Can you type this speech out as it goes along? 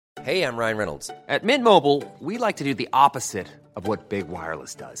Hey, I'm Ryan Reynolds. At Mint Mobile, we like to do the opposite of what Big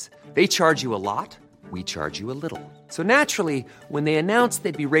Wireless does. They charge you a lot, we charge you a little. So naturally, when they announced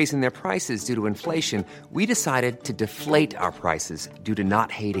they'd be raising their prices due to inflation, we decided to deflate our prices due to not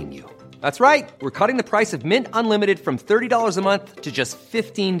hating you. That's right. We're cutting the price of Mint Unlimited from $30 a month to just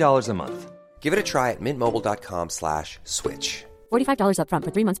 $15 a month. Give it a try at mintmobile.com/switch. $45 up front for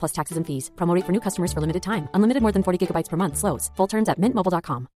 3 months plus taxes and fees. Promo rate for new customers for limited time. Unlimited more than 40 gigabytes per month. Slows full terms at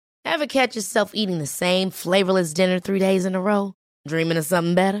mintmobile.com. Ever catch yourself eating the same flavorless dinner 3 days in a row? Dreaming of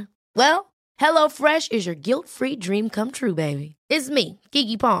something better? Well, HelloFresh is your guilt-free dream come true, baby. It's me,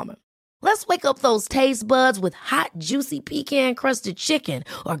 Keke Palmer. Let's wake up those taste buds with hot, juicy pecan-crusted chicken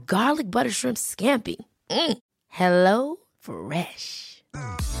or garlic butter shrimp scampi. Hello Fresh.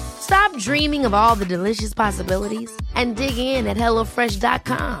 Stop dreaming of all the delicious possibilities and dig in at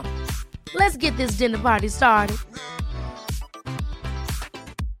HelloFresh.com. Let's get this dinner party started.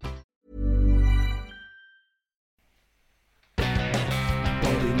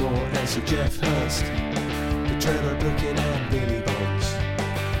 Bobby Moore and Sir Geoff Hurst, the Trevor Brooking and Billy Bonds,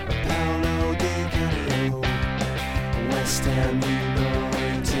 Paolo Di Canio, West Ham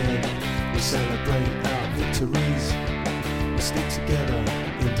United. We celebrate our victories, we stick together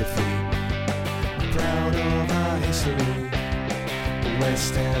in defeat. Proud of our history,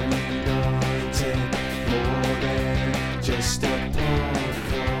 West Ham United, more than just a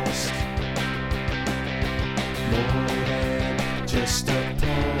podcast. More than just a podcast.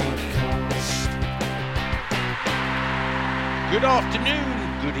 Good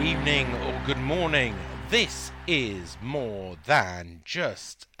afternoon, good evening, or good morning. This is More Than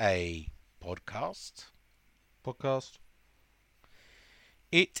Just a Podcast.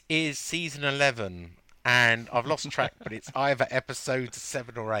 It is season 11, and I've lost track, but it's either episode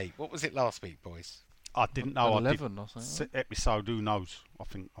 7 or 8. What was it last week, boys? I didn't know. 11 or something. Episode, who knows? I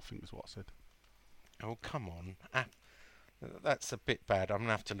think is what I said. Oh, come on. That's a bit bad. I'm going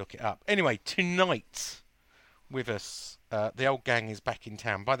to have to look it up. Anyway, tonight with us, the old gang is back in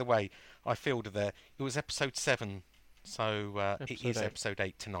town. By the way, I fielded there. It was episode 7, so it is episode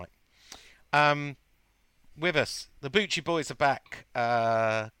 8 tonight. With us, the Bucci boys are back.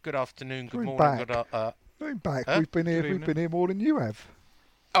 Good afternoon, good morning. We're back. We've been here more than you have.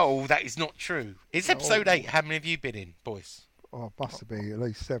 Oh, that is not true. It's episode 8. How many have you been in, boys? Oh, it must be at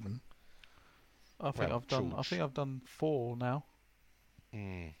least 7. I think I've done 4 now.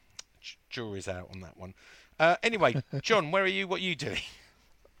 Jury's out on that one. Anyway, John, where are you? What are you doing?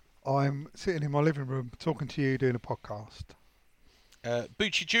 I'm sitting in my living room talking to you, doing a podcast.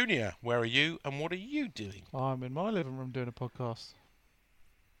 Bucci Jr., where are you? And what are you doing? I'm in my living room doing a podcast.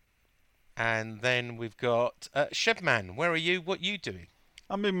 And then we've got Shedman, where are you? What are you doing?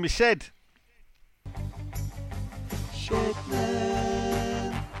 I'm in my shed.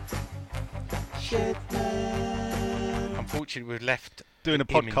 Shedman. Unfortunately, we've left doing a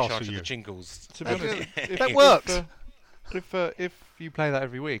him in podcast charge with of you. the jingles. To be honest, That works. If you play that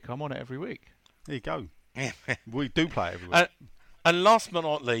every week, I'm on it every week. There you go. We do play it every week. And last but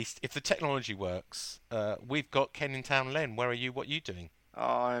not least, if the technology works, we've got Ken in town. Len, where are you? What are you doing?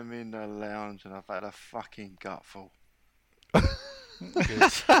 I'm in the lounge and I've had a fucking gutful.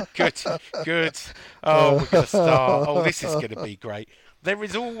 Good. Oh, we're going to start. Oh, this is going to be great.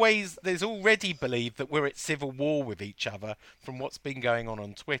 There's already believed that we're at civil war with each other from what's been going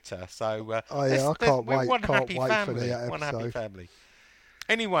on Twitter. So, I can't wait. One Can't happy wait family. for the episode. One happy family.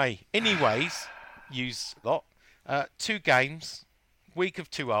 Anyways, use lot. 2 games, week of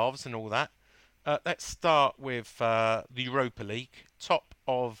 2 halves and all that. Let's start with the Europa League, top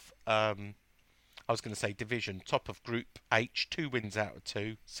of I was going to say division, top of Group H, 2 wins out of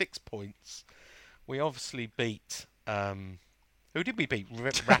 2, 6 points. We obviously beat. Who did we beat?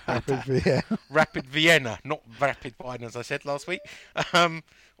 Rapid Vienna, not Rapid Wien, as I said last week,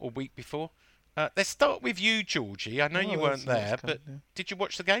 or week before. Let's start with you, Georgie. I know you weren't there, but did you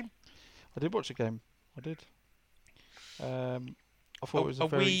watch the game? I did watch the game. I did. I thought it was Are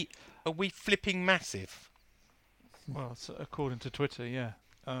we flipping massive? Well, according to Twitter, yeah.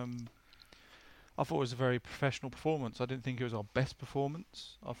 I thought it was a very professional performance. I didn't think it was our best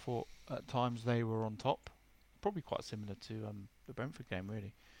performance. I thought at times they were on top. Probably quite similar to the Brentford game,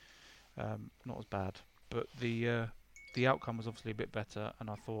 really. Not as bad. But the outcome was obviously a bit better, and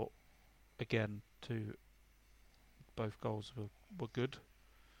I thought, again, both goals were good.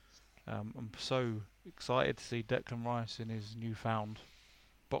 I'm so excited to see Declan Rice in his newfound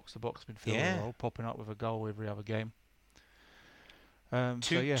box-to-box midfielder role, popping up with a goal every other game.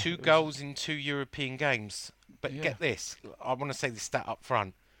 Two goals in 2 European games. But get this, I want to say the stat up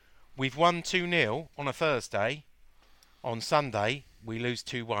front. We've won 2-0 on a Thursday, On Sunday, we lose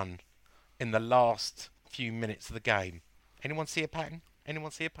 2-1 in the last few minutes of the game. Anyone see a pattern?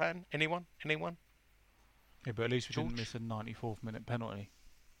 Anyone see a pattern? Anyone? Yeah, but at least we George? didn't miss a 94th minute penalty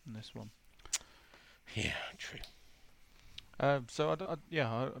in this one. Yeah, true. So I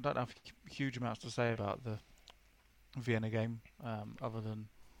don't have huge amounts to say about the Vienna game, other than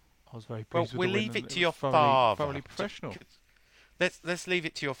I was very Well, pleased with we'll the win leave and it to was your thoroughly, father. thoroughly professional. Let's leave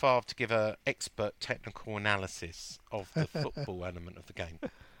it to your father to give a expert technical analysis of the football element of the game.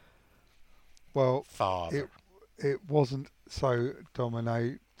 Well, Father. it wasn't so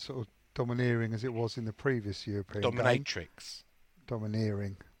domineering as it was in the previous European game. Dominatrix.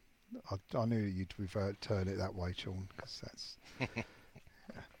 Domineering. I knew you'd turn it that way, Sean, because that's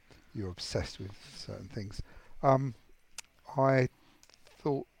you're obsessed with certain things. I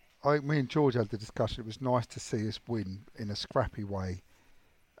thought me and George had the discussion. It was nice to see us win in a scrappy way,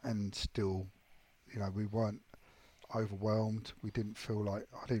 and still, we weren't overwhelmed. I didn't feel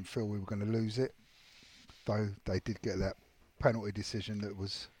we were going to lose it, though they did get that penalty decision that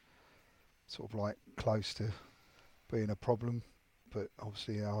was sort of like close to being a problem. But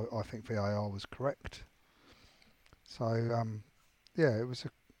obviously, I think VAR was correct. So, it was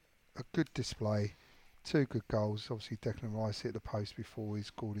a good display. 2 good goals. Obviously, Declan Rice hit the post before he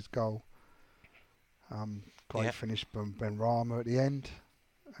scored his goal. Great finish from Ben Rama at the end.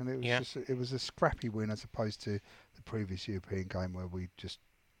 And it was a scrappy win as opposed to the previous European game where we just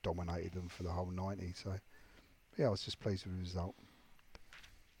dominated them for the whole 90. So, I was just pleased with the result.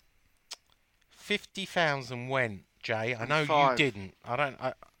 50,000 went, Jay. I know 5. you didn't.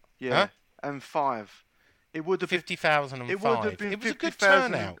 Yeah, and 5. It would have 50,000 and It would have 5. been It was a good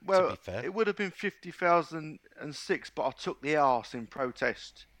 50,000. turnout, Well, to be fair. it would have been 50,006, but I took the arse in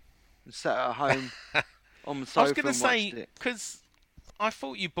protest and sat at home on the sofa. I was going to and say, watched it. because I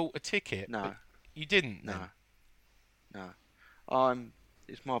thought you bought a ticket. No. But you didn't. No, then. no.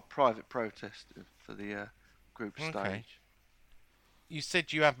 It's my private protest for the group Okay. stage. You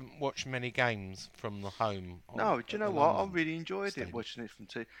said you haven't watched many games from the home. No, do you know what? I really enjoyed it watching it from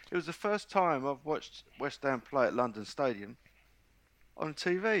TV. It was the first time I've watched West Ham play at London Stadium on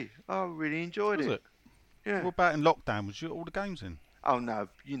TV. I really enjoyed Was it. it? Yeah. What about in lockdown? Was you at all the games in? Oh no,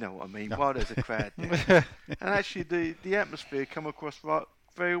 you know what I mean. No. While there's a crowd there. And actually, the atmosphere come across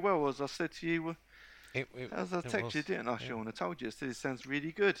very well, as I said to you. As I texted you, didn't I, Sean? I told you. I said it sounds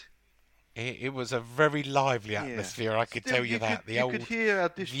really good. It was a very lively atmosphere. I could tell you that. You could hear how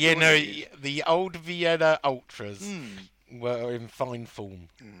the old Vienna ultras were in fine form.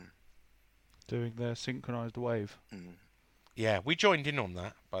 Doing their synchronised wave. Yeah, we joined in on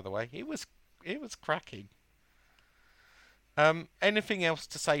that, by the way. It was cracking. Anything else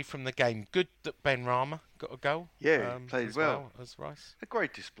to say from the game? Good that Ben Rama got a goal. Yeah, played as well. As Rice. A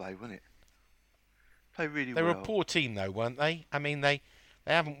great display, wasn't it? Played really They well. were a poor team, though, weren't they? I mean, they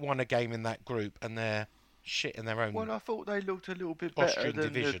haven't won a game in that group, and they're shit in their own. Well, I thought they looked a little bit Austrian better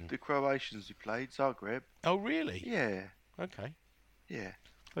than division. the Croatians who played Zagreb. Oh, really? Yeah, Okay. yeah.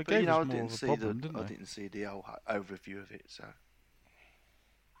 They But gave I us more didn't of a see problem, didn't I they? didn't see the whole overview of it. So.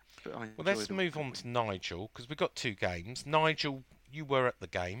 But I Well, enjoyed let's the move on to Nigel, because we've got 2 games. Nigel, you were at the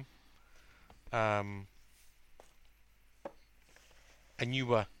game. And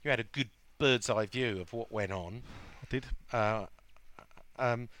you had a good bird's eye view of what went on. I did.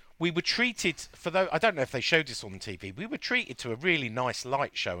 We were treated, I don't know if they showed this on TV, we were treated to a really nice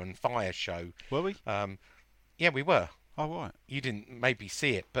light show and fire show. Were we? Yeah, we were. Oh, right. You didn't maybe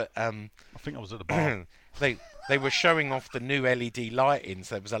see it, but I think I was at the bar. they were showing off the new LED lighting,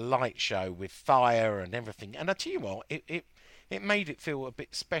 so there was a light show with fire and everything. And I tell you what, it made it feel a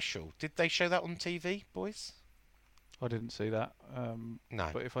bit special. Did they show that on TV, boys? I didn't see that. No.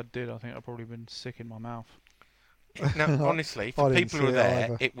 But if I did, I think I'd probably been sick in my mouth. No, honestly, for I didn't people who were see it there,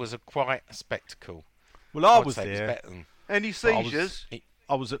 either. it was quite a spectacle. Well, I would was say it was there. better than- Any seizures?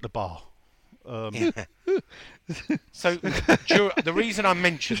 I was at the bar. So the reason I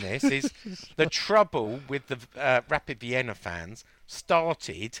mention this is the trouble with the Rapid Vienna fans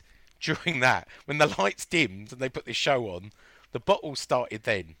started during that. When the lights dimmed and they put this show on, the bottles started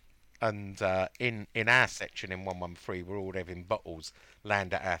then. And in our section in 113, we're all having bottles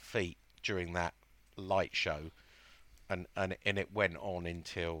land at our feet during that light show. And it went on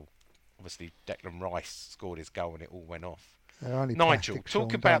until, obviously, Declan Rice scored his goal and it all went off. They're only Nigel, plastic,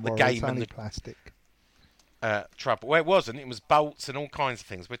 talk Sean, about don't the worry, game it's and only the plastic. trouble. Well, it wasn't. It was bolts and all kinds of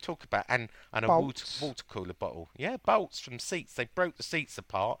things. We're talking about and a Bolts? water cooler bottle. Yeah, bolts from seats. They broke the seats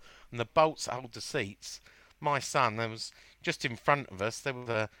apart, and the bolts that hold the seats. My son, there was just in front of us. There was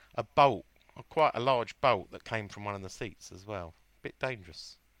a bolt, quite a large bolt that came from one of the seats as well. Bit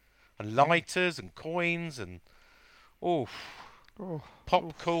dangerous. And lighters and coins and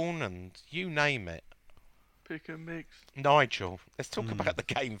Popcorn and you name it. Pick and mix. Nigel, let's talk about the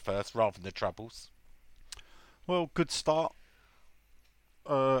game first rather than the troubles. Well, good start.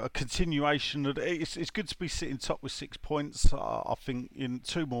 A continuation of it's good to be sitting top with 6 points. I think in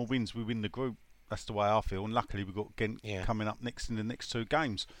 2 more wins we win the group. That's the way I feel, and luckily we've got Ghent coming up next in the next 2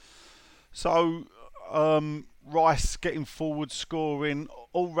 games. So Rice getting forward, scoring,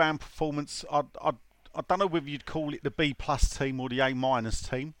 all-round performance. I don't know whether you'd call it the B+ team or the A-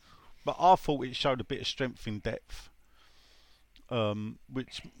 team, but I thought it showed a bit of strength in depth,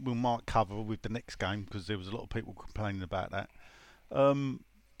 which we might cover with the next game because there was a lot of people complaining about that.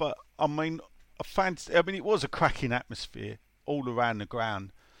 But I mean, it was a cracking atmosphere all around the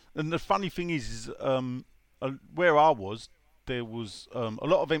ground. And the funny thing is where I was, there was a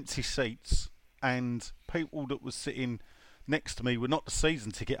lot of empty seats, and people that were sitting next to me were not the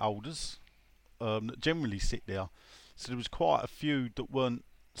season ticket holders that generally sit there. So there was quite a few that weren't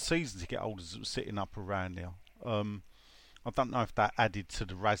season ticket holders that were sitting up around there. I don't know if that added to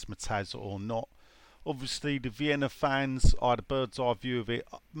the razzmatazz or not. Obviously, the Vienna fans, I had a bird's eye view of it.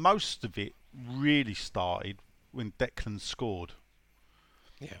 Most of it really started when Declan scored.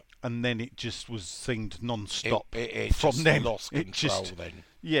 Yeah. And then it just seemed non-stop it from just then. Lost control then.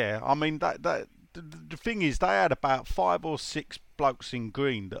 Yeah, I mean, the thing is, they had about 5 or 6 blokes in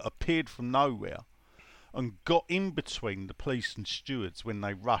green that appeared from nowhere and got in between the police and stewards when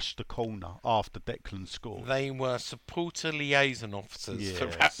they rushed the corner after Declan scored. They were supporter liaison officers for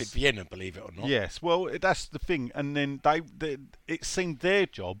Rapid Vienna, believe it or not. Yes, well, that's the thing. And then it seemed their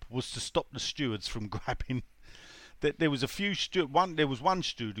job was to stop the stewards from grabbing. There was a few there was one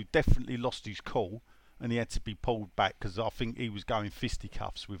steward who definitely lost his cool, and he had to be pulled back because I think he was going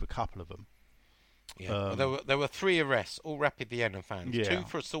fisticuffs with a couple of them. Yeah, there were 3 arrests, all Rapid Vienna fans. 2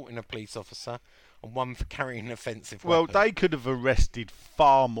 for assaulting a police officer, and 1 for carrying an offensive weapon. Well, they could have arrested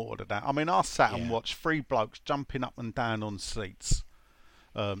far more than that. I mean, I sat and watched 3 blokes jumping up and down on seats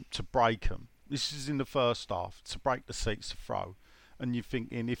to break them. This is in the first half, to break the seats to throw. And you're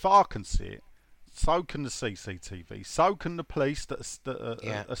thinking, if I can see it, so can the CCTV, so can the police that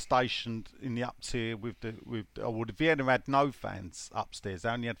are stationed in the up tier the Vienna had no fans upstairs, they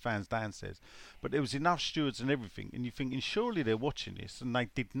only had fans downstairs, but there was enough stewards and everything, and you're thinking surely they're watching this, and they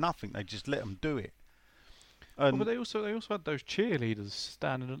did nothing, they just let them do it. But they also had those cheerleaders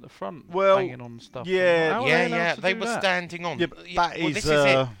standing at the front, banging on stuff. They were standing on. Yeah, that is, this is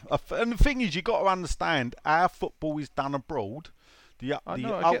it. And the thing is, you got to understand, our football is done abroad. The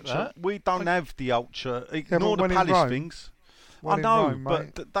ultra, we don't have the ultra, ignore the Palace things. I know,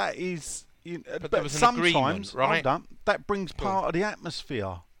 but that is. But there was an agreement, right? That brings part of the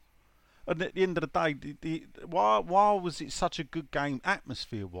atmosphere. And at the end of the day, why was it such a good game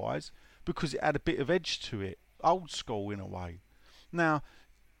atmosphere-wise? Because it had a bit of edge to it, old school in a way. Now,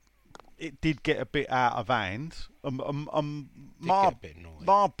 it did get a bit out of hand. My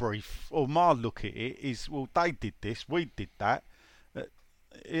brief or my look at it is, well, they did this, we did that.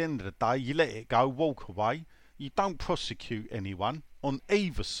 At the end of the day, you let it go, walk away. You don't prosecute anyone on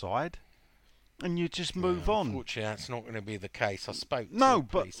either side, and you just move on. Unfortunately, that's not going to be the case. I spoke to the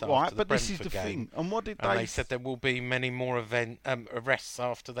police right, after but the this is the Brentford game, thing. And what did they said there will be many more arrests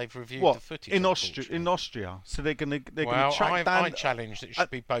after they've reviewed the footage. In Austria, so they're going to track down. I challenge that it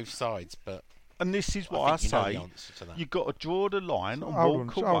should be both sides, but. And this is what I say. You've got to draw the line and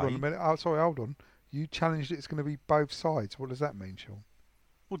walk away. Hold on a minute. Hold on. You challenged it's going to be both sides. What does that mean, Sean?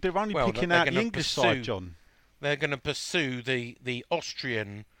 Well, they're only picking out the English side, John. They're going to pursue the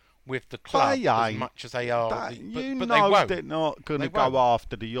Austrian with the club as much as they are. But they won't. They're not going to go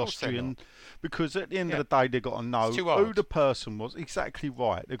after the Austrian, because at the end of the day, they've got to know who the person was. Exactly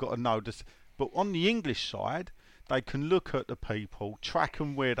right. They've got to know this. But on the English side, they can look at the people, track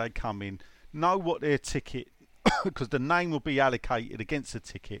them where they come in, know what their ticket, because the name will be allocated against the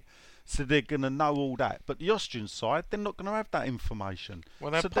ticket. So they're going to know all that. But the Austrian side, they're not going to have that information.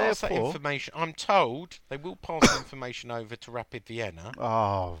 Well, they'll pass that information. I'm told they will pass the information over to Rapid Vienna.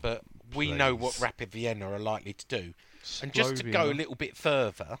 But we know what Rapid Vienna are likely to do. And just to go a little bit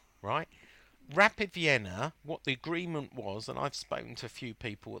further, right? Rapid Vienna, what the agreement was, and I've spoken to a few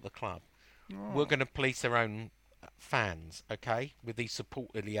people at the club, we're going to police their own fans, okay, with these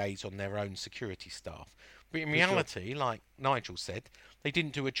supporter liaison on their own security staff. But in reality, like Nigel said, they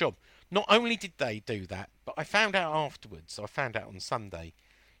didn't do a job. Not only did they do that, but I found out afterwards, I found out on Sunday,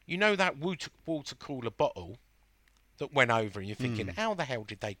 you know that water cooler bottle that went over and you're thinking, how the hell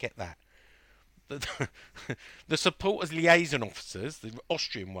did they get that? The supporters liaison officers, the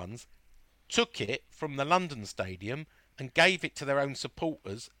Austrian ones, took it from the London stadium and gave it to their own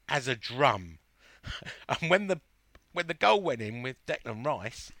supporters as a drum. And when the when the goal went in with Declan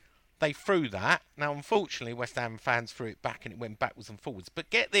Rice, they threw that. Now, unfortunately, West Ham fans threw it back and it went backwards and forwards. But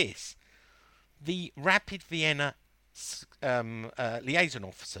get this. The Rapid Vienna liaison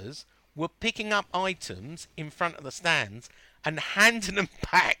officers were picking up items in front of the stands and handing them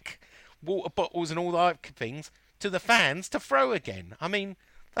back, water bottles and all that things, to the fans to throw again. I mean,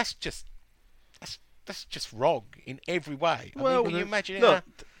 that's just wrong in every way. I mean, can you imagine look,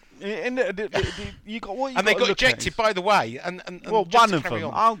 it? You got what you and they got ejected, by the way. And well, one of them.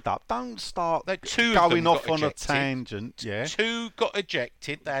 Hold up! Don't start going off on a tangent. Yeah, two got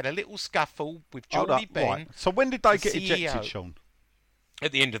ejected. They had a little scuffle with Johnny Ben. Right. So when did they get ejected, Sean?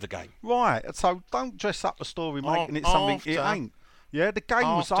 At the end of the game. Right. So don't dress up the story making it something it ain't. Yeah, the game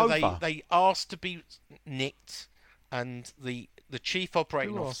was over. They asked to be nicked, and the chief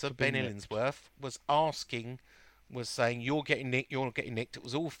operating officer, Ben Illingsworth, was saying, you're getting nicked, you're getting nicked. It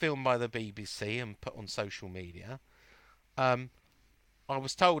was all filmed by the BBC and put on social media. I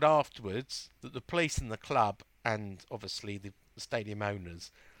was told afterwards that the police and the club, and obviously the stadium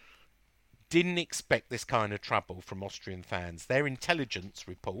owners, didn't expect this kind of trouble from Austrian fans. Their intelligence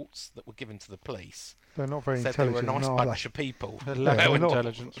reports that were given to the police, they're not very said intelligent. They were a nice bunch of people. No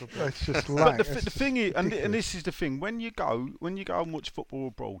intelligence. It's just but the thing is, and this is the thing, when you go and watch football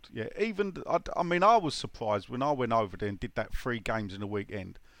abroad, yeah, even I mean, I was surprised when I went over there and did that 3 games in a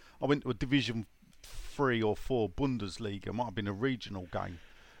weekend. I went to a Division 3 or 4 Bundesliga, it might have been a regional game,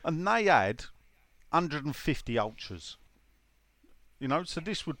 and they had 150 ultras. You know, so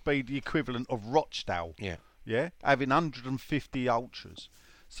this would be the equivalent of Rochdale. Yeah, having 150 ultras.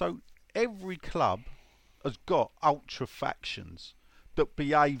 So every club has got ultra factions that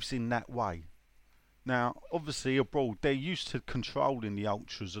behaves in that way. Now, obviously abroad, they're used to controlling the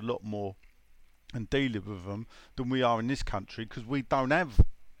ultras a lot more and dealing with them than we are in this country, because we don't have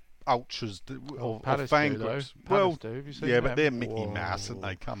ultras or fan groups. Well, yeah, but they're Mickey Mouse, aren't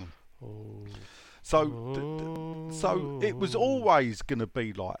they? Come on. So it was always going to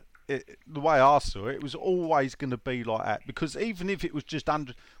be like the way I saw it. It was always going to be like that, because even if it was just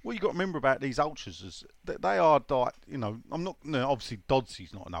 100, what you got to remember about these ultras is that they are like, you know, obviously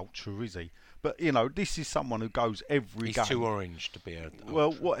Dodsley's not an ultra, is he? But you know, this is someone who goes every game. He's too orange to be an ultra.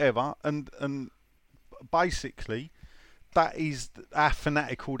 Well, whatever, and basically, that is how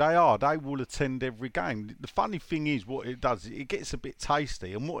fanatical they are. They will attend every game. The funny thing is, what it does, it gets a bit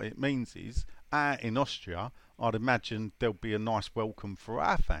tasty, and what it means is, in Austria, I'd imagine there'll be a nice welcome for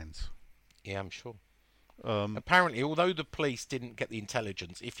our fans. Yeah, I'm sure. Apparently, although the police didn't get the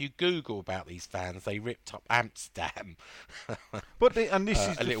intelligence, if you Google about these fans, they ripped up Amsterdam. And this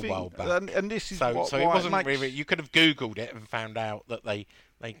is a little while back. And this is so it wasn't makes... really. You could have Googled it and found out that they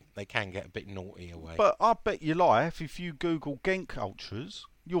can get a bit naughty away. But I bet your life, if you Google Genk ultras,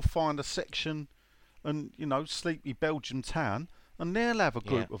 you'll find a section, and you know, sleepy Belgian town, and they'll have a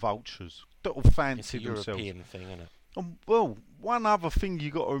group of ultras that'll fancy themselves. It's a European thing, isn't it? And, well, one other thing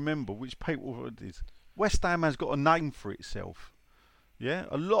you got to remember, which people is, West Ham has got a name for itself. Yeah,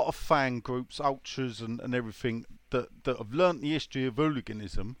 a lot of fan groups, ultras, and everything that have learnt the history of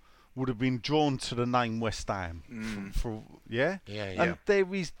hooliganism would have been drawn to the name West Ham. Yeah, and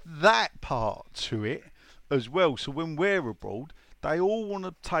there is that part to it as well. So when we're abroad, they all want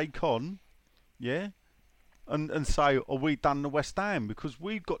to take on, and say, "Oh, we done the West Ham," because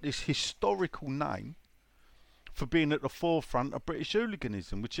we've got this historical name for being at the forefront of British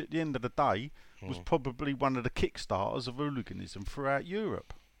hooliganism, which at the end of the day was probably one of the kickstarters of hooliganism throughout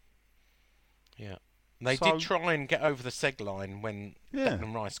Europe. Yeah. They did try and get over the seg line when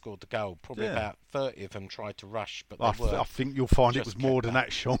Declan Rice scored the goal. Probably about 30 of them tried to rush, but they weren't. I think you'll find it was more than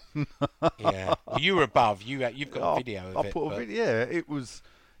that, Sean. Yeah. Well, you were above. You've got a video of it. I put a video. Yeah, it was...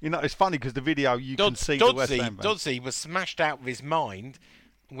 You know, it's funny because the video can see the West Ham. Doddsy was smashed out of his mind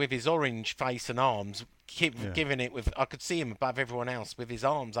with his orange face and arms, giving it with... I could see him above everyone else with his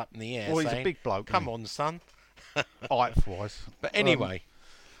arms up in the air. Well, he's a big bloke. Come on, son. Height-wise. But anyway.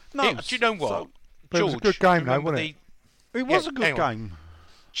 Do you know what? But George, it was a good game, though, wasn't it? It was a good game.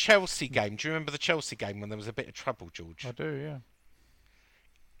 Chelsea game. Do you remember the Chelsea game when there was a bit of trouble, George? I do, yeah.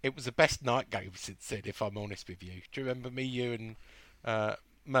 It was the best night game since then, if I'm honest with you. Do you remember me, you, and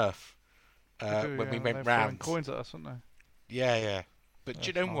Murph when we went round? Coins at us, weren't they? Yeah. But do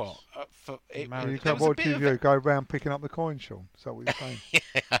you know what? What did you go around picking up the coins, Sean? Is that what you're saying?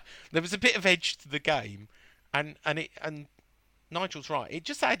 Yeah, there was a bit of edge to the game, and Nigel's right. It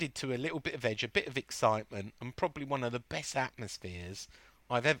just added to a little bit of edge, a bit of excitement, and probably one of the best atmospheres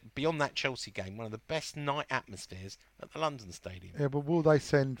I've ever, beyond that Chelsea game, one of the best night atmospheres at the London Stadium. Yeah, but will they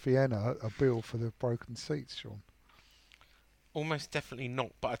send Vienna a bill for the broken seats, Sean? Almost definitely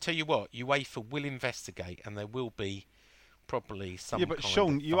not. But I tell you what, UEFA will investigate, and there will be probably some. Yeah, but kind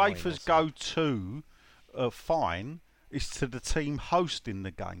Sean, of UEFA's go-to fine is to the team hosting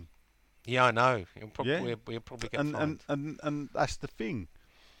the game. Yeah, I know. We'll probably get fined. And that's the thing.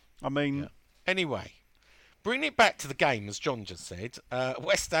 I mean, yeah. Anyway, bring it back to the game, as John just said.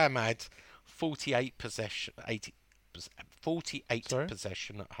 West Ham had 48 possession, 48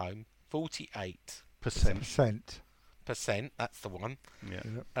 possession at home. 48%. That's the one.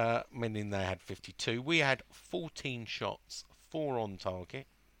 Yeah. Meaning they had 52. We had 14 shots, 4 on target.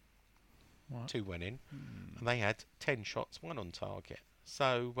 Right. 2 went in, and they had 10 shots, 1 on target.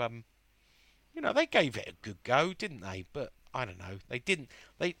 So, they gave it a good go, didn't they? But I don't know. They didn't.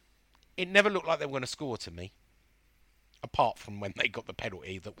 It never looked like they were going to score to me. Apart from when they got the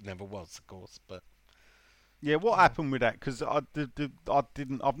penalty, that never was, of course. But yeah, what happened with that? Because I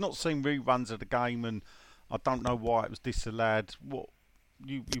didn't. I've not seen reruns of the game, and I don't know why it was disallowed. What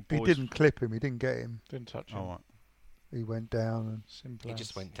you boys? He didn't clip him. He didn't get him. Didn't touch him. All right. He went down and he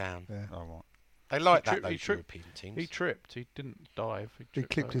just went down. Yeah. All right. They like that, those European teams. He tripped. He didn't dive. He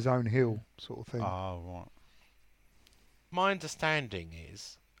clipped his own heel, sort of thing. Oh, right. My understanding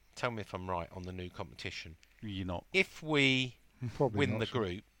is, tell me if I'm right on the new competition. You're not. If we win the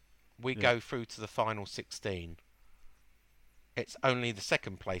group, we go through to the final 16. It's only the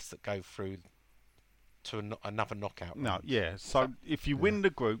second place that go through to another knockout round. No, yeah. So if you win the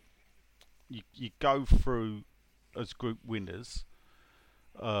group, you go through as group winners.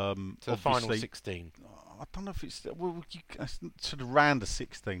 To the final 16. I don't know if it's to the round of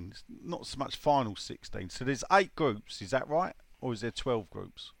 16. It's not so much final 16. So there's 8 groups. Is that right, or is there 12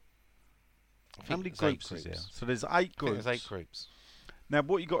 groups? How many groups is there? So there's 8 groups. There's 8 groups. Now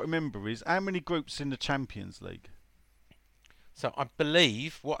what you got to remember is how many groups in the Champions League? So I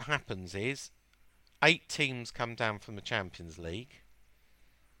believe what happens is 8 teams come down from the Champions League.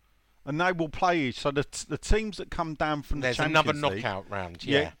 And they will play each. So the teams that come down from the Champions League... There's another knockout round,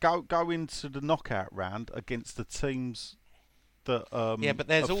 go into the knockout round against the teams that but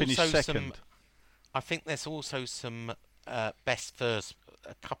there's also second. I think there's also some best first...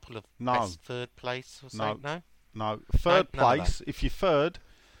 A couple of best third place or something? No. Third place, if you're third,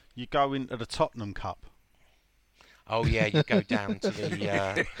 you go into the Tottenham Cup. Oh, yeah, you go down to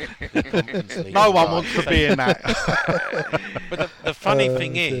the Conference League. No one wants to be in that. But the funny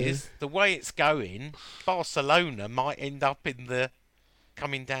thing is, the way it's going, Barcelona might end up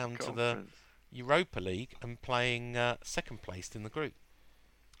coming down to the Europa League and playing second place in the group.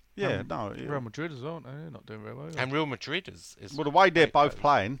 Yeah, Real Madrid as well. They're not doing very well. And Real Madrid is well, the way they're both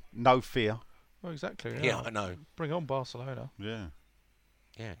playing, no fear. Well, exactly. Yeah, I know. Bring on Barcelona. Yeah.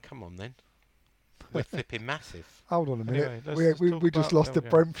 Yeah, come on then. We're flipping massive. Hold on a minute. Anyway, we just lost to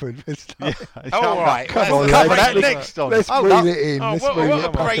Brentford. All right. Come on, cover that next on. Let's reel it in. Oh, what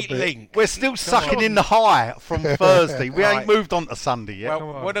a great link. We're still sucking in the high from Thursday. We ain't moved on to Sunday yet.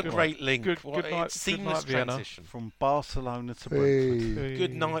 Well, what a great link. Good night, seamless transition. From Barcelona to Brentford.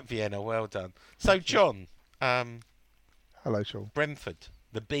 Good night, Vienna. Well done. So, John. Hello, Sean. Brentford.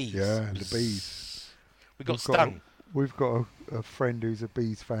 The Bees. Yeah, the Bees. We got stung. We've got a friend who's a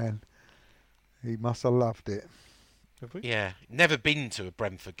Bees fan. He must have loved it. Have we? Yeah, never been to a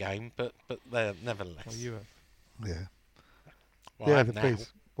Brentford game, but nevertheless. Well, you have. Yeah. Well, yeah, the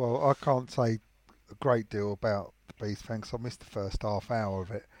Bees. Well, I can't say a great deal about the Bees fan because I missed the first half hour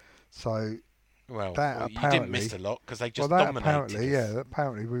of it. So, well that you didn't miss a lot because they just dominated.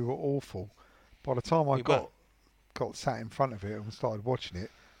 Apparently we were awful. By the time I got sat in front of it and started watching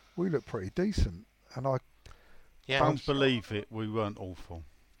it, we looked pretty decent. And I don't believe it. We weren't awful.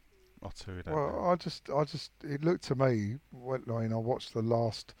 I'll tell you that. Well, I just, it looked to me, I watched the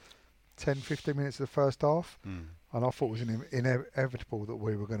last 10, 15 minutes of the first half, and I thought it was inevitable that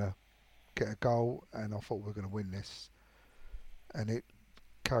we were going to get a goal, and I thought we were going to win this. And it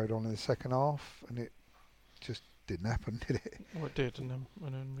carried on in the second half, and it just didn't happen, did it? Well, it did, and then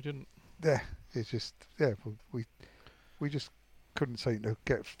we didn't. Yeah, it's just, we just couldn't seem to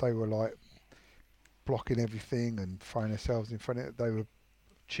get, they were like blocking everything and throwing themselves in front of it. They were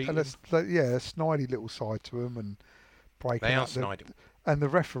cheating. And a snidey little side to them and breaking they up. They are snidey. And the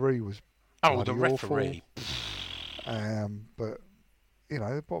referee was the referee. But,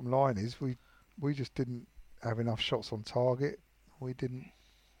 the bottom line is we just didn't have enough shots on target. We didn't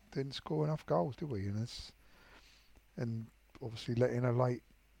score enough goals, did we? And obviously let in a late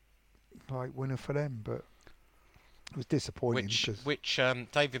winner for them, but it was disappointing. Which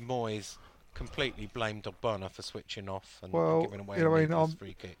David Moyes completely blamed Ogbonna for switching off and giving away a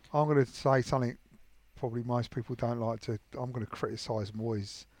free kick. I'm going to say something probably most people don't like to. I'm going to criticise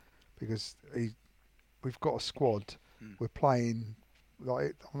Moyes because we've got a squad we're playing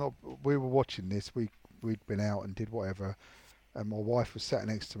like we were watching this. We'd been out and did whatever, and my wife was sat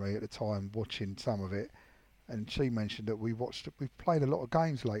next to me at the time watching some of it, and she mentioned that we've played a lot of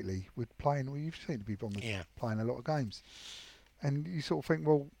games lately. You seem to be playing a lot of games, and you sort of think,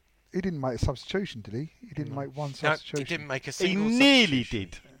 well, he didn't make a substitution, did he? He didn't make one substitution. No, he didn't make a single substitution. He nearly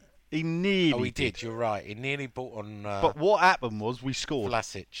did. He nearly Oh, he did. You're right. He nearly bought on. But what happened was we scored.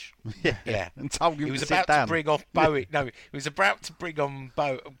 Vlasic. Yeah. And told him he was to about sit down. to bring off Bowen. No, he was about to bring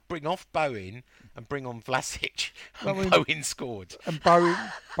off Bowen and bring on Vlasic. And Bowen scored. And Bowen.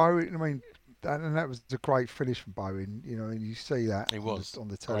 I mean, and that was a great finish from Bowen. You know, and you see that on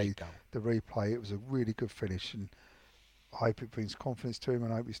the telly, the replay. It was a really good finish, and I hope it brings confidence to him,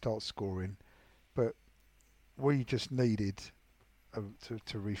 and I hope he starts scoring. But we just needed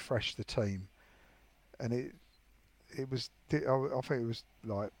to refresh the team, and I think it was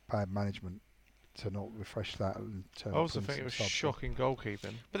like bad management to not refresh that. And I also think it was shocking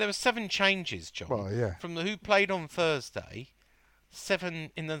goalkeeping. But there were 7 changes, John. Well, yeah. From who played on Thursday,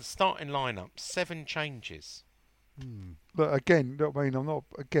 7 in the starting lineup, 7 changes. But again,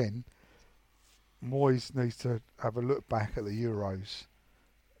 Moyes needs to have a look back at the Euros,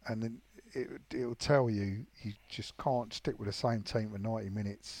 and then it'll tell you just can't stick with the same team for 90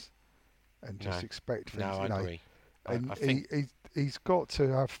 minutes and just expect things. No, I agree. And I think he's got to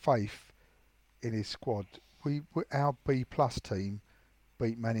have faith in his squad. Our B+ team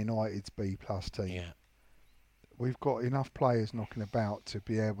beat Man United's B+ team. Yeah. We've got enough players knocking about to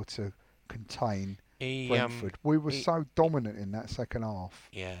be able to contain Brentford. We were so dominant in that second half.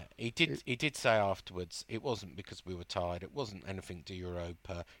 Yeah, he did say afterwards it wasn't because we were tired. It wasn't anything to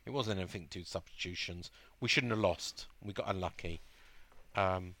Europa. It wasn't anything to substitutions. We shouldn't have lost. We got unlucky.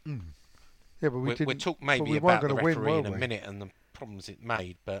 Yeah, but we didn't. We'll talk maybe about the referee in a minute and the problems it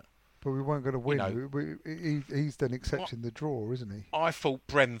made, but we weren't going to win. He's then accepting the draw, isn't he? I thought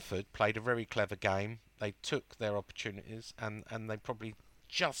Brentford played a very clever game. They took their opportunities and they probably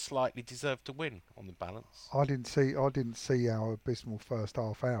just slightly deserved to win on the balance. I didn't see our abysmal first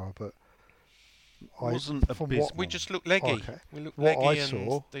half hour, but wasn't abysmal. We just looked leggy. Okay. We looked What leggy I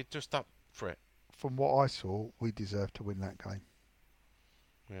saw, and they just up for it. From what I saw, we deserved to win that game.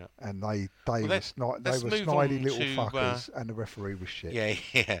 Yeah. And they were snidey little fuckers, and the referee was shit.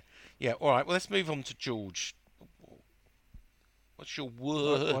 Yeah. All right. Well, let's move on to George. What's your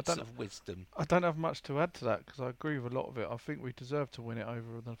words of wisdom? I don't have much to add to that because I agree with a lot of it. I think we deserved to win it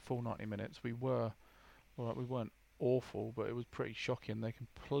over the full 90 minutes. We weren't awful, but it was pretty shocking. They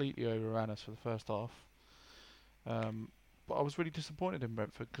completely overran us for the first half. But I was really disappointed in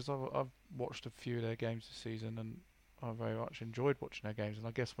Brentford because I've watched a few of their games this season and I very much enjoyed watching their games. And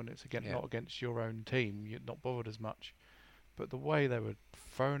I guess when it's not against your own team, you're not bothered as much. But the way they were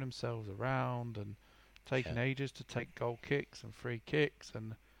throwing themselves around and taking ages to take goal kicks and free kicks,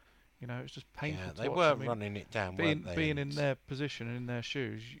 and it's just painful. Yeah, to they watch. were running it down, being, weren't they? Being in their position and in their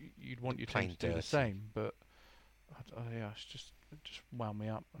shoes, you'd want your team to do the same. But it just wound me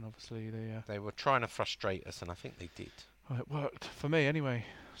up, and obviously they were trying to frustrate us, and I think they did. Well, it worked for me anyway.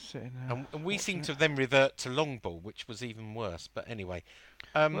 Sitting there, and we seemed to then revert to long ball, which was even worse. But anyway,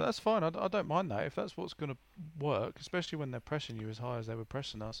 well, that's fine. I don't mind that if that's what's going to work, especially when they're pressing you as high as they were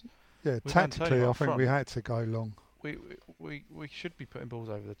pressing us. Yeah, tactically, I think we had to go long. We should be putting balls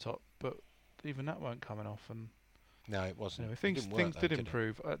over the top, but even that weren't coming off. And no, it wasn't. Things did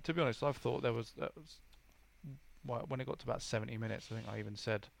improve. To be honest, I thought that was when it got to about 70 minutes. I think I even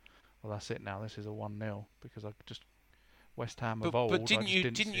said, "Well, that's it now. This is a 1-0," because I just West Ham of old. But didn't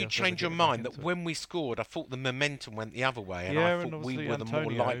you change your mind that when we scored, I thought the momentum went the other way, and I thought we were the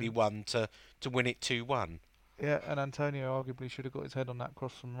more likely one to win it 2-1. Yeah, and Antonio arguably should have got his head on that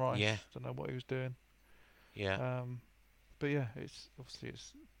cross from Rice. Yeah. Don't know what he was doing. Yeah. But yeah, it's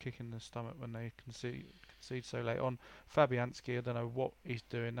kicking the stomach when they concede so late on. Fabianski, I don't know what he's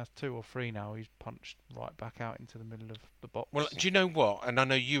doing. That's 2 or 3 now. He's punched right back out into the middle of the box. Well, do you know what? And I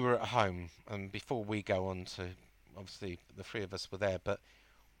know you were at home, and before we go on to, obviously, the 3 of us were there, but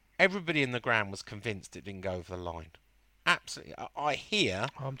everybody in the ground was convinced it didn't go over the line. Absolutely. I hear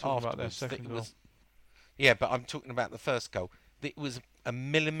I'm talking about their second goal. Yeah, but I'm talking about the first goal. It was a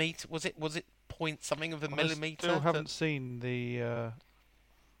millimetre. Was it point something of a millimetre? I still haven't seen the...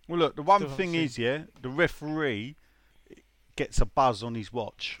 Well, look, the one thing is, the referee gets a buzz on his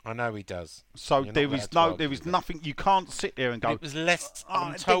watch. I know he does. So there is nothing. You can't sit there and go. But it was less.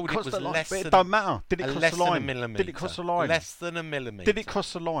 I'm told it was less than. It don't matter. Did it cross the line? Did it cross the line? Less than a millimetre. Did it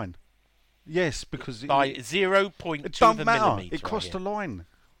cross the line? Yes, because by 0.2 it don't of a matter. millimetre. It crossed the line.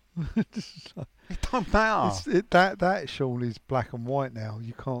 It don't matter. That Sean is black and white now.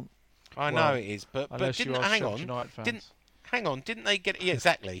 You can't. I know it is, but unless didn't you are hang Sheffield on? United fans. Didn't they get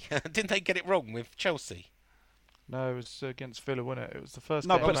exactly? Didn't they get it wrong with Chelsea? No, it was against Villa, wasn't it? It was the first.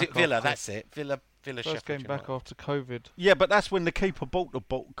 No, game but was back it Villa? after- That's it. Villa. First Sheffield game back United. after COVID. Yeah, but that's when the keeper caught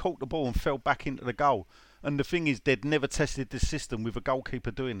the ball and fell back into the goal. And the thing is, they'd never tested the system with a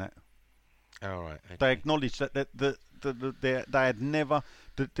goalkeeper doing that. All right. Okay. They acknowledged that they had never,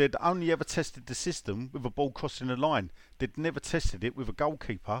 they'd only ever tested the system with a ball crossing the line. They'd never tested it with a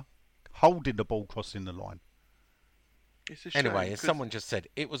goalkeeper holding the ball crossing the line. It's a shame, Anyway, as 'cause- someone just said,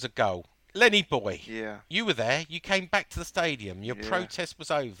 it was a goal. Lenny boy, Yeah, you were there. You came back to the stadium. Your Yeah. protest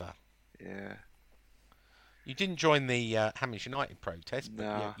was over. yeah. You didn't join the Hammers United protest, but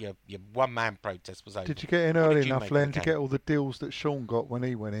Nah. your one-man protest was over. Did you get in What early did you enough, make of Len, the to game? get all the deals that Sean got when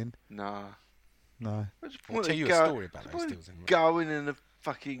he went in? Nah. No. What's the I'll point tell of you a go- story about what's the those point deals in a minute. Going in the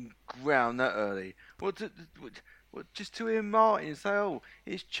fucking ground that early. What, just to hear Martin say, "Oh,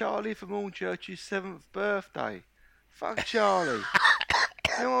 it's Charlie from Hornchurch's 7th birthday." Fuck Charlie.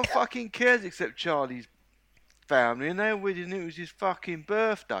 No one fucking cares except Charlie's family, and they already knew it was his fucking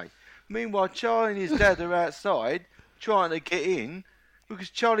birthday. Meanwhile, Charlie and his dad are outside trying to get in because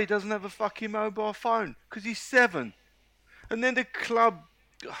Charlie doesn't have a fucking mobile phone because he's 7. And then the club,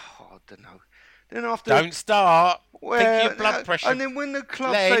 I don't know. Then after, Don't start. well, Think your blood pressure. And then when the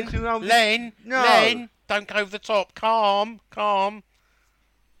club say to him, Len, no. Len, don't go over the top. Calm.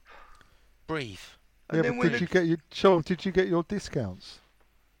 Breathe. And Yeah, then but when did the- you get your Sean? Did you get your discounts?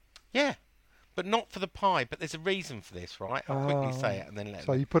 Yeah, but not for the pie. But there's a reason for this, right? I'll quickly say it and then let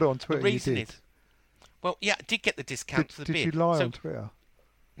So them. you put it on The Twitter. You reason did. is, well, yeah, I did get the discount Did, for the did beer. you lie so, on Twitter?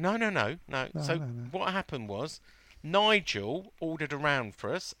 No. No, So no, no. what happened was, Nigel ordered a round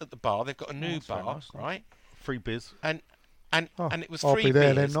for us at the bar. They've got a new that's very bar, nice, nice. right? Free beers. And Oh, it was I'll free be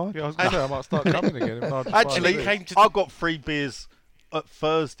there beers. then, Nigel. Yeah, I was going to say I might start coming again. if I Actually, it came to I got free beers at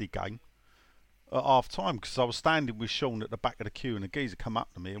Thursday game at half time because I was standing with Sean at the back of the queue and a geezer come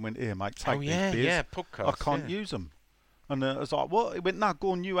up to me and went, "Here, mate, take these beers. podcast. I can't use them." And I was like, "What?" He went, "No,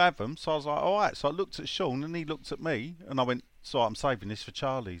 go on, you have them." So I was like, "All right." So I looked at Sean and he looked at me and I went, "So I'm saving this for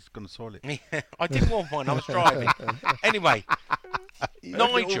Charlie. He's going to toilet." Yeah, I didn't want one. I was driving. Anyway,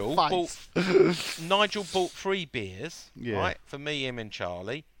 Nigel bought 3 beers, Yeah. right, for me, him, and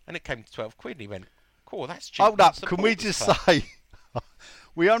Charlie, and it came to 12 quid. And he went, "Cool, that's cheap." Hold That's up, the can we Porter's just Club." say,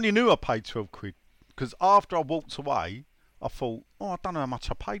 we only knew I paid 12 quid because after I walked away, I thought, I don't know how much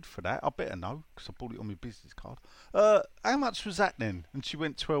I paid for that. I better know because I bought it on my business card. How much was that then? And she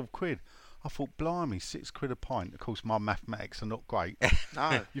went 12 quid. I thought, blimey, 6 quid a pint. Of course, my mathematics are not great.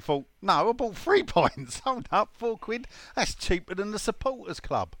 No. You thought, no, I bought 3 pints. Hold up, 4 quid. That's cheaper than the supporters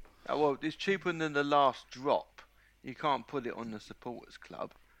club. Well, it's cheaper than the last drop. You can't put it on the supporters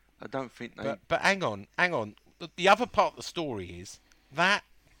club. I don't think they. But hang on. The other part of the story is that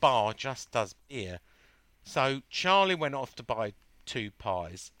bar just does beer. So Charlie went off to buy 2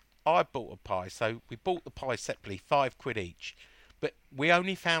 pies. I bought a pie, so we bought the pie separately, 5 quid each. But we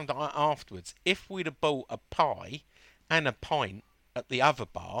only found out afterwards, if we'd have bought a pie and a pint at the other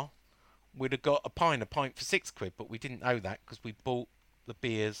bar, we'd have got a pie and a pint for 6 quid. But we didn't know that because we bought the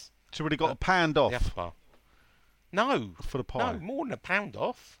beers So we got a pound at the other off bar. No, for the pie. no, more than a pound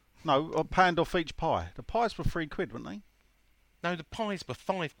off. No, a pound off each pie. The pies were 3 quid, weren't they? No, the pies were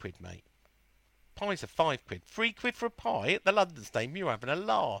 5 quid, mate. Pies are 5 quid. 3 quid for a pie at the London Stadium. You're having a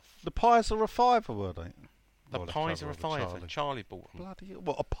laugh. The pies are a fiver, were they? The Well, pies clever are a of the fiver. Charlie. Charlie bought them. Bloody hell.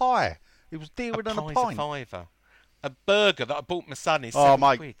 What, a pie? It was dearer than a pie's pint. a fiver. A burger that I bought my son is Oh, 7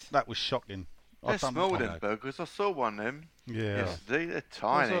 mate, quid. that was shocking. They're I've done small, that. them burgers. I saw one of them Yeah. yesterday. They're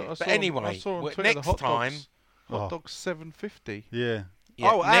tiny. I But saw anyway, I saw on well, Twitter the next hot time- dogs, Oh. hot dogs $7.50. Yeah.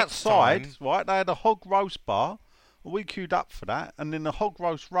 Yeah, oh, next outside, time- right, they had a hog roast bar. We queued up for that, and then the hog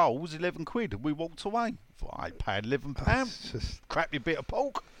roast roll was 11 quid. We walked away. I paid £11. It's just, Crappy bit of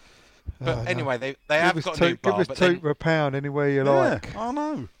pork. But anyway, they give have us got a two, new bar. give us But two then, for a pound anywhere you Yeah, like. I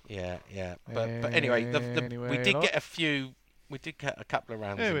know. yeah. But anyway, Anyway, we did like. get a few. We did get a couple of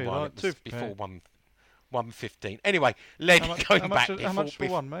rounds Yeah, in we one. like It was 2 for before £1. 1:15. Anyway, Lenny, How much, going how back much, before, how much for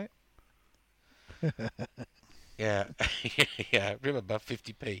before- one, mate? Yeah, yeah. Remember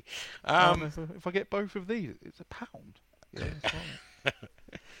 50p. If I get both of these, it's £1. Yeah, that's right.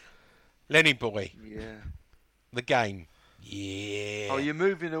 Lenny boy, Yeah. the game. Yeah. Oh, you're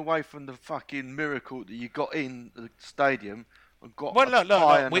moving away from the fucking miracle that you got in the stadium and got Well, a look,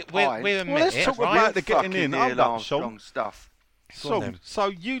 pie look. and We a pie. we Well, admit let's it, talk right? about the getting Fucking in. Neil Hold up, Armstrong Sean. stuff. Go on then. So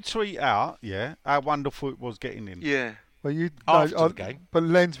you tweet out, yeah, how wonderful it was getting in. Yeah. Well, you After no, the game. But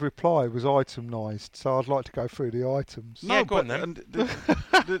Len's reply was itemised, so I'd like to go through the items. No, Yeah, go but on then.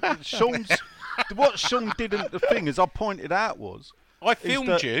 and Sean's what Sean didn't. The thing as I pointed out was I filmed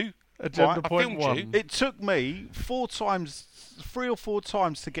that- you Agenda Right. point filmed one. you. It took me 3 or 4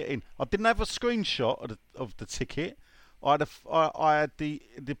 times to get in. I didn't have a screenshot of the ticket. I had the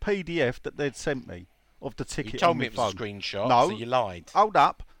PDF that they'd sent me of the ticket. You told on me my it was a phone. screenshot, No. so you lied. Hold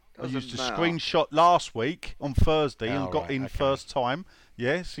up. I Doesn't used a matter. screenshot last week on Thursday and Oh, got right, in okay. first time.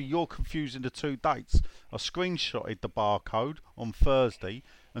 Yeah, so you're confusing the two dates. I screenshotted the barcode on Thursday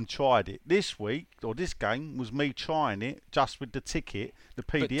and tried it. This week, or this game, was me trying it just with the ticket, the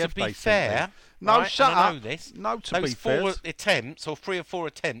But PDF to be they fair, sent me. No, right, shut and I know up. this, No, to those be fair. 4 attempts, or 3 or 4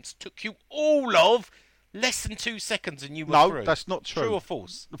 attempts, took you all of less than 2 seconds and you were No, through. that's not true. True or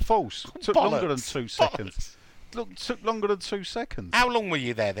false? False. Took longer than Bollocks. 2 seconds. Bollocks. Look, took longer than 2 seconds. How long were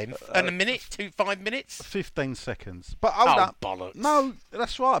you there then? In a minute? 5 minutes? 15 seconds. But hold Oh, up. bollocks. No,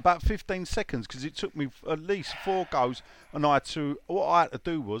 that's right, about 15 seconds, because it took me at least 4 goes, and what I had to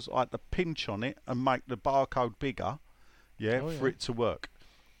do was I had to pinch on it and make the barcode bigger, for it to work.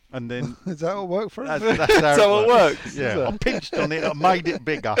 And then Does that all work for us? that's how it works. Yeah, I pinched on it and made it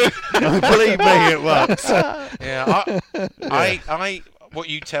bigger. Believe me, it works. Yeah, I what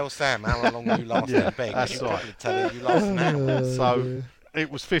you tell Sam, how long you last Yeah, in bed. that's you right. probably tell her you last an hour. So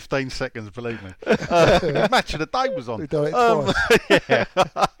it was 15 seconds, believe me. Match of the day was on. We've done it twice. Yeah,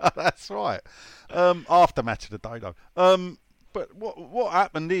 that's right. After match of the day, though. But what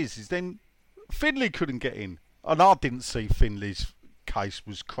happened is then Finley couldn't get in, and I didn't see Finley's case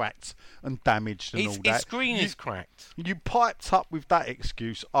was cracked and damaged and all that. His screen is cracked. You piped up with that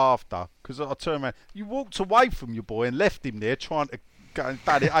excuse after, because I turned around. You walked away from your boy and left him there trying to go,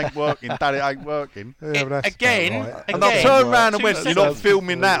 Dad, it ain't working, Dad, it ain't working. Yeah, but that's Again, about right. And I Again, turned round and 2 went, you're not seconds.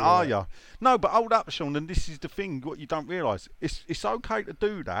 filming that, are you? No, but hold up, Sean, and this is the thing, what you don't realise. It's okay to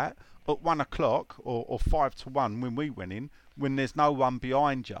do that at 1 o'clock or 5 to 1 when we went in, when there's no one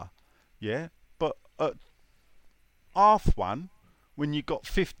behind you. Yeah? But at 1:30, when you got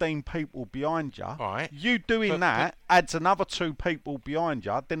 15 people behind you, Right. you doing But- that adds another 2 people behind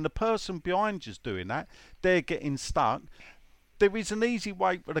you, then the person behind you's doing that, they're getting stuck. There is an easy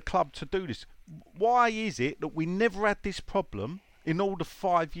way for the club to do this. Why is it that we never had this problem in all the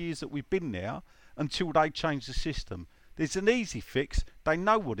 5 years that we've been there until they changed the system? There's an easy fix. They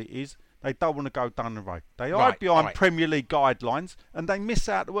know what it is. They don't want to go down the road. They hide Right, behind right. Premier League guidelines and they miss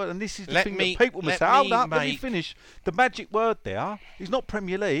out the word. And this is the Let thing me- that people miss let out. Hold me up, let me make- finish. The magic word there is not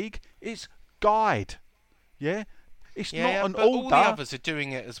Premier League, it's guide. Yeah? It's Yeah, not an but all order. the others are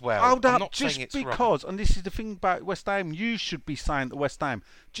doing it as well. Hold I'm up, not just saying it's right. because, and this is the thing about West Ham, you should be saying to West Ham,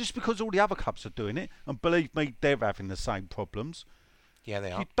 just because all the other clubs are doing it, and believe me, they're having the same problems, Yeah,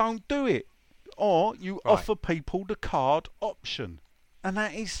 they are. you don't do it. Or you Right. offer people the card option. And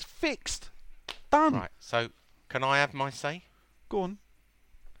that is fixed. Done. Right, so can I have my say? Go on.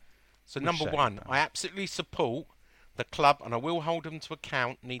 So We'll number share it one, down. I absolutely support the club, and I will hold them to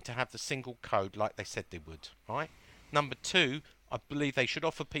account, need to have the single code like they said they would, right? Number two, I believe they should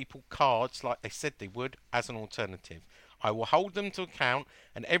offer people cards like they said they would as an alternative. I will hold them to account,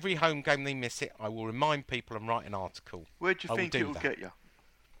 and every home game they miss it, I will remind people and write an article. Where do you I will think do it will that. get you?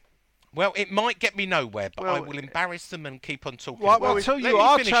 Well, it might get me nowhere, but I Well, will embarrass them and keep on talking. Right, about well, I'll it. tell Let you, me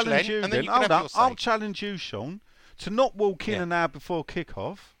I'll finish, challenge Len, you and then. then you can Hold have up, your say. I'll challenge you, Sean, to not walk in Yeah. an hour before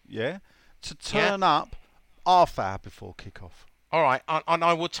kick-off, yeah? To turn up half hour before kick-off. All right, and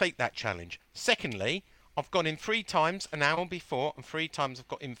I will take that challenge. Secondly, I've gone in 3 times an hour before, and 3 times I've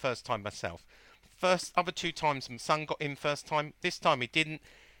got in first time myself. Other 2 times my son got in first time. This time he didn't.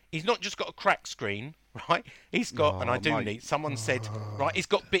 He's not just got a cracked screen, right? He's got, and I do mate. need. Someone said, right, he's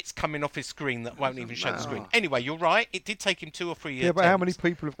got bits coming off his screen that won't even show the screen. matter. Anyway, you're right. It did take him 2 or 3 years. Yeah, but how many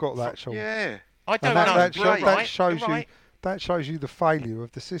people have got that, Sean? Yeah. I don't And that, know. that, You're show, right. that shows You're you right. that shows you the failure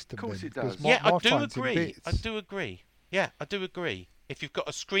of the system. Of course then, it because does. My, Yeah, my I do phone's in agree. bits. I do agree. Yeah, I do agree. If you've got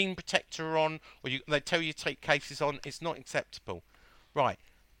a screen protector on, or they tell you to take cases on, it's not acceptable. Right.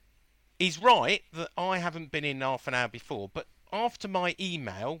 He's right that I haven't been in half an hour before, but after my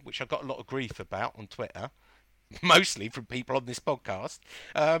email, which I got a lot of grief about on Twitter, mostly from people on this podcast,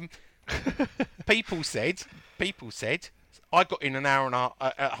 people said I got in an hour and a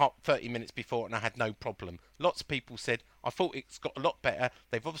half, 30 minutes before, and I had no problem. Lots of people said I thought it's got a lot better.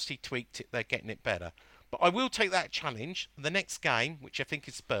 They've obviously tweaked it. They're getting it better. But I will take that challenge. The next game, which I think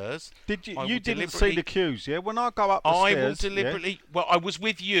is Spurs. Did you? I You will didn't see deliberately- the queues, yeah? When I go up the I stairs, will deliberately. Well, I was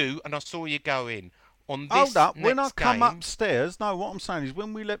with you, and I saw you go in on this. Hold up, when I next come game, upstairs, no, what I'm saying is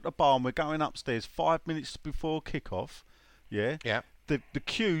when we left the bar and we're going upstairs 5 minutes before kick-off, yeah, Yeah. the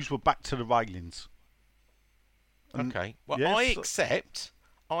queues were back to the railings. And- Okay. Well, yes,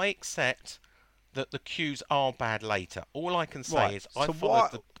 I accept that the queues are bad later. All I can say Right, is I so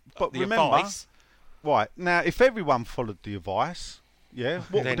followed but the remember, advice. right, now if everyone followed the advice, yeah,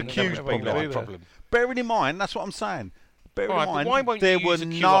 what then would the that queues would be be like? a problem. Bearing in mind, that's what I'm saying. Bearing Right, in but mind, why won't there you were use a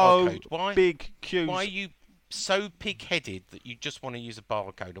QR no code? Why- big queues. Why are you so pig-headed that you just want to use a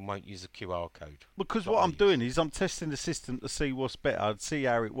barcode and won't use a QR code? Because What what I I'm use. doing is I'm testing the system to see what's better, to see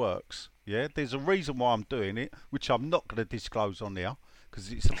how it works. Yeah, there's a reason why I'm doing it, which I'm not going to disclose on there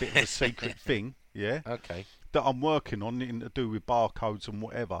because it's a bit of a secret thing. Yeah, Okay. that I'm working on, anything to do with barcodes and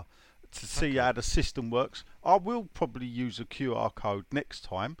whatever, to see how the system works. I will probably use a QR code next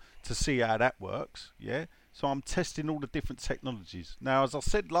time to see how that works. Yeah, so I'm testing all the different technologies. Now, as I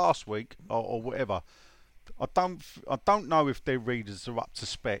said last week or whatever, I don't know if their readers are up to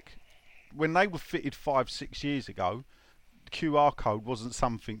spec. When they were fitted 5-6 years ago, QR code wasn't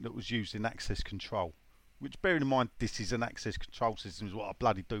something that was used in access control. Which, bearing in mind, this is an access control system, is what I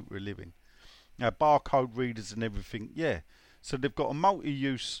bloody do for a living. Now, barcode readers and everything, yeah. So they've got a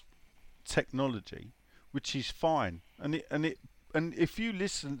multi-use technology, which is fine. And if you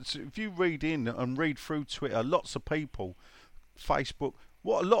listen, if you read in and read through Twitter, lots of people, Facebook,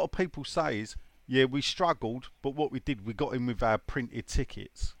 what a lot of people say is, yeah, we struggled, but what we did, we got in with our printed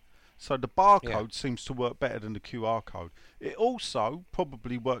tickets. So the barcode seems to work better than the QR code. It also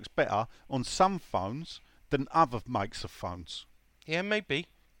probably works better on some phones than other makes of phones. Yeah, maybe.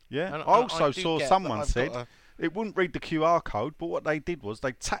 Yeah. And I also do saw get that someone I've said got it wouldn't read the QR code, but what they did was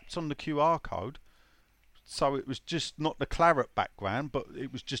they tapped on the QR code, so it was just not the claret background, but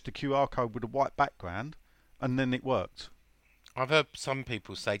it was just a QR code with a white background, and then it worked. I've heard some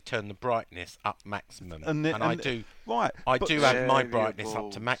people say turn the brightness up maximum, and I do. Right. I but- do have my Share your brightness up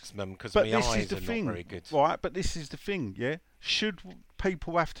balls. to maximum because But my this eyes is the are thing, not very good. right? But this is the thing, yeah. Should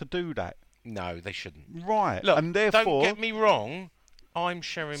people have to do that? No, they shouldn't. Right. Look, and therefore, don't get me wrong. I'm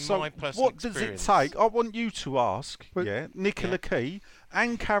sharing so my personal what experience. does it take? I want you to ask, But- yeah, Nicola Key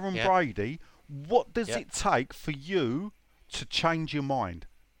and Karen Yeah. Brady, what does Yeah. it take for you to change your mind?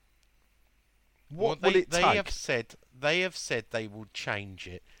 What Well, will it they take? have said they will change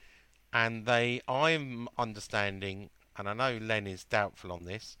it, and I'm understanding, and I know Len is doubtful on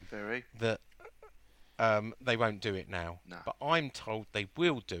this, Very. that they won't do it now. No. But I'm told they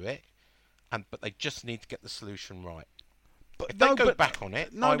will do it, but they just need to get the solution right. But If they go back on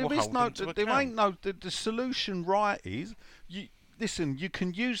it, no, I there will is hold no, them to there account. ain't no. The solution right is you listen. You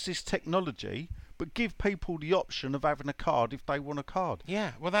can use this technology, but give people the option of having a card if they want a card.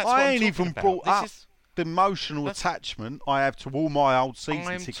 Yeah, well, that's what I I'm ain't talking even about. brought This up is- the emotional that's- attachment I have to all my old season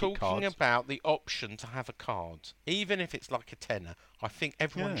I'm ticket talking cards. about the option to have a card, even if it's like a tenner. I think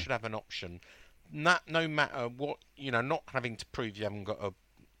everyone Yeah. should have an option. No matter what, not having to prove you haven't got a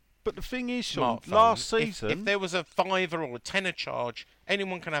But the thing is, Sean, smartphone. last If- season. if there was a £5 or a tenner charge,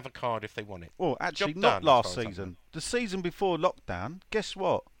 anyone can have a card if they want it. Well, actually, Job not done, last as far as I'm season. The season before lockdown, guess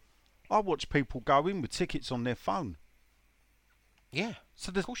what? I watched people go in with tickets on their phone. Yeah,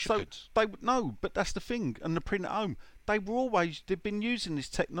 So, of course you so could. they no, but that's the thing. And the print at home, they've been using this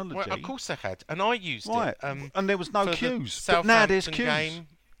technology. Well, of course they had, and I used right? it. And there was no for the queues. But now there's Southampton queues. game.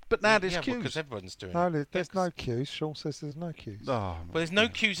 But now there's yeah, queues. because everyone's doing No, it. there's Yeah, no queues. Sean says there's no queues. Oh, Well, there's no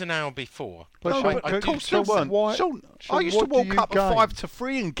queues an hour before. But no, Sean, but I of do course feel there weren't. why- Sean, I Sean, used to what do walk you up at gain? 5 to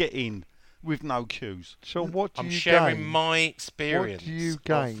 3 and get in with no queues. Sean, what do I'm you sharing gain? my What experience. do you of-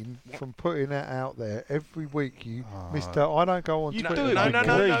 gain from putting that out there every week? You, Mister, I don't go on You Twitter. do it No, with no,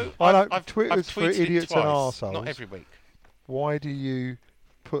 no, glee. no. I don't. I've Twitter's for tweeted it idiots and twice, arseholes. Not every week. Why do you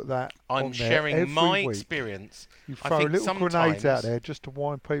put that on I'm there sharing every my week? experience. You I throw think little grenades out sometimes- there just to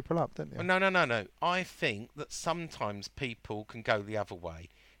wind people up, don't you? Well, no. I think that sometimes people can go the other way.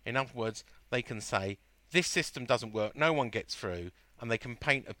 In other words, they can say, this system doesn't work, no one gets through, and they can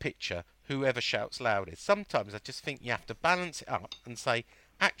paint a picture, whoever shouts loudest. Sometimes I just think you have to balance it up and say,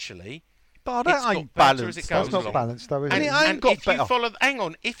 actually, But it's that got ain't better as it balanced. goes That's not along. balanced, though, is And it? it ain't got if you better. follow, hang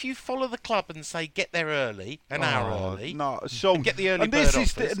on, if you follow the club and say get there early, an hour Oh, early, No, Sean. and get the early and this bird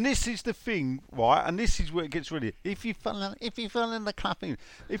is offers. and this is the thing, right? And this is where it gets really. If you follow in the club,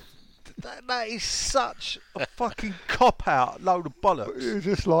 that is such a fucking cop out load of bollocks. You're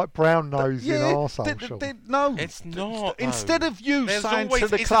just like brown nose in arsehole, th- Sean. th- no, it's not. Instead though. of you There's saying always, to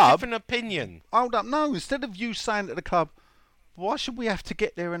the it's a club, different opinion. hold up, no. Instead of you saying to the club, why should we have to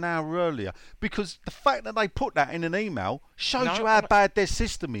get there an hour earlier? Because the fact that they put that in an email shows No, you how I- bad their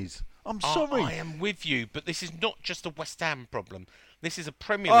system is. I'm sorry. I am with you, but this is not just a West Ham problem. This is a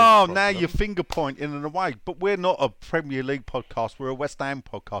Premier League Oh, problem. now you're finger pointing in a way. But we're not a Premier League podcast. We're a West Ham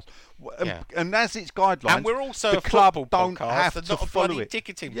podcast. Yeah. And as its guidelines, And we're also the a club football don't podcast have and to not a follow bloody it.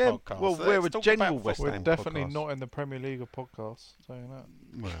 ticketing yeah, podcast. well, So we're let's a talk general about West football. We're Ham definitely podcast. not in the Premier League of podcasts, saying that.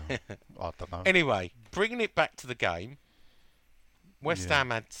 Well, I don't know. Anyway, bringing it back to the game, West Yeah. Ham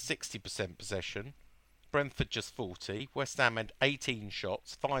had 60% possession, Brentford just 40. West Ham had 18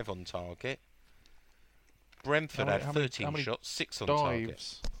 shots, 5 on target. Brentford had 13 shots, 6 on target.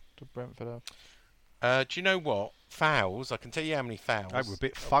 Dives did Brentford have? Do you know what? Fouls, I can tell you how many fouls. They were a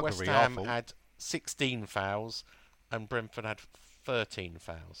bit fuggery, West I Ham thought. had 16 fouls and Brentford had 13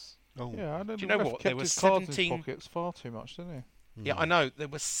 fouls. Oh. Yeah, I don't Do you know the ref what? kept There were his cards in his 17 pockets far too much, didn't he? Yeah, I know. There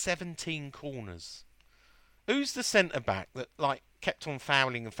were 17 corners. Who's the centre-back that kept on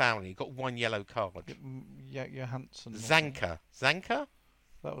fouling and fouling? He got 1 yellow card. Yeah, Johansson. Zanka. Zanka?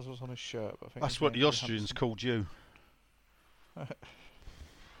 That was what's on his shirt. But I think That's his what the name's Austrians Johansson. called you.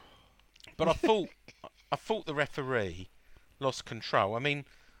 But I thought the referee lost control. I mean,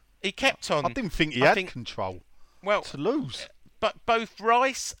 he kept on. I didn't think he I had think- control Well, to lose. but both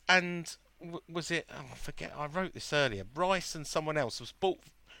Rice and was it? Oh, I forget. I wrote this earlier. Rice and someone else was brought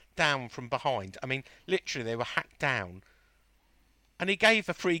down from behind. I mean, literally, they were hacked down, and he gave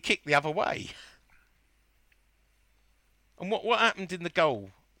a free kick the other way. And what happened in the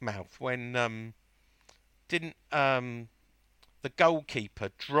goal mouth when didn't the goalkeeper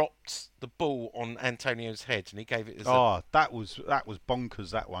dropped the ball on Antonio's head and he gave it as That was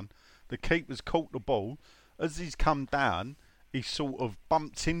bonkers, that one. The keeper's caught the ball. As he's come down, he sort of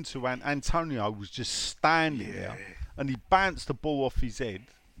bumped into Antonio was just standing there, and he bounced the ball off his head.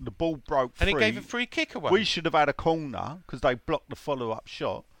 The ball broke and free. he gave a free kick away. We should have had a corner because they blocked the follow-up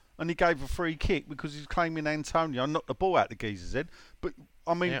shot, and he gave a free kick because he's claiming Antonio knocked the ball out the geezer's head. But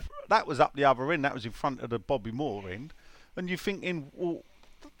I mean, that was up the other end. That was in front of the Bobby Moore end, and you're thinking, well,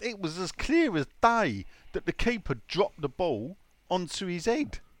 it was as clear as day that the keeper dropped the ball onto his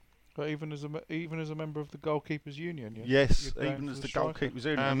head. But even as a member of the goalkeepers union, Yes, you're going even for as the striker. goalkeepers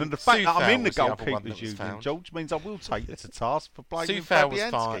union, and the fact that I'm in the goalkeepers union, George, means I will take it to task for blaming Soufal was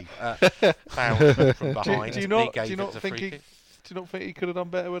Fabianski. fouled from behind. Do you not think he could have done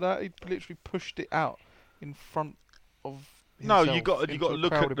better with that? He literally pushed it out in front of. No, you himself got to into a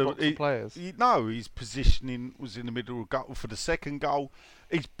look at crowded box of players. His positioning was in the middle of goal for the second goal.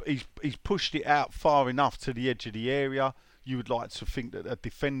 He's pushed it out far enough to the edge of the area. You would like to think that a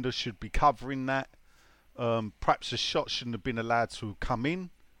defender should be covering that. Perhaps a shot shouldn't have been allowed to come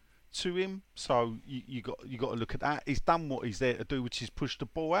in to him. So you got to look at that. He's done what he's there to do, which is push the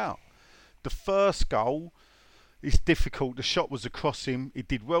ball out. The first goal, it's difficult. The shot was across him. He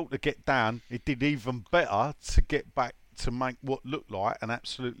did well to get down. He did even better to get back to make what looked like an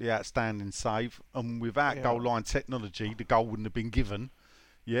absolutely outstanding save. And without goal line technology, the goal wouldn't have been given.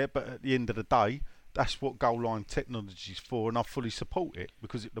 Yeah, but at the end of the day, that's what goal line technology is for, and I fully support it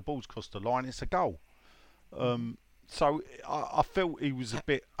because if the ball's crossed the line, it's a goal. So I felt he was a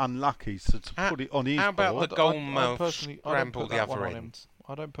bit unlucky to put it on his How about board. the goal mouth scramble the other on him. end?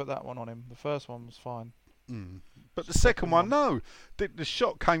 I don't put that one on him. The first one was fine. But the second one, no. The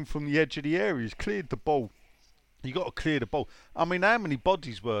shot came from the edge of the area. He's cleared the ball. You got to clear the ball. I mean, how many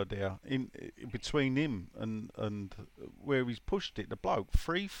bodies were there in between him and where he's pushed it? The bloke,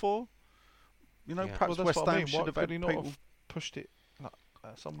 3, 4. You know, perhaps well, West what I Ham mean. should have had Could he not people. have pushed it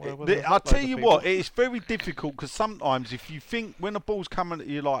somewhere? I'll tell you what, it's very difficult because sometimes if you think when a ball's coming at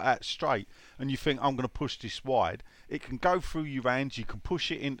you like that straight and you think I'm going to push this wide, it can go through your hands. You can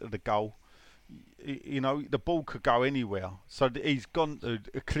push it into the goal. You know, the ball could go anywhere. So he's gone to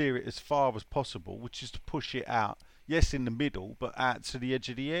clear it as far as possible, which is to push it out. Yes, in the middle, but out to the edge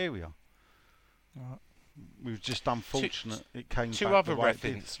of the area. Right. We were just unfortunate. It came Two back other the way ref it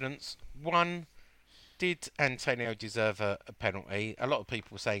did. incidents. One, did Antonio deserve a penalty? A lot of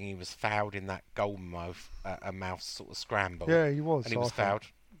people were saying he was fouled in that goal mouth sort of scramble. Yeah, he was. And he I was think. fouled,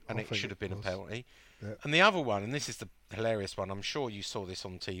 and I it think should have it been a was. penalty. Yeah. And the other one, and this is the hilarious one, I'm sure you saw this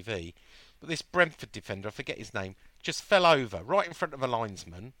on TV, but this Brentford defender, I forget his name, just fell over right in front of a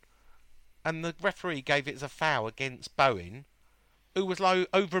linesman, and the referee gave it as a foul against Bowen, who was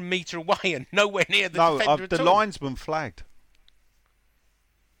over a metre away and nowhere near the defender at the all. linesman flagged.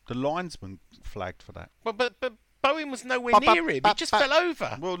 The linesman flagged for that. But Bowen was nowhere near him. He just fell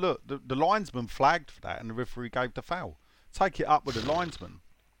over. Well, look, the linesman flagged for that, and the referee gave the foul. Take it up with the linesman.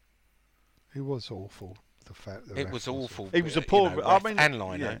 It was awful. The fact that It was awful. He was a poor. ref I mean, and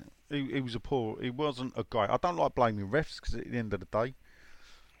liner. he was a poor. He wasn't a great. I don't like blaming refs because at the end of the day,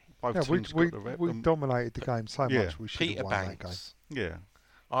 both teams got the ref. we dominated the game so Yeah. much. We should Peter have won that game. Banks. Yeah.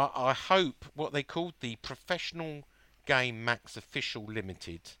 I hope what they called the Professional Game Max Official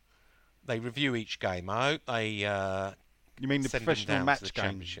Limited. They review each game. I hope they. You mean the send them professional down to match the game?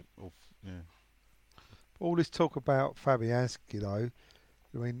 championship. Yeah. All this talk about Fabianski, though,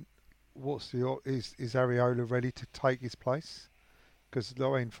 I mean, is Areola ready to take his place? Because I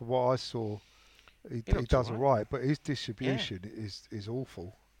mean, from what I saw, he does all right, but his distribution is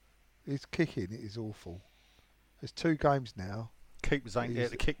awful. His kicking is awful. There's 2 games now. Keepers ain't there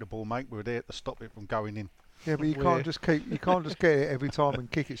to kick the ball, mate. We're there to stop it from going in. Yeah, but you can't just get it every time and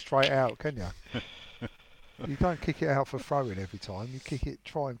kick it straight out, can you? You don't kick it out for throwing every time. You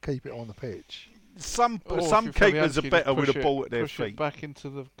try and keep it on the pitch. Some Or if you're keepers are Fabianski, better with push a ball at their push it feet. back into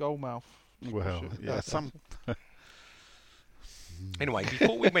the goal mouth. Well, yeah, some. Anyway,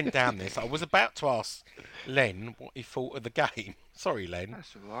 before we went down this, I was about to ask Len what he thought of the game. Sorry, Len.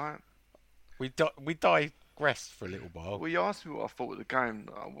 That's all right. We digressed for a little while. Well, you asked me what I thought of the game.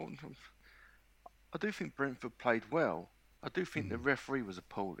 I do think Brentford played well. I do think the referee was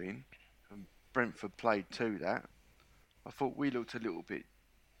appalling, and Brentford played to that. I thought we looked a little bit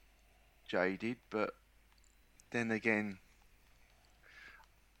jaded, but then again,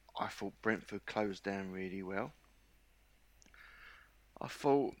 I thought Brentford closed down really well. I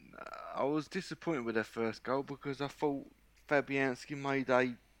thought I was disappointed with their first goal because I thought Fabianski made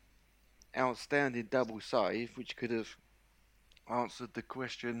a outstanding double save, which could have answered the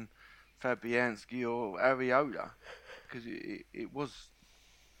question Fabianski or Areola, because it was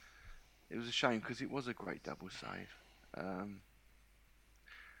a shame because it was a great double save.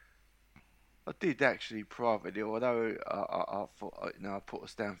 I did actually privately, although I thought I put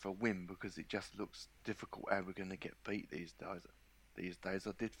us down for a win because it just looks difficult how we're going to get beat these days.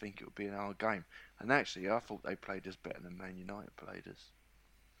 I did think it would be an hard game, and actually I thought they played us better than Man United played us.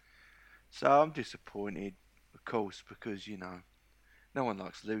 So I'm disappointed, of course, because no one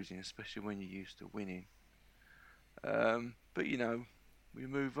likes losing, especially when you're used to winning. But we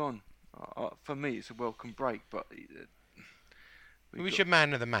move on. For me, it's a welcome break. But Who was your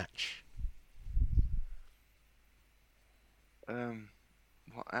man of the match?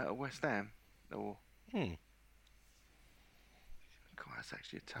 What, out of West Ham or? God, that's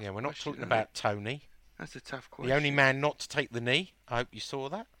actually a tough. Yeah, we're not question, talking isn't it? about Tony. That's a tough question. The only man not to take the knee. I hope you saw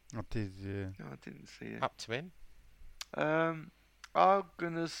that. I did, yeah. No, I didn't see it. Up to him. I'm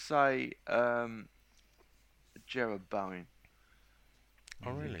gonna say Gerard Bowen. Oh,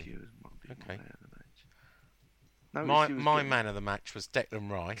 I think really? he might be Okay. my man of the match. My man of the match was Declan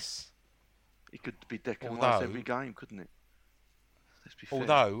Rice. He could be Declan Rice Although- every game, couldn't it? Let's be fair.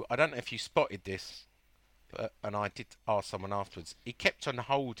 Although, I don't know if you spotted this, and I did ask someone afterwards, he kept on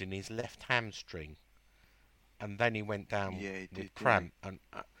holding his left hamstring, and then he went down Yeah, he with did, didn't cramp, and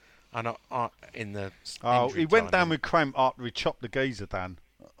in the Oh, injury he went time, down and- with cramp after he chopped the geezer down.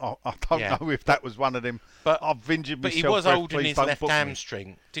 I don't Yeah. know if that was one of them. But- I've injured But myself. he was ref, holding please his don't left book me.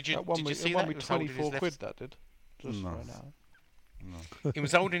 hamstring. Did you That did you see won that? me He was holding his 24 left- quid, that did. Just No. right now. He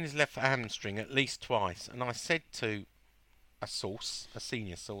was holding his left hamstring at least twice, and I said to a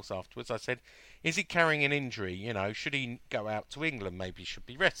senior source afterwards, I said, is he carrying an injury? Should he go out to England? Maybe he should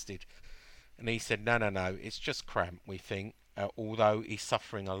be rested. And he said, no, it's just cramp, we think. Although he's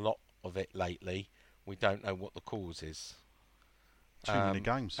suffering a lot of it lately, we don't know what the cause is. Too many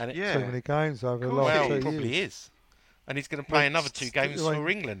games. And Yeah. Too many games over the Cool. last well, 2 it probably years. is. And he's going to play Well, another 2 games like, for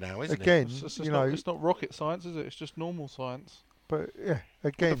England now, isn't Again, It's it's not rocket science, is it? It's just normal science. but yeah,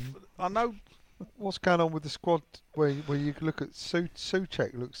 again, I know. what's going on with the squad? Where you look at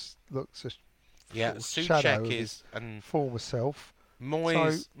Souček looks a he? Yeah, sort of shadow of Souček his is, and former self.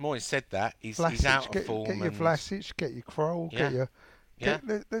 Moyes said that he's out Vlasic, of form. get your and- Vlasic, get your Kroll, Yeah. get your. Yeah,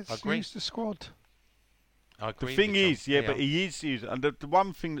 Let's agree. use the squad. I agree The with thing you, John. is, but he is using. And the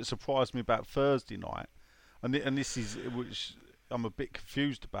one thing that surprised me about Thursday night, and this is which I'm a bit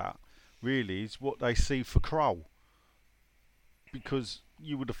confused about, really, is what they see for Kroll. Because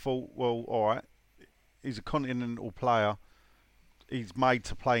you would have thought, well, all right, he's a continental player. He's made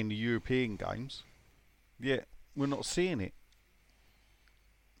to play in the European games. Yet we're not seeing it.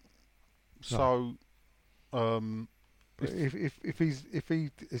 So, But if he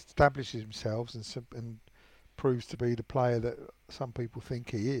establishes himself and proves to be the player that some people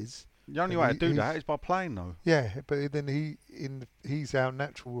think he is, the only and way to do he's- that is by playing, though. yeah. But then he's our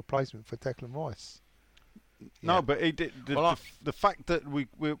natural replacement for Declan Rice. No, Yeah. but he did, Well, the fact that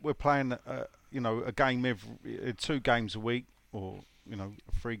we're playing, a game every 2 games a week, or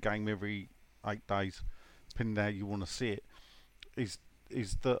 3 game every 8 days, depending on how you want to see it, is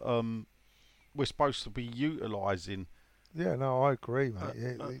that we're supposed to be utilising. Yeah, no, I agree,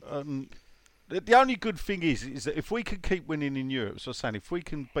 mate. The only good thing is that if we can keep winning in Europe, so I'm saying if we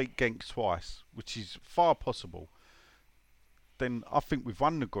can beat Genk twice, which is far possible, then I think we've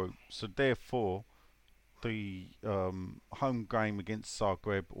won the group. So therefore, the home game against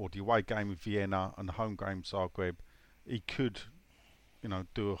Zagreb, or the away game with Vienna and the home game Zagreb, he could,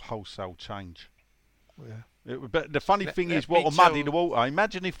 do a wholesale change. Yeah. But the funny thing is, what will muddy the water?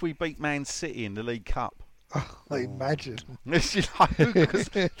 Imagine if we beat Man City in the League Cup. Imagine. It's like, 'cause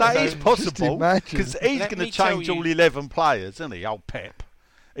that is possible imagine. because he's Let going me to tell change you- all 11 players, isn't he? Old Pep,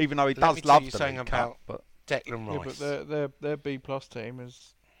 even though he Let me does tell love you the something League about Cup. But Declan Yeah, Rice. but their B plus team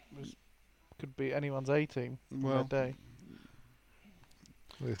could be anyone's A team in Well, their day.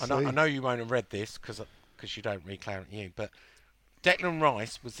 We'll I see. know you won't have read this because you don't read Clarence New, but Declan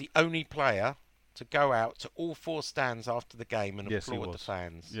Rice was the only player to go out to all 4 stands after the game and Yes, he applaud the was.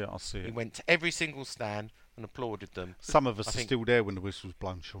 fans. yeah, I see He it. went to every single stand and applauded them. Some of us I are think- still there when the whistle was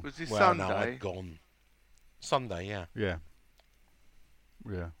blown, Sean. Was this Well, no, Sunday? I'd gone. Sunday, yeah. Yeah.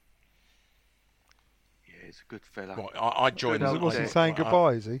 Yeah. Yeah, he's a good fella. Right, I joined. Was Was, it- was Yeah. he saying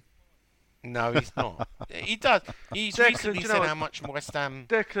goodbye, is he? No, he's not. He does. He's Declan, recently do you know said what- how much West Ham.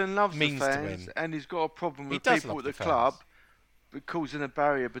 Declan loves the means to fans, him. and he's got a problem He with does people love at the the club fans. causing a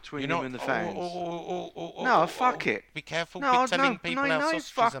barrier between You're him not. and the fans. No, No, fuck it. Be careful No, with telling people how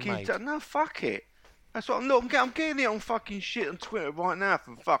sausages are fucking, made. no, fuck it. That's what I'm getting it on fucking shit on Twitter right now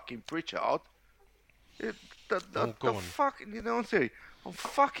from fucking Pritchard. Oh, go on. Fucking, you know what I'm saying? I'm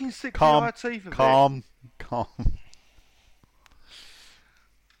fucking sick Calm, of the IT for calm.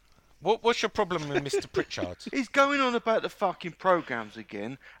 What's your problem with Mr. Pritchard? He's going on about the fucking programs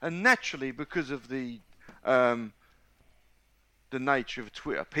again, and naturally, because of the nature of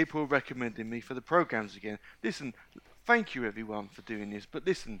Twitter, people are recommending me for the programs again. Listen, thank you everyone for doing this, but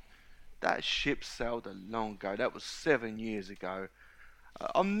listen, that ship sailed a long ago. That was 7 years ago.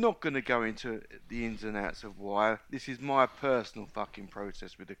 I'm not going to go into the ins and outs of why. This is my personal fucking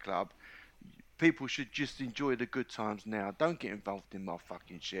process with the club. People should just enjoy the good times now. Don't get involved in my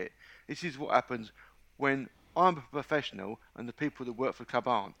fucking shit. This is what happens when I'm a professional and the people that work for the club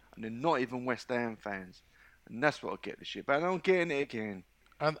aren't. And they're not even West Ham fans. And that's what I get the shit about. And I'm getting it again.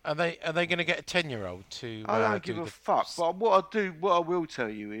 Are they going to get a 10-year-old to? I don't do give a the fuck. But what I will tell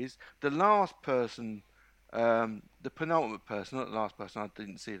you is the last person, the penultimate person, not the last person. I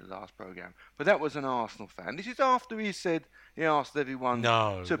didn't see the last program, but that was an Arsenal fan. This is after he said he asked everyone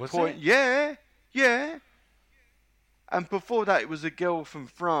No, to was point. it? Yeah. And before that, it was a girl from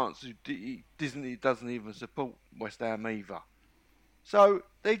France who doesn't even support West Ham either. So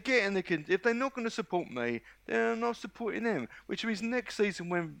they get in if they're not going to support me, then I'm not supporting them. Which means next season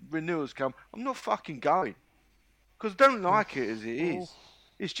when renewals come, I'm not fucking going. Because I don't like it as it is.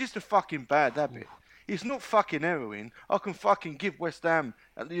 It's just a fucking bad habit. It's not fucking heroin. I can fucking give West Ham,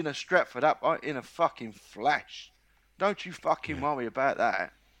 Stratford up in a fucking flash. Don't you fucking worry about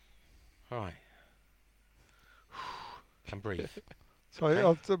that. Right. Can breathe. So Okay.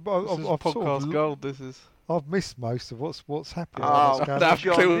 I've This is sort podcast of, gold. This is. I've missed most of what's happening. Oh, what's going no, on.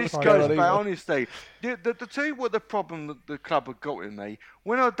 John, this Sorry, goes not back, either. honestly. To tell you what the problem that the club have got with me,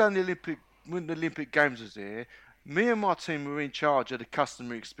 when I done when the Olympic Games was here, me and my team were in charge of the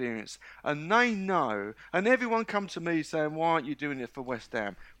customer experience, and they know, and everyone come to me saying, why aren't you doing it for West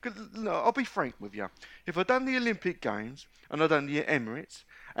Ham? 'Cause, look, I'll be frank with you. If I'd done the Olympic Games, and I'd done the Emirates,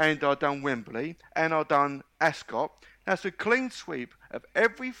 and I'd done Wembley, and I'd done Ascot, that's a clean sweep of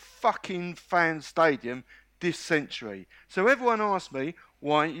every fucking fan stadium this century. So everyone asked me,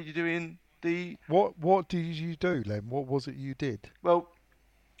 why aren't you doing the... What did you do, Len? What was it you did? Well,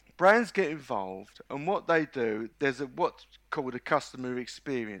 brands get involved, and what they do, there's what's called a customer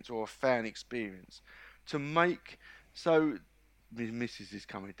experience or a fan experience to make. So, my missus is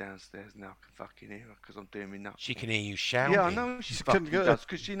coming downstairs now. I can fucking hear her because I'm doing me nuts. She can hear you shouting. Yeah, I know she Can- fucking does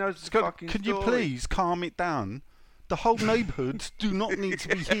because she knows the fucking Can you story. please calm it down? The whole neighbourhood do not need to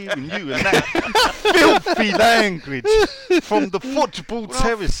be hearing you and that filthy language from the football Well,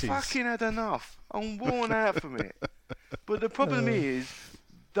 terraces. I've fucking had enough. I'm worn out from it. But the problem is,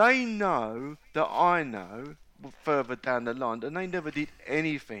 they know that I know further down the line, and they never did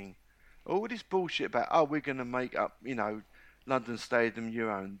anything. All this bullshit about, we're going to make up, London Stadium your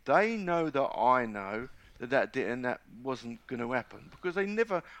own. They know that I know that wasn't going to happen because they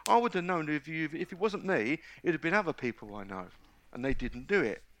never. I would have known if it wasn't me, it'd have been other people I know, and they didn't do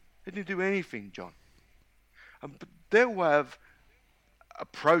it. They didn't do anything, John. But their way of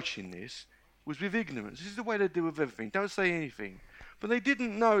approaching this was with ignorance. This is the way they do with everything. Don't say anything. But they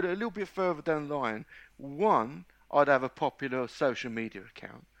didn't know that a little bit further down the line, 1, I'd have a popular social media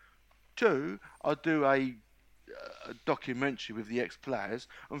account. 2, I'd do a documentary with the ex-players.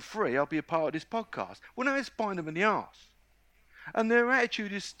 And 3, I'll be a part of this podcast. Well, now it's biting them in the arse. And their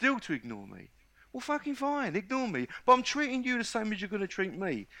attitude is still to ignore me. Well, fucking fine, ignore me. But I'm treating you the same as you're going to treat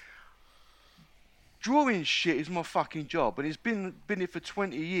me. Drawing shit is my fucking job, and it's been it for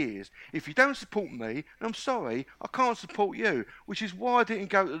 20 years. If you don't support me, I'm sorry, I can't support you, which is why I didn't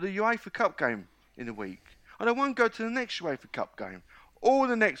go to the UEFA Cup game in a week. And I won't go to the next UEFA Cup game. or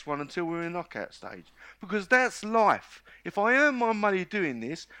the next one until we're in knockout stage. Because that's life. If I earn my money doing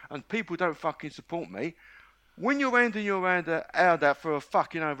this and people don't fucking support me, when you're handing your hand out for a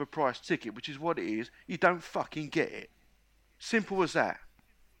fucking overpriced ticket, which is what it is, you don't fucking get it. Simple as that.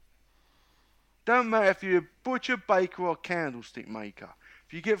 Don't matter if you're a butcher, baker or candlestick maker.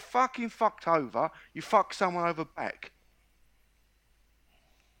 If you get fucking fucked over, you fuck someone over back.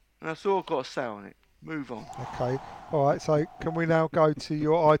 And that's all I've got to say on it. Move on. Okay. All right. So can we now go to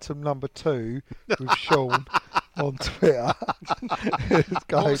your item number 2 with Sean on Twitter? What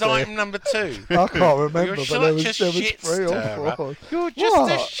was item number 2? I can't remember. You're but such there a was shit 3 or stirrer. 4. You're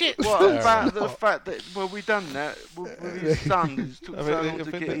just a shit What stirrer. about the fact that, well, we done that with his son, who's took so long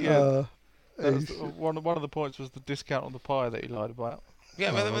to get in. That was one of the points was the discount on the pie that he lied about.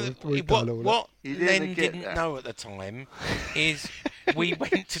 Yeah, we've done all what You Len didn't get didn't that. know at the time is we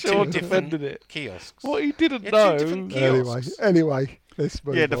went to Sean two defended different it. kiosks. What he didn't Yeah, know. two different kiosks. Anyway, let's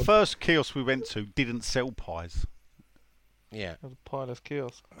move Yeah, the on. first kiosk we went to didn't sell pies. Yeah. It was a pileless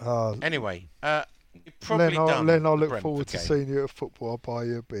kiosk. Anyway, you've probably done Len, I the look Brentford forward to game. seeing you at football. I'll buy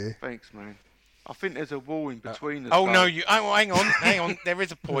you a beer. Thanks, man. I think there's a wall in between us. Oh no! both. Hang on. There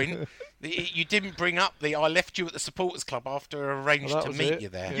is a point. You didn't bring up I left you at the supporters club after I arranged Well, that to was meet it. you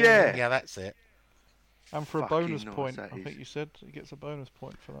there. Yeah. Yeah, that's it. And for a Fucking bonus nice point, that I is. think you said he gets a bonus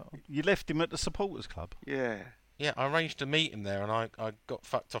point for that one. You left him at the supporters club. Yeah. Yeah, I arranged to meet him there, and I got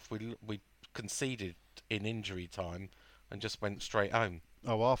fucked off. We conceded in injury time, and just went straight home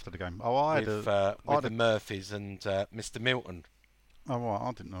Oh, after the game. Oh, I had with I had the Murphys and Mr. Milton. Oh, right,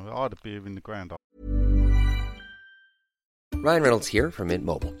 I didn't know. I had a beer in the ground. Ryan Reynolds here from Mint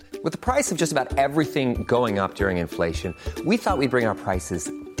Mobile. With the price of just about everything going up during inflation, we thought we'd bring our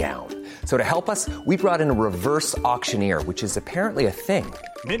prices down. So to help us, we brought in a reverse auctioneer, which is apparently a thing.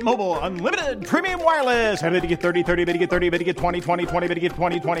 Mint Mobile Unlimited Premium Wireless. How to get 30, 30, bit to get 30, bit to get 20, 20, 20, bit to get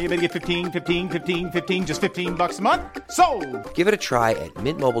 20, 20, bit to get 15, 15, 15, 15, just $15 a month? Sold! Give it a try at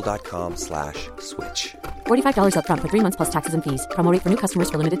mintmobile.com/switch. $45 up front for 3 months plus taxes and fees. Promo rate for new customers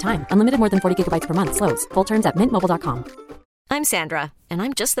for limited time. Unlimited more than 40 gigabytes per month. Slows full terms at mintmobile.com. I'm Sandra, and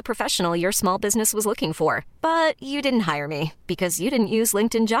I'm just the professional your small business was looking for. But you didn't hire me because you didn't use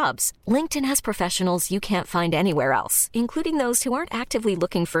LinkedIn Jobs. LinkedIn has professionals you can't find anywhere else, including those who aren't actively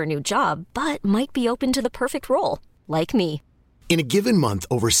looking for a new job, but might be open to the perfect role, like me. In a given month,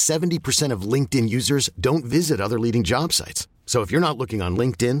 over 70% of LinkedIn users don't visit other leading job sites. So if you're not looking on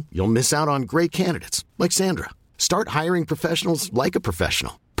LinkedIn, you'll miss out on great candidates like Sandra. Start hiring professionals like a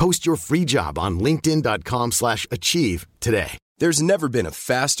professional. Post your free job on linkedin.com/achieve today. There's never been a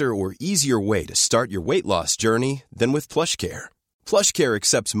faster or easier way to start your weight loss journey than with PlushCare. PlushCare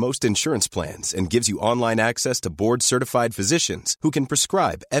accepts most insurance plans and gives you online access to board-certified physicians who can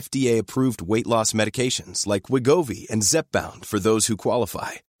prescribe FDA-approved weight loss medications like Wegovy and Zepbound for those who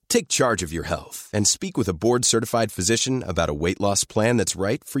qualify. Take charge of your health and speak with a board-certified physician about a weight loss plan that's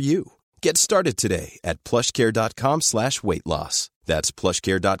right for you. Get started today at plushcare.com/weight loss. That's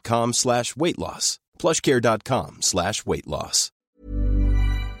plushcare.com/weight loss. plushcare.com/weight loss.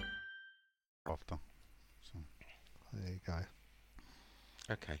 After. So. There you go.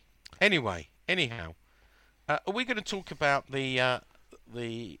 Okay. Anyhow, are we going to talk about the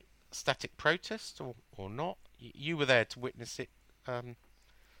static protest or not? You were there to witness it,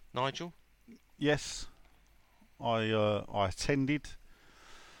 Nigel. Yes, I attended.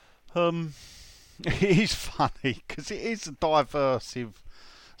 It is funny because it is a diversive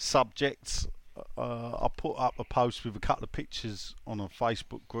subject. I put up a post with a couple of pictures on a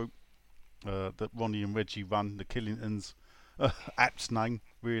Facebook group that Ronnie and Reggie run, the Killingtons, app's name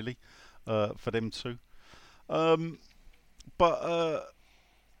really, for them two. And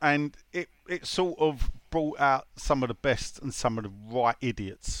it sort of brought out some of the best and some of the right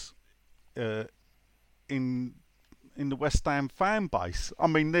idiots in the West Ham fan base. I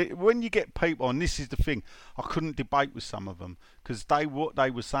mean, when you get people, and this is the thing, I couldn't debate with some of them because what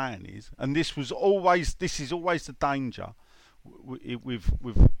they were saying is, and this is always the danger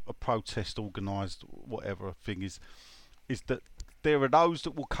with a protest organised, whatever thing is that there are those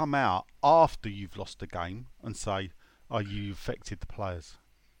that will come out after you've lost the game and say, "Oh, you affected the players."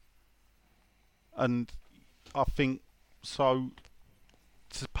 And I think so.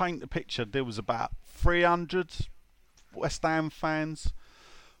 To paint the picture, there was about 300 West Ham fans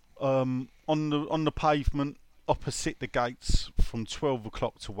on the pavement opposite the gates from 12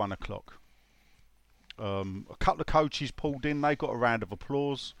 o'clock to 1 o'clock. A couple of coaches pulled in. They got a round of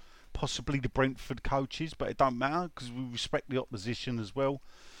applause, possibly the Brentford coaches, but it don't matter because we respect the opposition as well.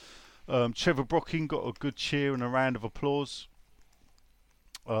 Trevor Brooking got a good cheer and a round of applause.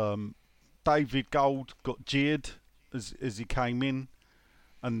 David Gold got jeered as he came in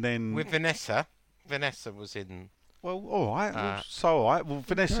and then with Vanessa was in. Well, all right. All right. Well,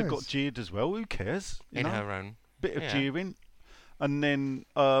 Vanessa got jeered as well. Who cares? In her own bit of jeering, and then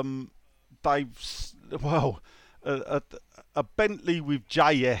Dave's a Bentley with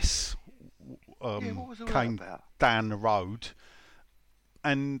JS came down the road,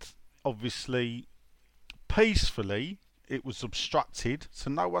 and obviously peacefully it was obstructed, so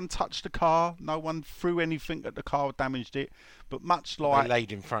no one touched the car, no one threw anything at the car or damaged it, but much like they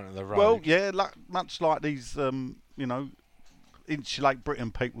laid in front of the road. Well, yeah, much like these Insulate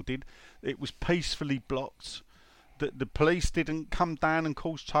Britain people did, it was peacefully blocked. The police didn't come down and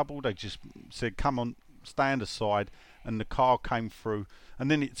cause trouble. They just said, come on, stand aside, and the car came through, and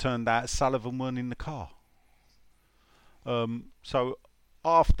then it turned out Sullivan weren't in the car. So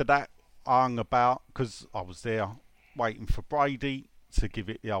after that, I hung about because I was there waiting for Brady to give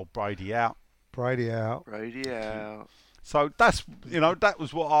it the old Brady out. Brady out. So that's that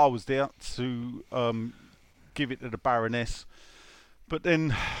was what I was there to give it to the Baroness. But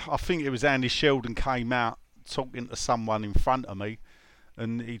then I think it was Andy Sheldon came out talking to someone in front of me,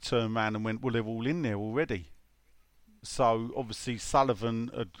 and he turned around and went, well, they're all in there already. So obviously Sullivan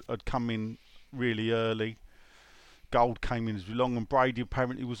had come in really early. Gold came in as long, and Brady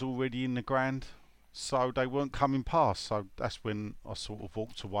apparently was already in the grand. So they weren't coming past. So that's when I sort of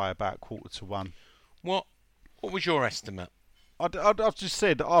walked away about 1:45. What was your estimate? I've just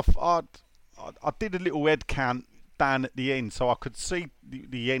said I did a little head count down at the end, so I could see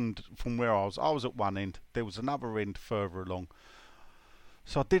the end from where I was. I was at one end. There was another end further along.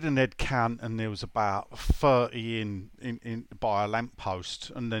 So I did an head count, and there was about 30 in by a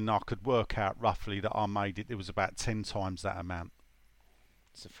lamppost, and then I could work out roughly that I made it. It was about 10 times that amount.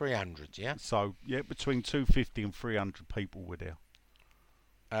 So 300, yeah? So, yeah, between 250 and 300 people were there.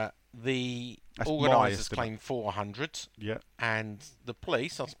 The organisers claimed 400. Yeah. And the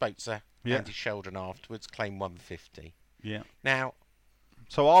police, I spoke to Andy Sheldon afterwards, claimed 150. Yeah. Now...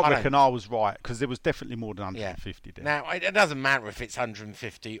 So I reckon I was right, because there was definitely more than 150 there. Now, it doesn't matter if it's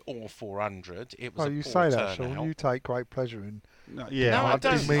 150 or 400. It was you say that, Sean. You take great pleasure in... No, I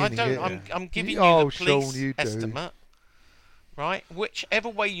don't. I'm giving you the police estimate. Right? Whichever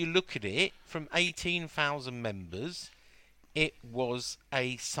way you look at it, from 18,000 members, it was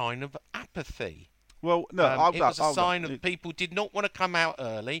a sign of apathy. Well, no, it was a sign of people did not want to come out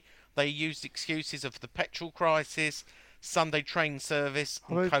early. They used excuses of the petrol crisis, Sunday train service,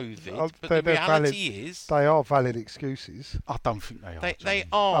 and COVID. But the reality is... They are valid excuses. I don't think they are. They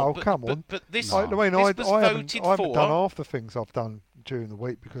are. Oh, come on. But this, I haven't for. done half the things I've done during the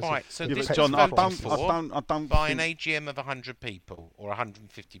week because... Right, so this John, was voted I don't by think... an AGM of 100 people, or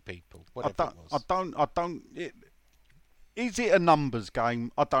 150 people, whatever it was. Is it a numbers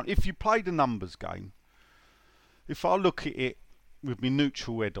game? I don't. If you play the numbers game, if I look at it with my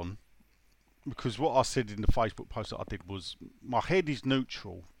neutral head on, because what I said in the Facebook post that I did was my head is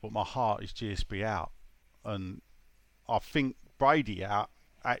neutral, but my heart is GSB out, and I think Brady out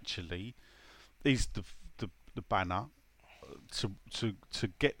actually is the banner to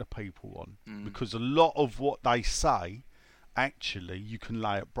get the people on, because a lot of what they say actually you can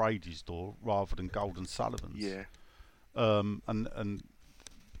lay at Brady's door rather than Golden Sullivan's. Yeah. And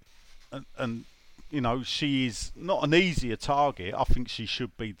she is not an easier target. I think she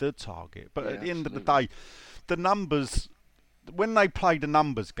should be the target. But at the end of the day, the numbers, when they play the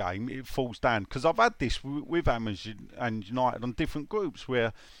numbers game, it falls down. Because I've had this with Amazon and United on different groups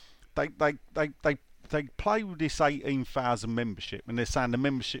where they play with this 18,000 membership, and they're saying the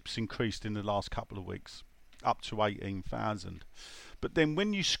membership's increased in the last couple of weeks up to 18,000. But then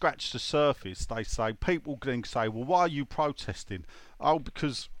when you scratch the surface, they say, people then say, well, why are you protesting? Oh,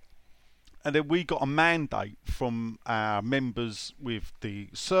 because... And then we got a mandate from our members with the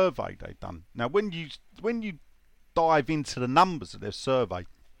survey they've done. Now, when you dive into the numbers of their survey,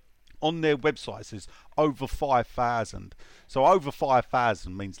 on their website it says over 5,000. So over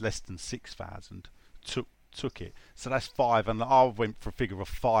 5,000 means less than 6,000 took it. So that's 5, and I went for a figure of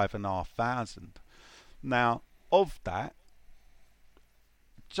 5,500. Now, of that,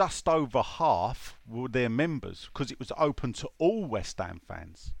 just over half were their members, because it was open to all West Ham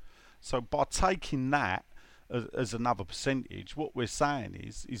fans. So by taking that as another percentage, what we're saying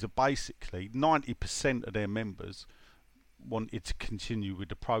is that basically 90% of their members wanted to continue with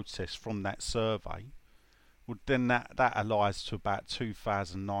the protest from that survey. Well, then that allies to about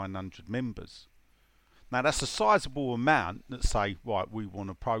 2,900 members. Now that's a sizable amount that say, right, we want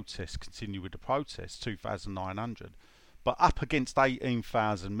to protest, continue with the protest, 2,900. But up against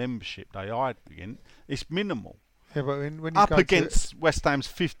 18,000 membership they hired again, it's minimal. Yeah, but when you up against West Ham's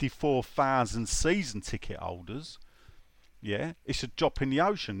 54,000 season ticket holders, yeah, it's a drop in the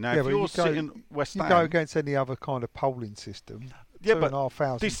ocean. Now, Yeah, if but you're you go- sitting West You Ham, go against any other kind of polling system. yeah, but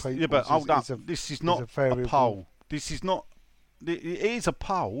 2,500 this, people. yeah, but hold up, a, this is is not a a variable. poll. This is not. It is a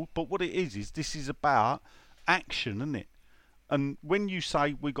poll, but what it is this is about action, isn't it? And when you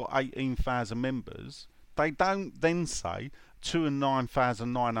say we got 18,000 members, they don't then say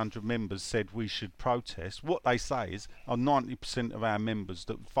 9,900 members said we should protest. What they say is, 90% of our members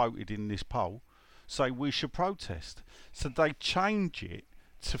that voted in this poll say we should protest. So they change it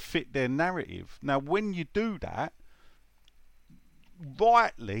to fit their narrative. Now, when you do that,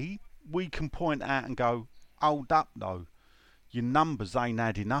 rightly, we can point out and go, hold up though, your numbers ain't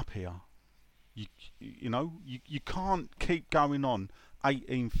adding up here. You can't keep going on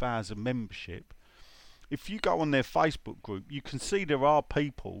 18,000 membership. If you go on their Facebook group, you can see there are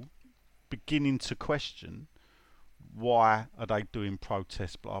people beginning to question why are they doing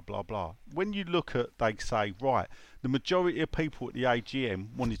protests, blah blah blah. When you look at, they say, right, the majority of people at the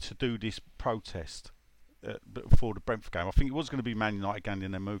AGM wanted to do this protest before the Brentford game. I think it was going to be Man United game,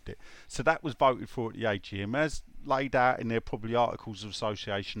 and they moved it. So that was voted for at the AGM, as laid out in their probably articles of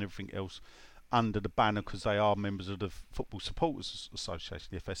association, everything else, under the banner, because they are members of the Football Supporters Association,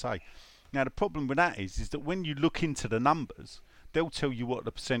 the FSA. Now the problem with that is that when you look into the numbers, they'll tell you what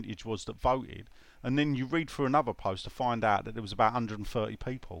the percentage was that voted, and then you read through another post to find out that there was about 130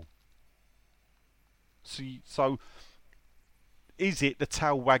 people. So is it the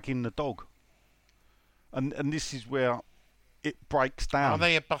tail wagging the dog? And this is where it breaks down. Are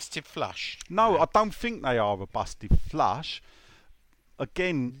they a busted flush? No, I don't think they are a busted flush.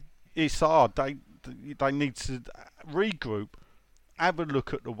 Again, it's hard. They need to regroup, have a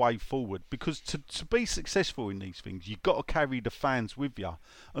look at the way forward, because to be successful in these things, you've got to carry the fans with you,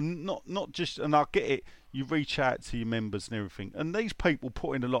 and not just. And I get it. You reach out to your members and everything, and these people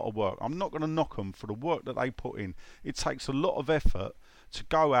put in a lot of work. I'm not going to knock them for the work that they put in. It takes a lot of effort to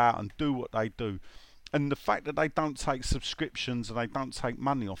go out and do what they do, and the fact that they don't take subscriptions and they don't take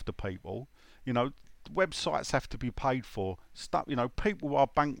money off the people, websites have to be paid for. Stuff, people are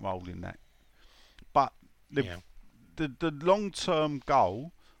bankrolling that, but the long-term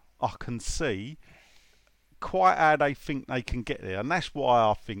goal, I can see quite how they think they can get there, and that's why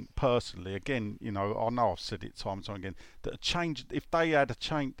I think personally, again, I know I've said it time and time again, that a change, if they had a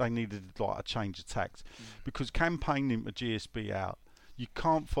change, they needed like a change of tact, because campaigning for GSB out, you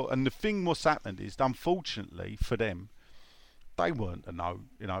can't. And the thing what's happened is, unfortunately for them, they weren't a no.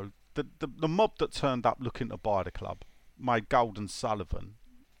 The mob that turned up looking to buy the club made Golden Sullivan,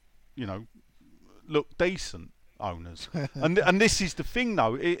 look decent owners. and this is the thing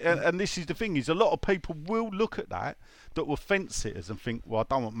though, and this is the thing is, a lot of people will look at that were fence sitters and think, well, I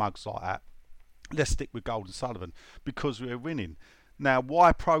don't want mugs like that. Let's stick with Golden Sullivan because we're winning. Now,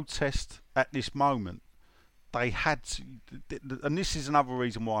 why protest at this moment? They had to, and this is another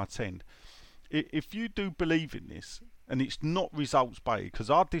reason why I attend. If you do believe in this, and it's not results based, because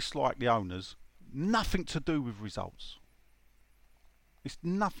I dislike the owners, nothing to do with results. It's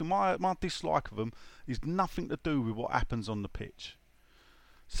nothing. My dislike of them is nothing to do with what happens on the pitch.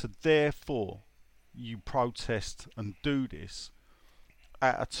 So therefore, you protest and do this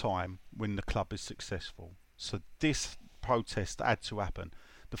at a time when the club is successful. So this protest had to happen.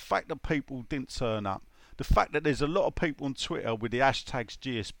 The fact that people didn't turn up, the fact that there's a lot of people on Twitter with the hashtags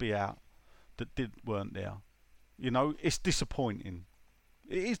GSB out that weren't there, it's disappointing.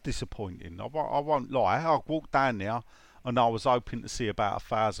 It is disappointing. I won't lie. I walked down there and I was hoping to see about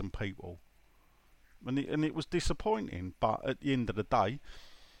 1,000 people, and it was disappointing. But at the end of the day,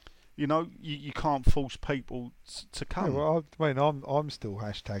 you can't force people to come. Yeah, well, I mean, I'm still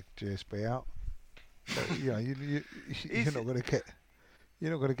hashtag GSB out. But, you're not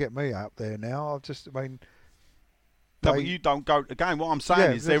going to get me out there now. No, but you don't go to the game. What I'm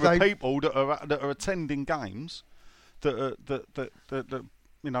saying is there are people that are attending games that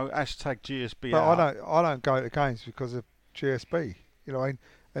hashtag GSB but out. I don't go to games because of GSB.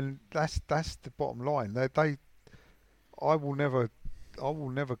 And that's the bottom line. I will never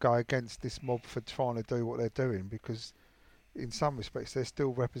go against this mob for trying to do what they're doing, because in some respects they're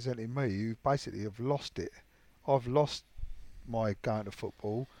still representing me, who basically have lost it. I've lost my going to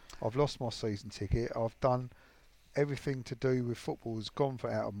football. I've lost my season ticket. I've done everything to do with football has gone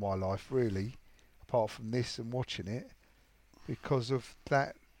out of my life, really, apart from this and watching it, because of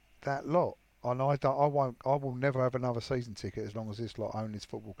that lot. And I will never have another season ticket as long as this lot own this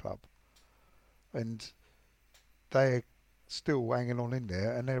football club. And they're still hanging on in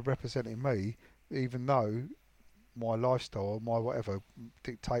there, and they're representing me, even though my lifestyle, my whatever,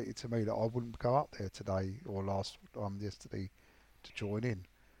 dictated to me that I wouldn't go up there today or yesterday to join in.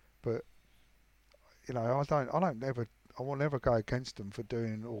 But I don't ever will never go against them for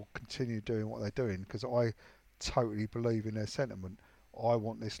doing or continue doing what they're doing, because I totally believe in their sentiment. I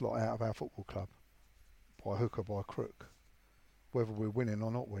want this lot out of our football club, by hook or by crook, whether we're winning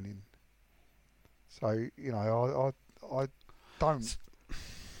or not winning. So I don't.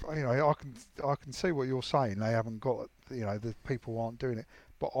 I can see what you're saying. They haven't got, the people aren't doing it.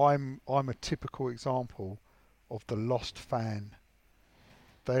 But I'm a typical example of the lost fan.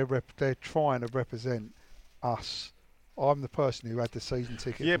 They're trying to represent us. I'm the person who had the season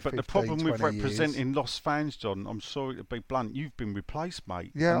ticket. Yeah, for but the 15, problem with 20 representing years. lost fans, John, I'm sorry to be blunt, you've been replaced,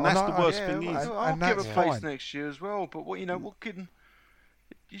 mate. Yeah, and that's I know, the worst thing is. I'll give a place fine. next year as well. But what can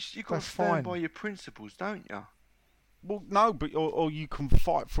you got to That's stand fine. by your principles, don't you? Well, no, but or you can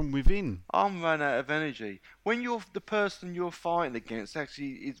fight from within. I'm run out of energy. When the person you're fighting against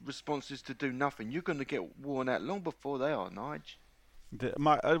actually is responses to do nothing, you're going to get worn out long before they are, Nige.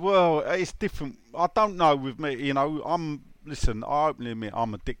 Mate, well, it's different. I don't know with me. I openly admit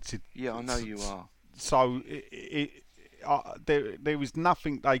I'm addicted. Yeah, I know you are. So there was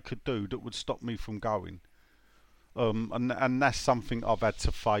nothing they could do that would stop me from going. And that's something I've had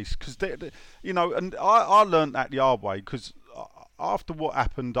to face, because and I learned that the hard way, because after what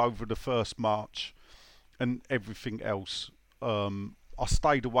happened over the first March and everything else, I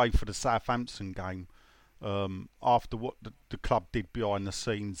stayed away for the Southampton game after what the club did behind the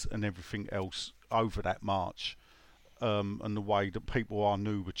scenes and everything else over that March, and the way that people I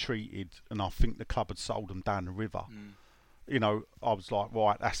knew were treated, and I think the club had sold them down the river. I was like,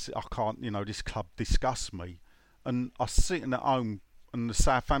 right, that's it. I can't, this club disgusts me. And I was sitting at home, and the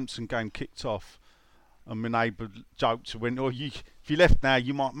Southampton game kicked off, and my neighbour joked, went, if you left now,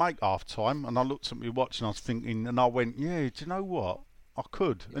 you might make half time. And I looked at my watch, and I was thinking, and I went, yeah, do you know what? I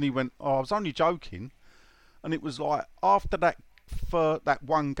could. And he went, I was only joking. And it was like, after that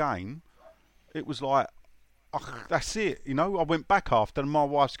one game, it was like, that's it. I went back after, and my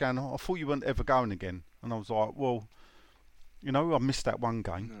wife's going, I thought you weren't ever going again. And I was like, well, I missed that one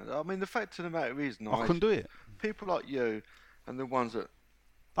game. No, I mean, the fact of the matter is, Nige, I couldn't do it. People like you and the ones that...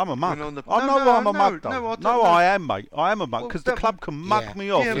 I'm a mug. I'm a mug, though. No, I am, mate. I am a mug, because the club can mug me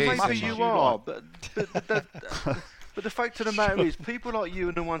off. Yeah, as much maybe as you are, like. but the fact of the matter is, people like you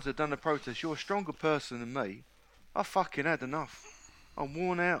and the ones that done the protest, you're a stronger person than me. I fucking had enough. I'm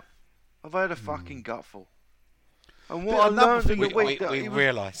worn out. I've had a fucking gutful. And what I learned in the week, we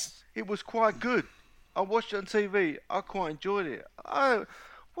realised it was quite good. I watched it on TV. I quite enjoyed it.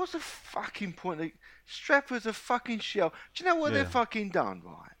 What's the fucking point? Stratford's a fucking shell. Do you know what they've fucking done,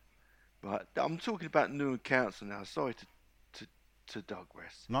 right? Right. I'm talking about Newham Council now. Sorry to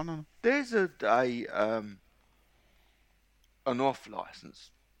digress. No. There's an off licence,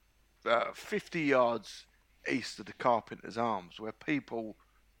 50 yards east of the Carpenter's Arms, where people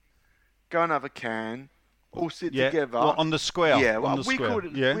go and have a can, all sit together. Well, on the square. Yeah, on the we square. call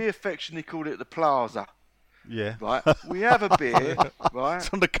it. We affectionately call it the Plaza. Yeah. Right. We have a beer. Right. It's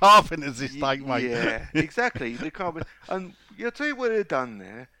on the Carpenter's estate, mate. Yeah, exactly. The Carpenter. And I'll tell you what they've done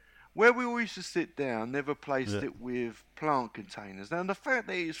there. Where we all used to sit down, they've replaced it with plant containers. Now, the fact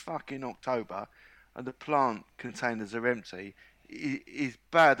that it's fucking October and the plant containers are empty is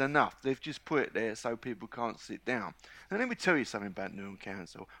bad enough. They've just put it there so people can't sit down. And let me tell you something about Newham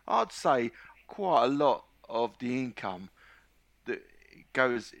Council. I'd say quite a lot of the income that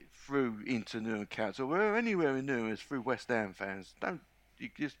goes through into Newham Council, or anywhere in Newham, is through West Ham fans. You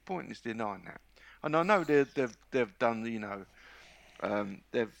just pointless denying that. And I know they've done, they've done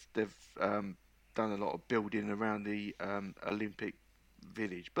a lot of building around the Olympic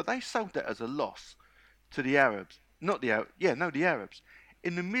Village, but they sold that as a loss to the Arabs. The Arabs.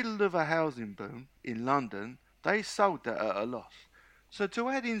 In the middle of a housing boom in London, they sold that at a loss. So to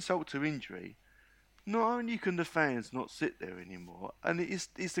add insult to injury, not only can the fans not sit there anymore, and it's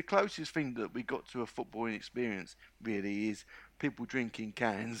the closest thing that we got to a footballing experience, really, is people drinking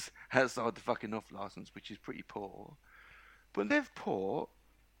cans outside the fucking off licence, which is pretty poor. But they've put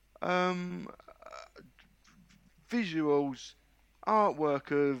visuals,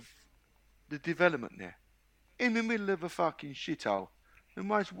 artwork of the development there, in the middle of a fucking shithole, the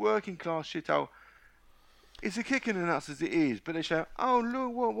most working class shithole. It's a kick in the nuts as it is, but they show,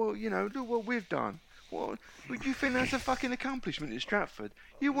 look what we've done. What do you think that's a fucking accomplishment in Stratford?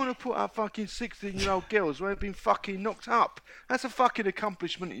 You want to put up fucking 16-year-old girls who have been fucking knocked up? That's a fucking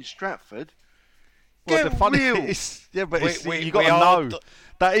accomplishment in Stratford. Well, the funny is, you got to know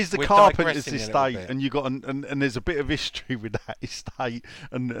that is the Carpenter's estate, and you got and there's a bit of history with that estate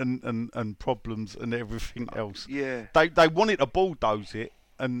and problems and everything else. Yeah, they wanted to bulldoze it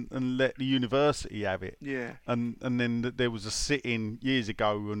and let the university have it. Yeah, and then there was a sit-in years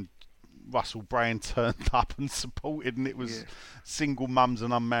ago, and Russell Brand turned up and supported, and it was single mums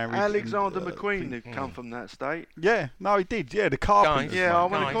and unmarried. Alexander and, McQueen had come from that state. Yeah, no, he did. Yeah, the Carpenters. Yeah, I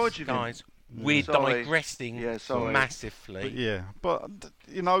want to call you guys. We're digressing massively. But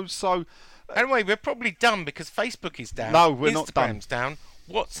you know, so anyway, we're probably done because Facebook is down. No, we're not done. Instagram's down.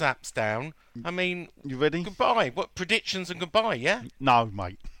 WhatsApp's down. I mean, you ready? Goodbye. What predictions and goodbye? Yeah. No,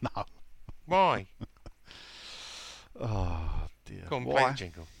 mate. No. Why? Oh dear. Go on, play the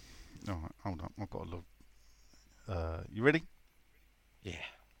jingle. All right, hold on. I've got to look. You ready? Yeah.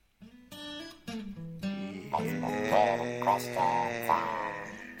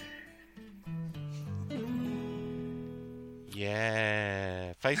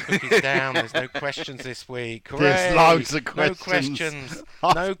 Yeah, Facebook is down. There's no questions this week. Hooray. There's loads of questions. No questions.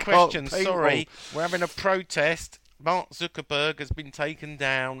 I've No got questions. people. Sorry, we're having a protest. Mark Zuckerberg has been taken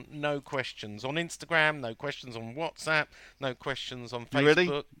down. No questions on Instagram. No questions on WhatsApp. No questions on Facebook. You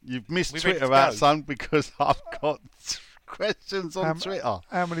ready? You've missed We ready Twitter to out, go? son, because I've got questions on Twitter.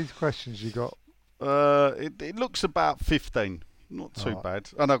 How many questions you got? It looks about 15. Not too bad.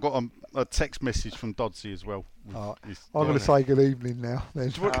 And I got a text message from Dodsey as well. I'm going to say good evening now then,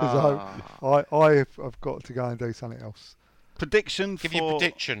 because I've got to go and do something else. Prediction Give for... you a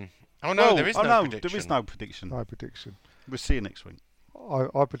prediction. Oh no, there is no prediction. There is no prediction. No prediction. We'll see you next week.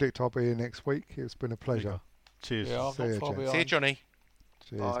 I predict I'll be here next week. It's been a pleasure. Cheers. Yeah, I've got far behind. See you, Johnny.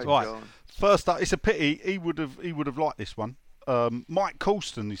 Cheers. Bye, Right. John. First up, it's a pity. He would have liked this one. Mike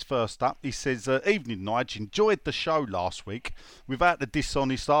Colston is first up. He says, "Evening, Nige. Enjoyed the show last week without the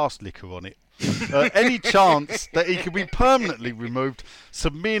dishonest arse liquor on it. Any chance that he can be permanently removed so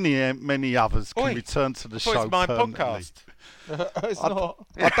many others can return to the show It's my permanently?" podcast. It's not.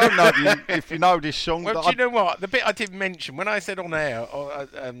 I don't know if you know this, Sean. Well, but do you know what? The bit I did mention when I said on air or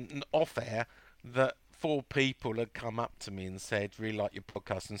off air that 4 people had come up to me and said, "Really like your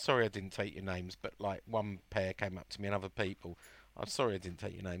podcast." And sorry I didn't take your names, but like one pair came up to me and other people. I'm sorry I didn't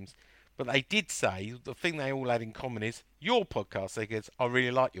take your names, but they did say the thing they all had in common is your podcast. They goes, "I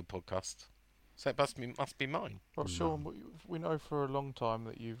really like your podcast." So it must be mine. Well, Sean, we know for a long time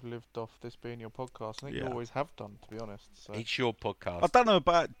that you've lived off this being your podcast. I think you always have done, to be honest. So. It's your podcast. I don't know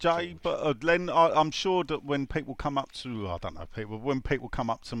about Jay, but Len, I'm sure that when people come up to, when people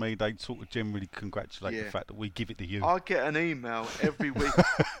come up to me, they sort of generally congratulate the fact that we give it to you. I get an email every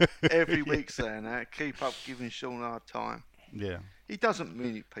week, saying that. Keep up giving Sean a hard time. Yeah. He doesn't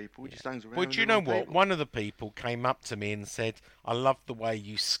mean it, people. He just hangs around. Well, do you know what? One of the people came up to me and said, "I love the way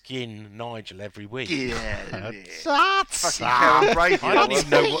you skin Nigel every week." Yeah. Fucking Karen Brady. I don't even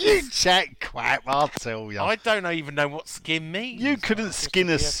know what you chat crap, I'll tell you. I don't even know what skin means. You couldn't skin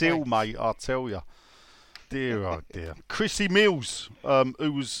a seal, mate, I'll tell you. Dear, oh dear. Chrissy Mills,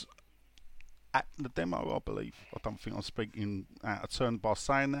 who was at the demo, I believe. I don't think I'm speaking out of turn by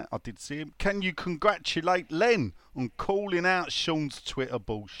saying that. I did see him. Can you congratulate Len on calling out Sean's Twitter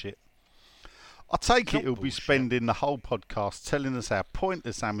bullshit? I take it he'll be spending the whole podcast telling us how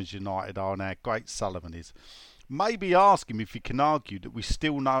pointless Hammers United are and how great Sullivan is. Maybe ask him if he can argue that we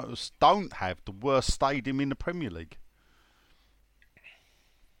still don't have the worst stadium in the Premier League.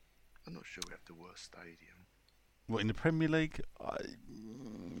 I'm not sure we have the worst stadium. What, in the Premier League?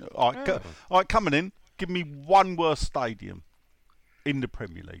 All right, coming in. Give me one worst stadium in the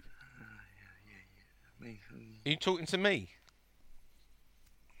Premier League. Are you talking to me?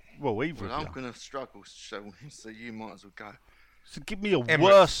 Well, either of I'm you. going to struggle, so you might as well go. So give me a Emirates.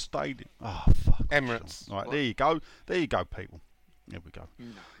 worst stadium. Oh, fuck. Emirates. All right, there you go. There you go, people. There we go.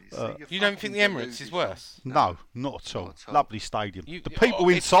 You don't think the Emirates is worse? No, not at all. Not at all. Lovely stadium. You- The people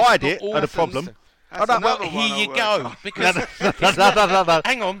it's inside not it are the awful. problem. That's no, another Well, one here I you worked go. on. Because No.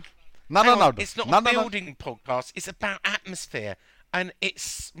 hang on. No. It's not No, a no, no. building podcast. It's about atmosphere, and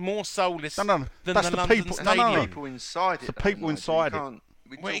it's more soulless No. than That's the the London people- Stadium. no. People inside it. The though, people Nigel. inside You it. can't-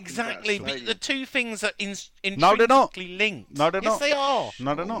 we're Well, talking exactly. about But the stadium. two things are No, they're not. intrinsically linked. No, they're yes, not. they are.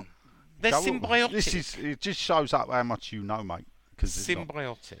 No, they're not. They're Go on. symbiotic. It just shows up how much you know, mate. 'Cause it's not.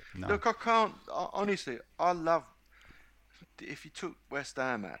 Symbiotic. No. Look, I can't. Honestly, I love. If you took West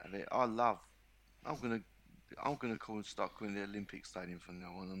Ham out of it, I'm gonna start calling the Olympic Stadium from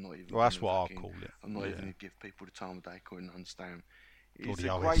now on. I'm not even. Well, that's gonna what I'll fucking- call it. I'm not Yeah. even gonna give people the time of day. Couldn't understand. Or It's the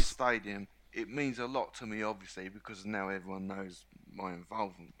a OS. great stadium. It means a lot to me, obviously, because now everyone knows my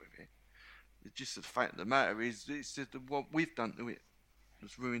involvement with it. It's just the fact of the matter is, it's just what we've done to it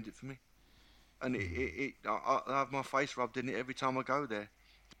that's ruined it for me. And I have my face rubbed in it every time I go there.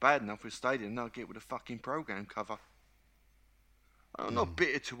 It's bad enough with a stadium, now I get with a fucking programme cover. I'm not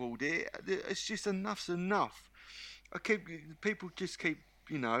bitter toward it. It's just enough's enough. People just keep,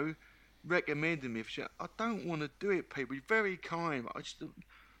 recommending me for shit. I don't want to do it, people. You're very kind.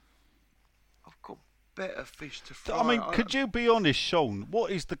 I've got better fish to fry. I mean, could you be honest, Sean?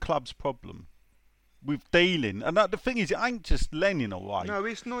 What is the club's problem with dealing? And the thing is, it ain't just Lennon away. No,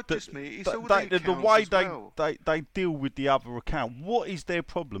 it's not just me. It's all the the way accounts as well. they deal with the other account. What is their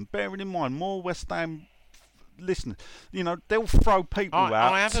problem? Bearing in mind, more West Ham. Listen, you know, they'll throw people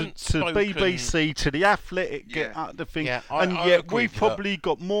out to BBC, to the Athletic, get out the thing, and yet we've probably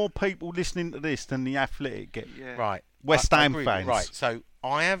got more people listening to this than the Athletic get. Yeah. Right, West Ham fans. Right, so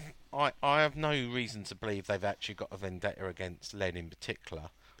I have no reason to believe they've actually got a vendetta against Len in particular,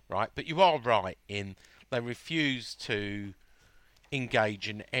 right? But you are right in they refuse to engage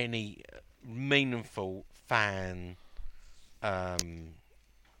in any meaningful fan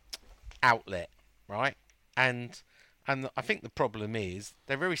outlet, right? And I think the problem is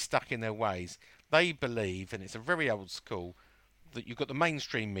they're very stuck in their ways. They believe, and it's a very old school, that you've got the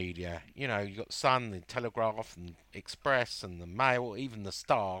mainstream media. You know, you've got Sun, the Telegraph, and Express, and the Mail, even the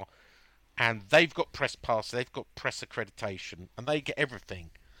Star, and they've got press passes, they've got press accreditation, and they get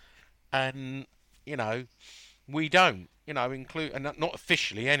everything. And you know, we don't. You know, and not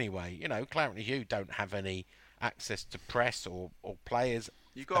officially anyway. You know, Clarendon and Hugh don't have any access to press or players.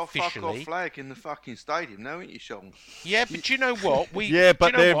 You got officially. a fuck off flag in the fucking stadium, now, ain't you, Sean? Yeah, but you know what?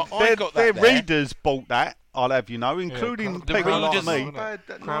 But their there. readers bought that. I'll have you know, including people like me.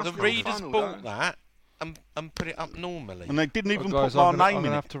 The readers bought that and put it up normally, and they didn't even guys, put my I'm name gonna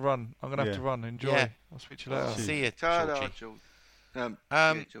in have to run. I'm gonna have to run. Enjoy. Yeah. I'll speak to you later. See you, George.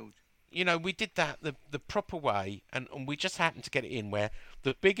 George. You know, we did that the proper way, and we just happened to get it in where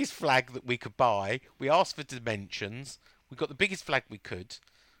the biggest flag that we could buy, we asked for dimensions, we got the biggest flag we could,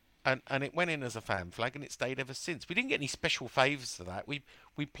 and it went in as a fan flag, and it stayed ever since. We didn't get any special favours for that. We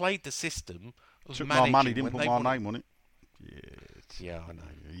played the system. Took my money, didn't put my name on it. Yeah, I know.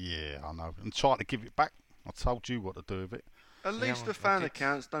 Yeah, I know. And tried to give it back. I told you what to do with it. At least the fan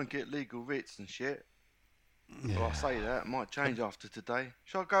accounts don't get legal writs and shit. Yeah. Well, I say that, it might change after today.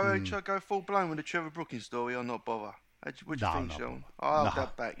 Shall I go full blown with the Trevor Brookings story or not bother? What do you think, Sean? I'll have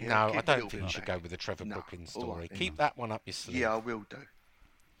that back. Yeah, no, I don't think you should go with the Trevor Brookings story. Keep that one up your sleeve. Yeah, I will do.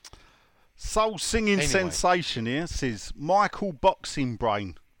 Soul singing sensation here says Michael Boxing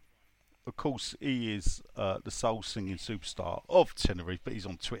Brain. Of course, he is the soul singing superstar of Tenerife, but he's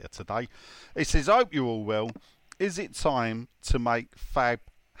on Twitter today. He says, I hope you're all well. Is it time to make Fab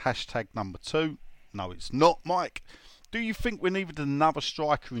hashtag number 2? No, it's not, Mike. Do you think we needed another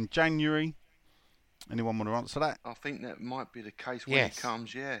striker in January? Anyone want to answer that? I think that might be the case when it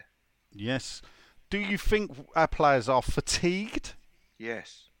comes, yeah. Yes. Do you think our players are fatigued?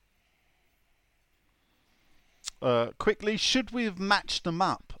 Yes. Quickly, should we have matched them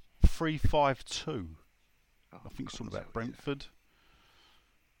up 3-5-2? I think it's all about Brentford.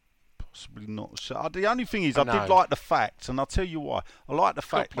 Possibly not. The only thing is, I did like the fact, and I'll tell you why. I like the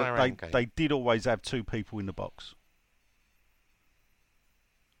fact that they did always have 2 people in the box.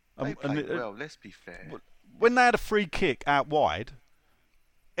 They played well, let's be fair. When they had a free kick out wide,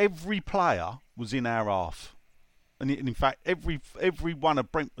 every player was in our half. And in fact, every one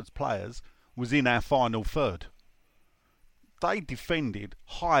of Brentford's players was in our final third. They defended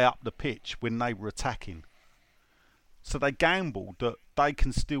high up the pitch when they were attacking. So they gambled that they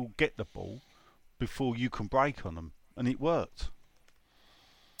can still get the ball before you can break on them. And it worked.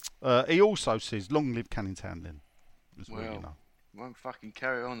 He also says, long live Canning Town then. Well, you know. Won't fucking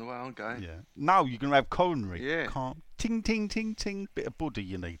carry on the way I'm going. Yeah. No, you're going to have coronary. Yeah. Ting, ting, ting, ting. Bit of buddy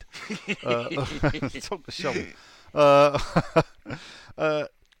you need. Talk to Sean.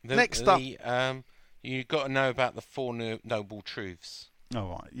 Next up. You've got to know about the 4 noble truths.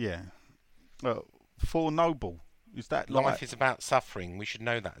 Oh, right, yeah. 4 noble. Is that life is about suffering? We should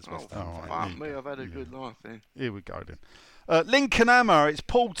know that as well. Fuck me, I've had a good life then. Here we go then. Lincoln Hammer, it's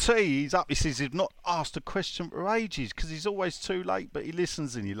Paul T. He's up. He says he's not asked a question for ages because he's always too late, but he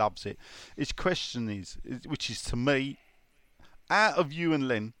listens and he loves it. His question is, which is to me, out of you and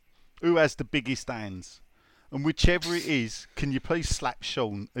Len, who has the biggest hands? And whichever it is, can you please slap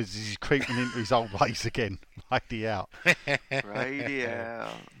Sean as he's creeping into his old ways again? Lady out. Lady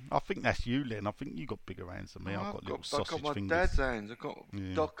out. I think that's you, Len. I think you got bigger hands than me. I've got little sausage fingers. I've got my dad's hands. I've got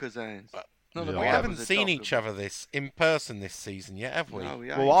Docker's hands. We haven't seen each other in person this season yet, have we? No, we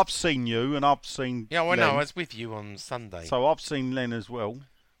well, I've seen you and I've seen Yeah, well, Len. no, I was with you on Sunday. So I've seen Len as well.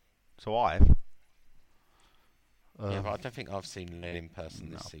 So I have. Yeah, but I don't think I've seen Len in person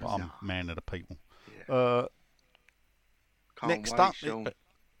this season. But I'm man of the people. Yeah. Next up,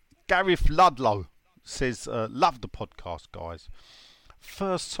 Gareth Ludlow says, love the podcast, guys.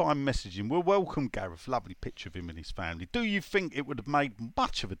 First time messaging. Well, welcome, Gareth. Lovely picture of him and his family. Do you think it would have made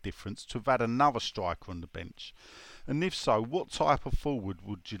much of a difference to have had another striker on the bench? And if so, what type of forward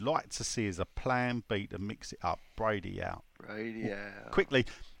would you like to see as a plan B to mix it up? Brady out. Brady out. Quickly,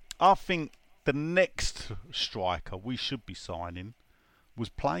 I think the next striker we should be signing was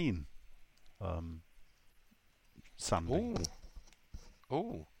playing Sunday.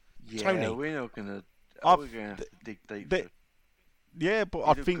 Ooh. Yeah, Tony. we're not gonna. I've- We're gonna have to dig deep. the- Yeah, but He I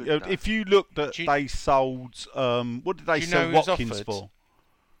looked think good, though. if you looked at, Do you- they sold. What did they Do you know sell who was Watkins offered? for?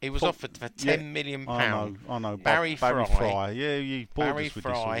 He was For- offered for yeah, £10 million. I know. Barry Barry Fry. Fry. Yeah, you bored Barry us with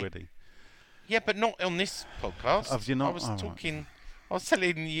this Fry. already. Yeah, but not on this podcast. Have you not? I was All right. talking. I was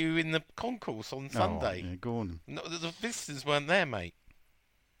telling you in the concourse on Sunday. Oh, yeah, go on. No, the visitors weren't there, mate.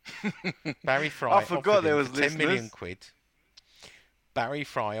 Barry Fry. I forgot offered there him was for 10 million listeners. quid. Barry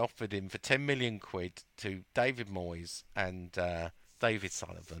Fry offered him for 10 million quid to David Moyes and David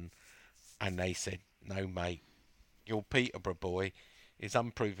Sullivan, and they said, "No, mate, your Peterborough boy is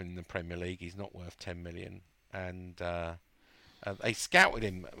unproven in the Premier League. He's not worth 10 million." And they scouted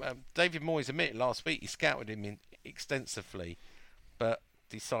him. David Moyes admitted last week he scouted him extensively, but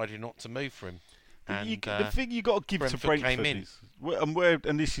decided not to move for him. And The thing you got to give to Brentford came Brentford in. is,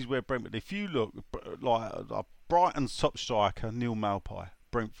 and this is where Brentford. If you look like Brighton's top striker, Neil Maupay,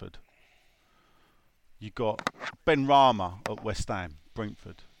 Brentford. You got Ben Rama at West Ham,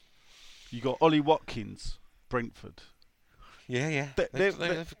 Brentford. You got Ollie Watkins, Brentford. Yeah.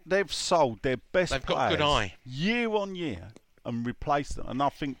 They've sold their best They've got a players good eye. year on year and replaced them. And I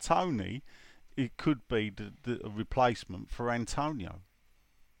think Tony, it could be the replacement for Antonio.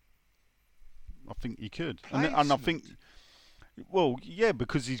 I think he could, and I think, well, yeah,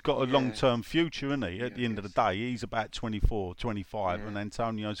 because he's got a long-term future, isn't he? At the end of the day, he's about 24, 25, and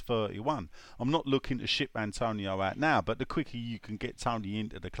Antonio's 31. I'm not looking to ship Antonio out now, but the quicker you can get Tony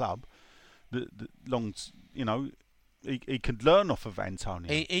into the club, the long, he could learn off of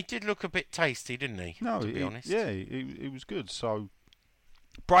Antonio. He did look a bit tasty, didn't he? No, to be honest. Yeah, he was good. So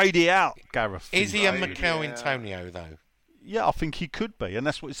Brady out, Gareth. Is he a Mikel Antonio though? Yeah, I think he could be, and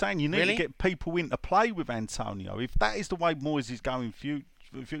that's what he's saying. You need Really? to get people in to play with Antonio. If that is the way Moyes is going for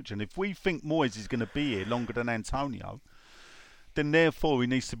the future, and if we think Moyes is going to be here longer than Antonio, then therefore he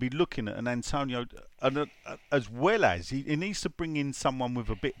needs to be looking at an Antonio, and as well as he needs to bring in someone with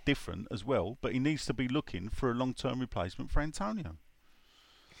a bit different as well, but he needs to be looking for a long-term replacement for Antonio.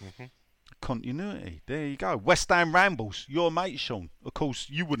 Mm-hmm. Continuity. There you go. West Ham Rambles. Your mate, Sean. Of course,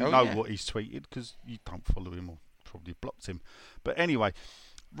 you wouldn't know what he's tweeted because you don't follow him or probably blocked him. But anyway,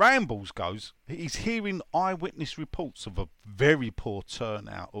 Rambles goes, he's hearing eyewitness reports of a very poor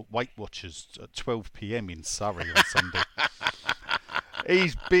turnout at Weight Watchers at 12 p.m. in Surrey on Sunday.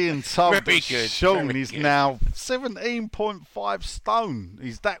 He's being told Very that good, Sean very is good. now 17.5 stone.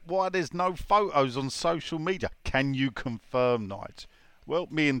 Is that why there's no photos on social media? Can you confirm, Nigel? Well,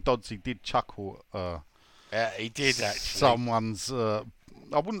 me and Dodsey did chuckle. He did actually. Someone's, I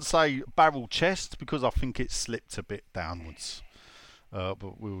wouldn't say barrel chest because I think it slipped a bit downwards.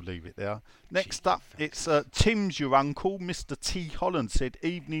 But we'll leave it there. Next up, it's Tim's your uncle, Mr. T. Holland, said,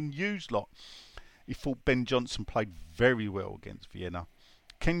 "Evening news lot." He thought Ben Johnson played very well against Vienna.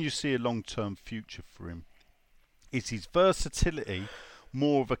 Can you see a long-term future for him? Is his versatility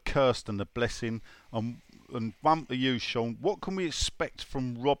more of a curse than a blessing? And one to you, Sean. What can we expect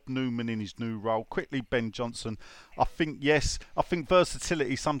from Rob Newman in his new role? Quickly, Ben Johnson. I think, yes, I think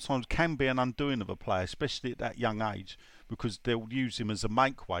versatility sometimes can be an undoing of a player, especially at that young age, because they'll use him as a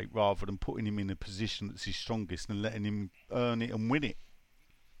make weight rather than putting him in a position that's his strongest and letting him earn it and win it.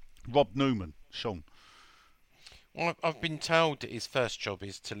 Rob Newman, Sean. Well, I've been told that his first job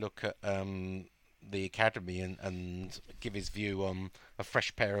is to look at the academy and give his view on a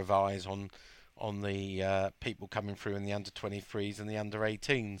fresh pair of eyes on the people coming through in the under-23s and the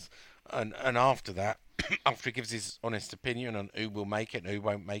under-18s. And after that, after he gives his honest opinion on who will make it and who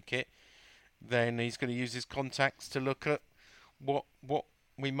won't make it, then he's going to use his contacts to look at what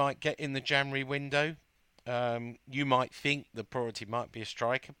we might get in the January window. You might think the priority might be a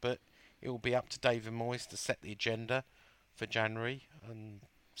striker, but it will be up to David Moyes to set the agenda for January and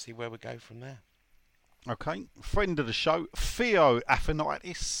see where we go from there. Okay, friend of the show, Theo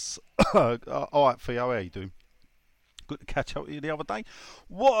Aphanitis. All right, Theo, how you doing? Good to catch up with you the other day.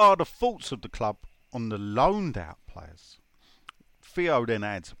 What are the thoughts of the club on the loaned out players? Theo then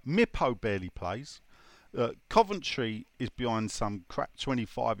adds, Mippo barely plays. Coventry is behind some crap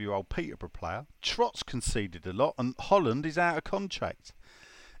 25-year-old Peterborough player. Trott's conceded a lot, and Holland is out of contract.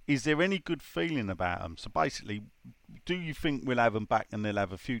 Is there any good feeling about them? So basically, do you think we'll have them back and they'll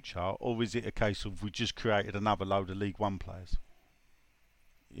have a future, or is it a case of we just created another load of League One players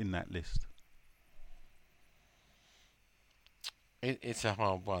in that list? It's a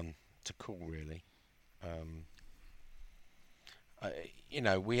hard one to call, really.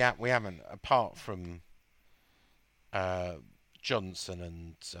 we haven't, apart from Johnson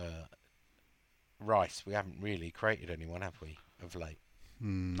and Rice, we haven't really created anyone, have we, of late?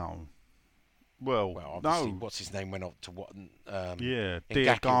 No. Well, obviously, no. what's his name went off to what?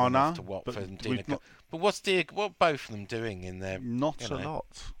 Diagana to Watford. but what's what both of them doing in their? Not a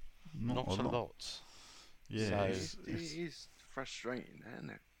lot. Not a lot. Yeah, so it is frustrating,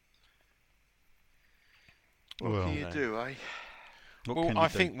 isn't it? Well, What can you do, eh? Well, I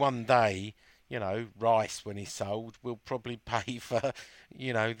think one day, Rice, when he's sold, will probably pay for,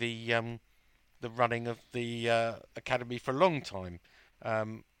 the running of the academy for a long time.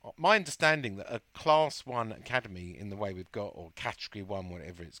 My understanding that a Class 1 academy in the way we've got, or Category 1,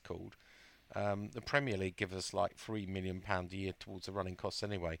 whatever it's called, the Premier League gives us like £3 million a year towards the running costs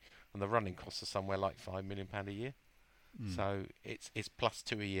anyway, and the running costs are somewhere like £5 million a year. So it's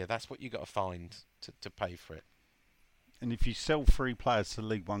 +2 a year. That's what you got to find to pay for it. And if you sell 3 players to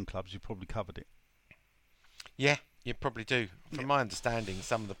League One clubs, you probably covered it. Yeah, you probably do. From my understanding,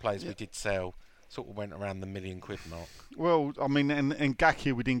 some of the players we did sell sort of went around the £1 million mark. Well, I mean, and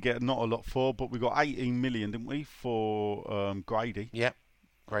Gaki we didn't get not a lot for, but we got 18 million, didn't we, for Grady? Yep,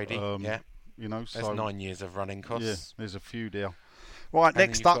 Grady. Yeah. So there's 9 years of running costs. Yeah, there's a few there. Right, and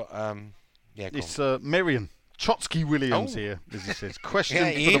next up, it's Miriam Trotsky Williams here, as he says. Question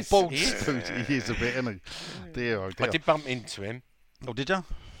for the bald spoon. He is a bit, isn't he? Dear, oh dear. I did bump into him. Oh, did you?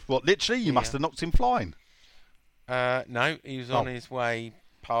 What, literally? You must have knocked him flying. No, he was on his way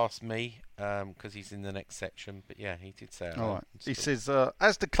past me because he's in the next section. But yeah, he did say. All right. He says,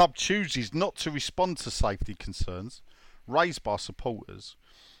 as the club chooses not to respond to safety concerns raised by supporters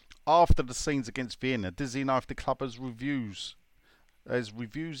after the scenes against Vienna, does he know if the club reviews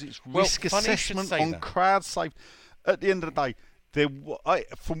its risk assessment on crowd safety? At the end of the day,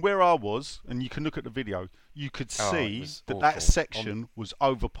 from where I was, and you can look at the video, you could see that section was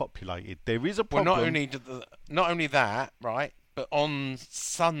overpopulated. There is a problem. Well, not only that, right? But on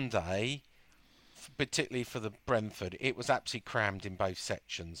Sunday, particularly for the Brentford, it was absolutely crammed in both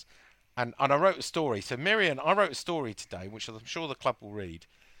sections. And I wrote a story. So Miriam, I wrote a story today, which I'm sure the club will read,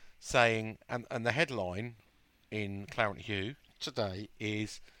 saying, and the headline in Clarence Hugh today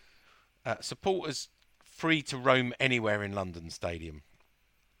is supporters free to roam anywhere in London Stadium.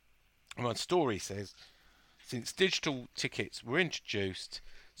 And my story says, since digital tickets were introduced,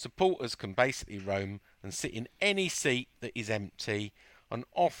 supporters can basically roam and sit in any seat that is empty, and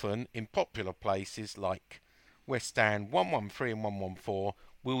often in popular places like West End 113 and 114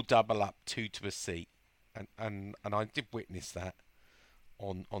 will double up 2 to a seat. And I did witness that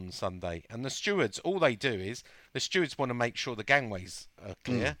on Sunday. And the stewards, all they do is, the stewards want to make sure the gangways are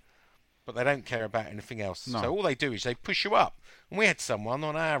clear, but they don't care about anything else. No. So all they do is they push you up. And we had someone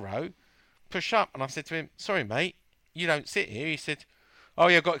on our row push up, and I said to him, sorry mate, you don't sit here. He said, oh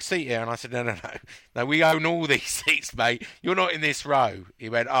yeah, I've got a seat here. And I said, no, we own all these seats, mate. You're not in this row. He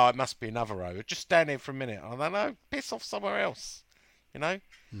went, oh, it must be another row. Just stand here for a minute. I don't know, piss off somewhere else. The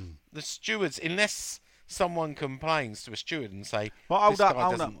stewards, unless someone complains to a steward and say, this guy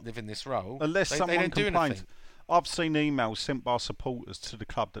doesn't live in this row, unless they someone don't complains. do anything. I've seen emails sent by supporters to the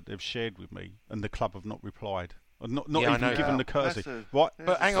club that they've shared with me, and the club have not replied. Not even given the courtesy. Right?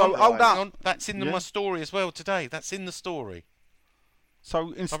 But hang so, on, hold on. That's in my story as well today. That's in the story.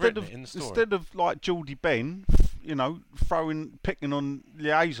 So instead of like Geordie Ben, picking on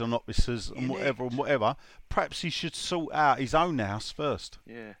liaison officers and whatever, perhaps he should sort out his own house first.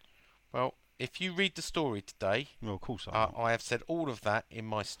 Yeah. Well, if you read the story today, well, of course I have said all of that in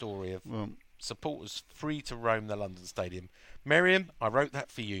my story of supporters free to roam the London Stadium. Miriam, I wrote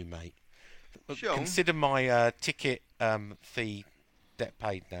that for you, mate. Sure. Consider my ticket fee debt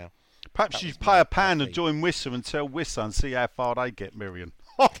paid now. Perhaps you pay £1 to join Wissa and tell Wissa and see how far they get, Miriam.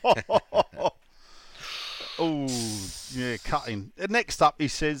 Oh, yeah, cutting. Next up, he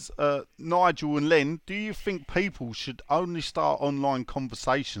says, Nigel and Len, do you think people should only start online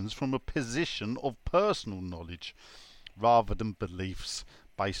conversations from a position of personal knowledge rather than beliefs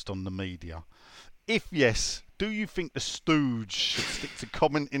based on the media? If yes, do you think the stooge should stick to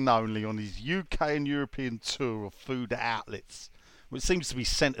commenting only on his UK and European tour of food outlets, which seems to be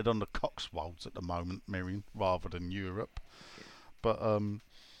centred on the Cotswolds at the moment, Miriam, rather than Europe? But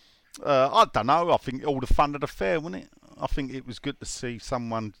I don't know. I think all the fun of the fair, wasn't it? I think it was good to see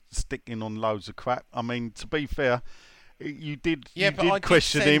someone sticking on loads of crap. I mean, to be fair, you did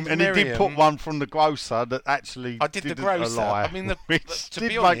question him, and he did put one from the grocer that actually did the grocer. Lie, I mean, which to did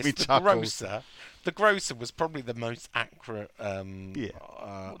be make honest, me chuckle. The grocer was probably the most accurate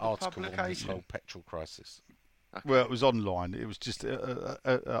article on this whole petrol crisis. Okay. Well, it was online. It was just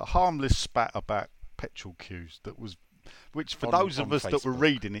a harmless spat about petrol queues that was which for On- those of on us that were Facebook.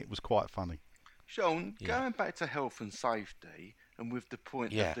 reading it was quite funny. Sean, Yeah. going back to health and safety, and with the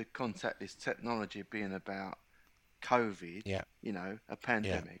point Yeah. of the contactless technology being about COVID, Yeah. you know, a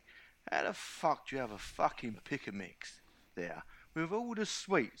pandemic, how the fuck do you have a fucking pick a mix there with all the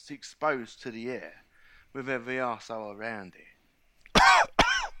sweets exposed to the air with every arsehole around it?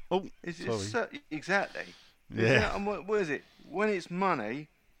 Oh, exactly. Yeah. And what is it? When it's money,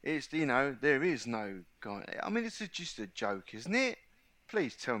 it's, you know, there is no guy. I mean, it's just a joke, isn't it?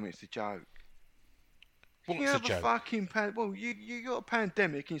 Please tell me it's a joke. What's you a have joke? fucking well, you got a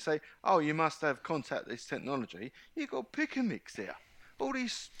pandemic and you say, oh, you must have contactless technology. You got a pick and mix there. All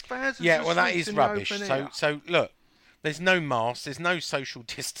these thousands Yeah, of well, that sweets is in the rubbish. open So, air. so look, there's no masks, there's no social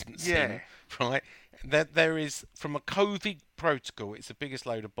distancing, Yeah. right? There is, from a COVID protocol, it's the biggest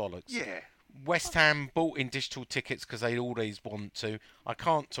load of bollocks. Yeah. West Ham bought in digital tickets because they always want to. I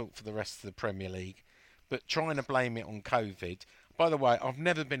can't talk for the rest of the Premier League, but trying to blame it on COVID. By the way, I've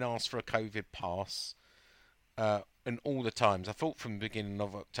never been asked for a COVID pass. And all the times, I thought from the beginning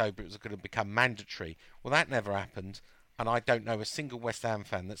of October it was going to become mandatory. Well, that never happened, and I don't know a single West Ham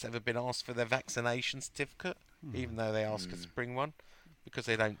fan that's ever been asked for their vaccination certificate, even though they ask us to bring one, because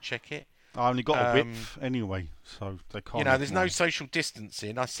they don't check it. I only got a whiff anyway, so they can't. You know, there's no ignore. social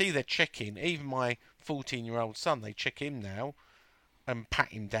distancing. I see they're checking. Even my 14-year-old son, they check him now and pat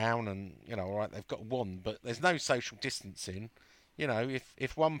him down, and you know, all right, they've got one, but there's no social distancing. You know,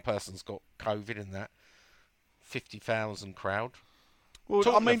 if one person's got COVID in that 50,000 crowd. Well,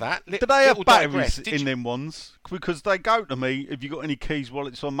 Talking I mean, of that, do they have little batteries digress, did in you- them ones? Because they go to me, have you got any keys,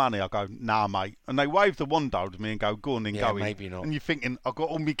 wallets or money? I go, nah, mate. And they wave the wand over to me and go, go on then, Yeah, go in. maybe not. And you're thinking, I've got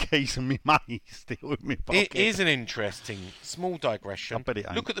all my keys and my money still in my pocket. It is an interesting small digression. I bet it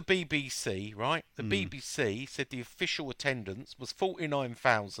ain't. Look at the BBC, right? The BBC said the official attendance was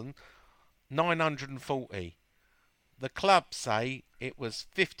 49,940. The club say it was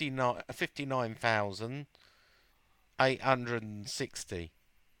 59,860.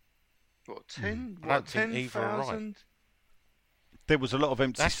 What, 10? I What, don't think either are right. 10,000? There was a lot of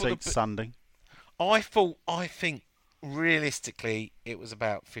empty That's what the seats Sunday. I think realistically it was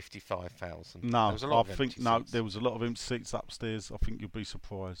about 55,000. No, there was a lot I of think empty no. seats. There was a lot of empty seats upstairs. I think you'll be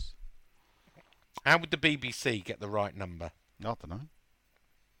surprised. How would the BBC get the right number? I don't know.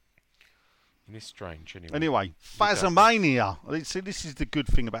 It is strange, anyway. Anyway, Phasomania. See, this is the good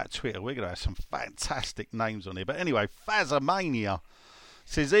thing about Twitter. We're going to have some fantastic names on here. But anyway, Phasomania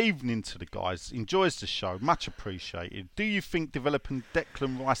says, evening to the guys. Enjoys the show. Much appreciated. Do you think developing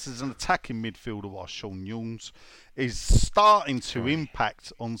Declan Rice as an attacking midfielder while Sean Yawns is starting to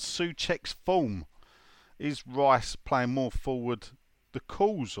impact on Souček's form? Is Rice playing more forward the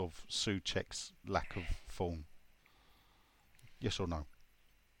cause of Souček's lack of form? Yes or no?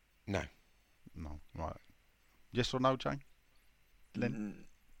 No. No, right. Yes or no, Jane? Len?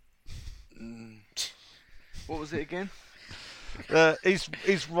 What was it again?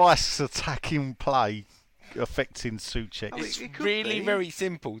 Is Rice's attacking play affecting Souček? It's it could really be. very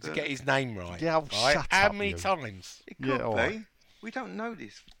simple to get his name right. Yeah, oh, right? shut How up, many you. times? It could Yeah, be. all right. We don't know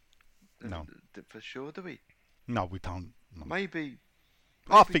this No. for sure, do we? No, we don't. No. Maybe.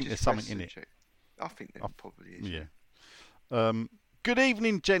 I maybe think just there's something press in it. Souček. I think there probably is. Yeah. Good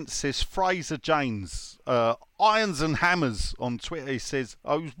evening, gents, says Fraser James. Irons and Hammers on Twitter, he says,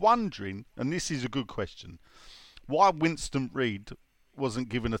 I was wondering, and this is a good question, why Winston Reid wasn't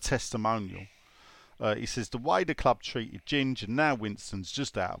given a testimonial. He says, the way the club treated Ginge and now Winston's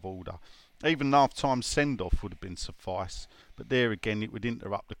just out of order. Even half-time send-off would have been suffice. But there again, it would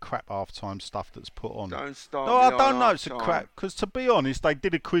interrupt the crap half-time stuff that's put on. Don't start No, I me don't on know it's a half-time. crap. Because to be honest, they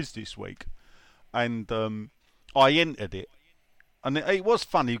did a quiz this week. And I entered it. And it was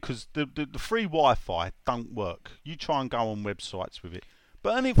funny because the free Wi-Fi don't work. You try and go on websites with it.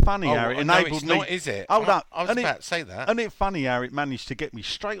 But isn't it funny how it no, enabled it's me... not, is it? Hold up. I was Isn't about to say that. Isn't it funny how it managed to get me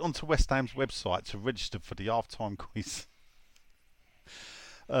straight onto West Ham's website to register for the half-time quiz?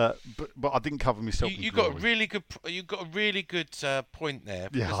 But I didn't cover myself. You got a really good. You got a really good point there.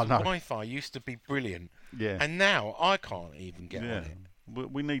 Yeah, Because I know. The Wi-Fi used to be brilliant. Yeah. And now I can't even get Yeah. on it.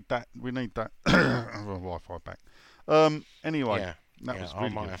 We need that. We need that Wi-Fi back. Anyway, Yeah. that Yeah, was I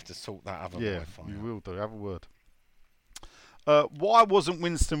really might good. have to sort that other Yeah, Wi-Fi you out. will do. Have a word. Why wasn't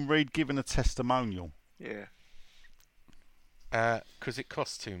Winston Reid given a testimonial? Yeah. Because it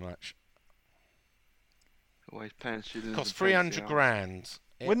costs too much. Always paying students. It costs 300 grand.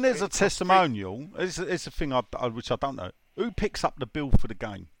 When there's a costs testimonial, it's a thing which I don't know. Who picks up the bill for the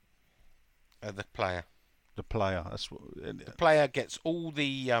game? the player. The player. That's what. The player gets all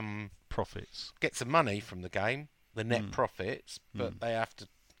the profits. Gets the money from the game, the net profits, but they have to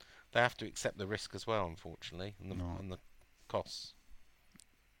they have to accept the risk as well, unfortunately, and the costs.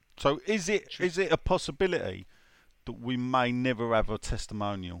 So is it a possibility that we may never have a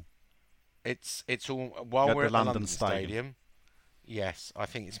testimonial? It's all while At we're the at London the London Stadium. Stadium. Yes, I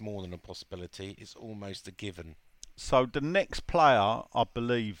think it's more than a possibility. It's almost a given. So the next player, I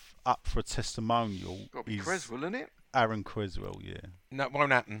believe, up for a testimonial Got to be is Creswell, isn't it? Aaron Creswell. Yeah. No, it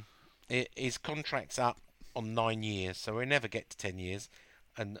won't happen. His contract's up on 9 years, so we'll never get to 10 years.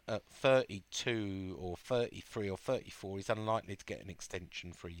 And at 32 or 33 or 34, he's unlikely to get an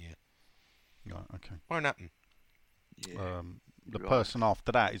extension for a year. Right. Okay. Won't happen. Yeah. The person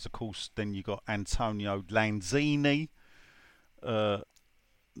after that is, of course, then you got Antonio Lanzini.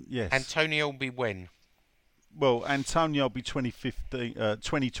 Yes. Antonio will be when? Well, Antonio will be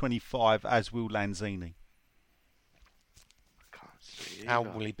 2025, as will Lanzini. I can't see. How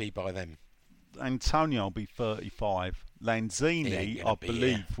either. will he be by then? Antonio will be 35. He ain't Lanzini, gonna I be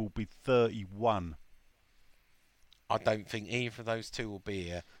believe, here. will be 31. I don't think either of those two will be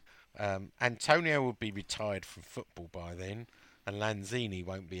here. Antonio will be retired from football by then, and Lanzini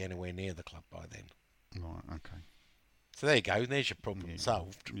won't be anywhere near the club by then. Right, okay. So there you go. There's your problem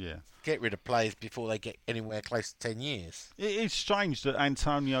solved. Yeah. Get rid of players before they get anywhere close to 10 years. It is strange that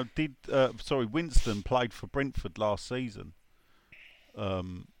Antonio Winston played for Brentford last season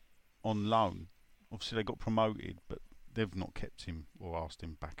on loan. Obviously, they got promoted, but they've not kept him or asked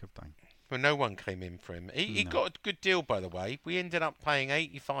him back, have they? Well, no one came in for him. He got a good deal, by the way. We ended up paying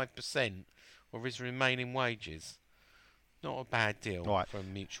 85% of his remaining wages. Not a bad deal for a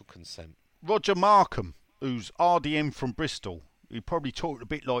mutual consent. Roger Markham, who's RDM from Bristol. He probably talked a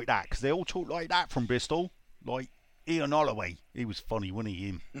bit like that, because they all talk like that from Bristol. Like Ian Holloway. He was funny, wasn't he,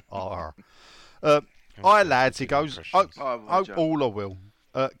 him? Hi, lads, he goes. All I will.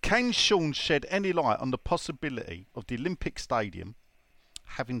 Can Sean shed any light on the possibility of the Olympic Stadium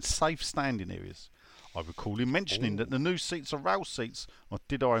having safe standing areas? I recall him mentioning that the new seats are rail seats, or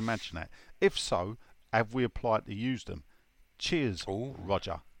did I imagine that? If so, have we applied to use them? Cheers,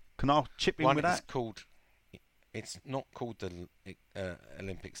 Roger. Can I chip in with that? It's not called the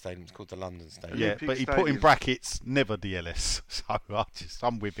Olympic Stadium, it's called the London Stadium. Yeah, but he put in brackets, never DLS. So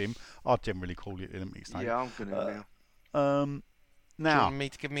I'm with him. I generally call it the Olympic Stadium. Yeah, I'm going to now. Do you want me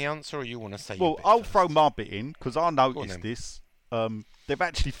to give me an answer, or you want to say? Well, I'll throw my bit in because I noticed this. They've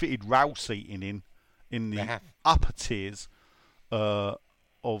actually fitted rail seating in the upper tiers of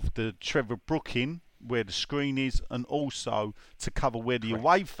the Trevor Brook Inn, where the screen is, and also to cover where the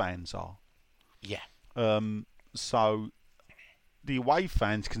away fans are. Yeah. So the away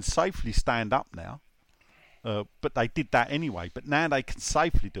fans can safely stand up now, but they did that anyway. But now they can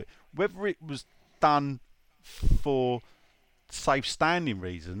safely do it. Whether it was done for safe standing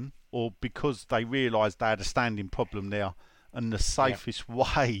reason or because they realised they had a standing problem there, and the safest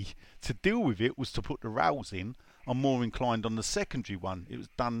way to deal with it was to put the rails in, I'm more inclined on the secondary one. It was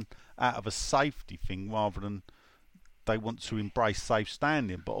done out of a safety thing rather than they want to embrace safe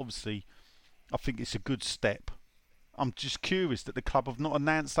standing. But obviously, I think it's a good step. I'm just curious that the club have not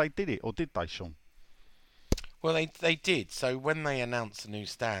announced they did it, or did they, Sean? Well, they did. So when they announced the new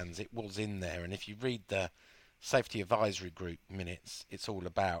stands, it was in there. And if you read the Safety Advisory Group minutes, it's all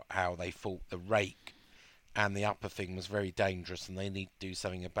about how they thought the rake and the upper thing was very dangerous and they need to do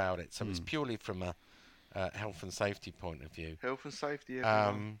something about it. So it's purely from a health and safety point of view. Health and safety.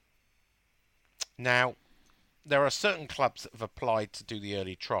 Now, there are certain clubs that have applied to do the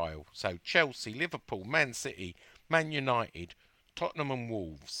early trial. So Chelsea, Liverpool, Man City, Man United, Tottenham and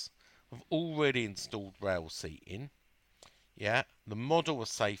Wolves have already installed rail seating. Yeah, the model of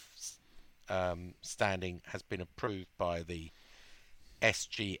safe standing has been approved by the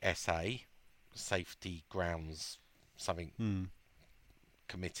SGSA, Safety Grounds something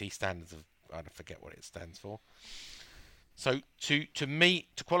committee, standards of, I forget what it stands for. So to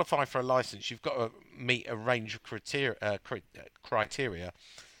qualify for a license, you've got to meet a range of criteria,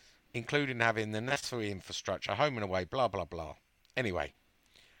 including having the necessary infrastructure, home and away, blah blah blah. Anyway,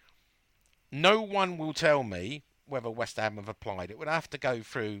 no one will tell me whether West Ham have applied. It would have to go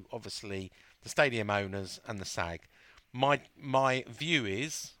through, obviously, the stadium owners and the SAG. My view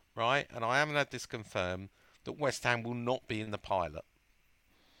is, right, and I haven't had this confirmed, that West Ham will not be in the pilot.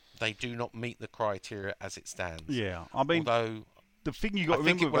 They do not meet the criteria as it stands. Yeah, I mean, although the thing you got to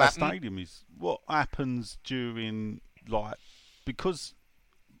remember about stadium is what happens during, like, because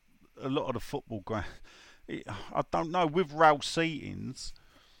a lot of the football ground, I don't know, with rail seatings,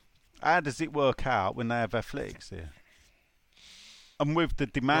 how does it work out when they have athletics there? And with the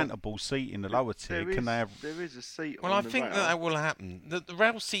demountable seat in the lower tier, can they have... There is a seat well, on I the think rail. that will happen. The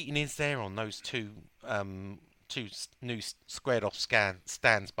rail seating is there on those two two new squared off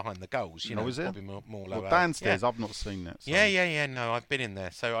stands behind the goals. You know, is there? Bobby Moore lower. Well, downstairs, Yeah. I've not seen that. So. Yeah. No, I've been in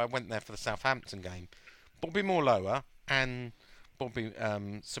there. So I went there for the Southampton game. Bobby Moore lower and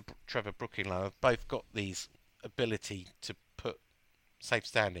Sir Trevor Brooking lower have both got these ability to put safe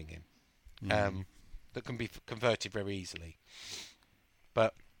standing in, that can be converted very easily.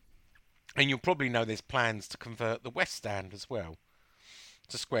 And you'll probably know there's plans to convert the West Stand as well,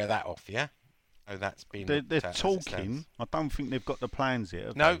 to square that off, yeah? Oh, that's been... They're talking. I don't think they've got the plans yet,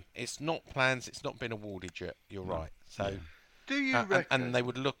 have No, they? it's not plans. It's not been awarded yet. You're right. So, do you reckon... And they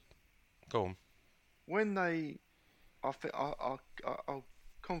would look... Go on. When they... I'll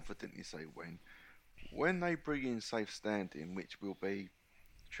confidently say when they bring in safe standing, which will be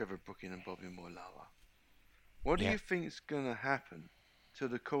Trevor Brooking and Bobby Moore lower, what do you think is going to happen to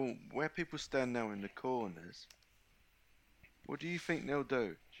the where people stand now in the corners? What do you think they'll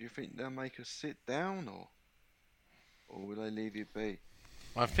do? Do you think they'll make us sit down, or will they leave you be?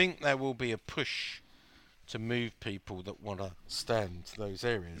 I think there will be a push to move people that want to stand to those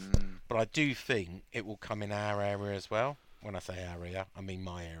areas. But I do think it will come in our area as well. When I say area, I mean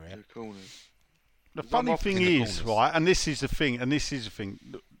my area. The corners. The funny thing is, right, and this is the thing,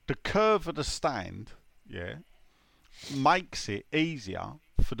 the curve of the stand, makes it easier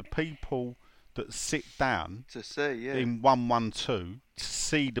for the people that sit down to see, in 1-1-2 to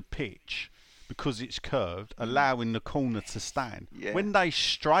see the pitch because it's curved, allowing the corner to stand. Yeah. When they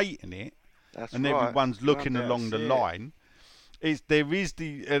straighten it, and everyone's looking along the line, and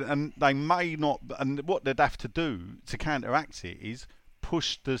they may not, and what they'd have to do to counteract it is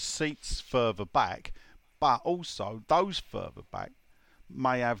push the seats further back, but also those further back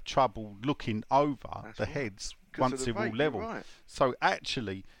may have trouble looking over the heads once they're all level. Right. So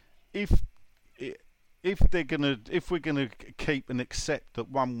actually, if we're gonna keep and accept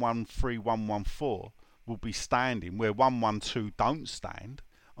that 1-1-3, 1-1-4 will be standing where 1-1-2 don't stand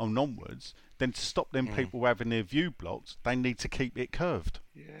on onwards, then to stop them people having their view blocked, they need to keep it curved.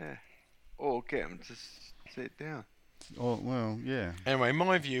 Yeah, or get them to sit down. Oh well, yeah. Anyway,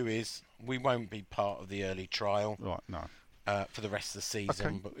 my view is we won't be part of the early trial. Right, no. For the rest of the season,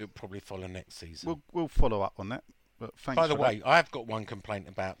 Okay. but it'll probably follow next season. We'll follow up on that. But thanks. By the for way, that. I have got one complaint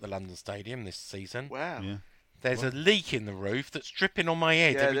about the London Stadium this season. Wow. Yeah. There's a leak in the roof that's dripping on my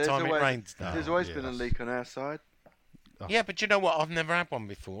head every time it rains. There's always been a leak on our side. Yeah, but you know what? I've never had one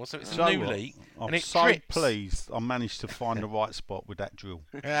before, so it's So a new what? leak, I'm and it so drips. pleased I managed to find the right spot with that drill.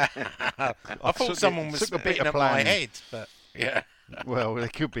 I thought someone was took a bit spitting of at my planning. head, but yeah. Well, there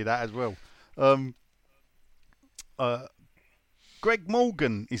could be that as well. Greg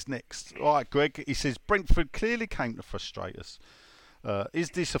Morgan is next. All right, Greg. He says Brentford clearly came to frustrate us.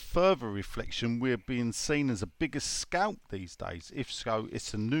 Is this a further reflection we're being seen as a bigger scout these days? If so,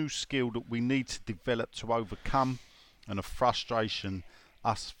 it's a new skill that we need to develop to overcome, and a frustration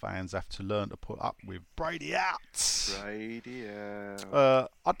us fans have to learn to put up with. Brady out. Brady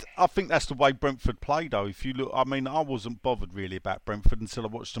out. I think that's the way Brentford play, though. If you look, I mean, I wasn't bothered really about Brentford until I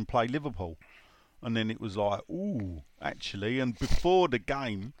watched them play Liverpool, and then it was like, ooh, actually. And before the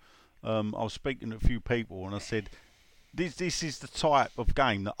game, I was speaking to a few people, and I said, this is the type of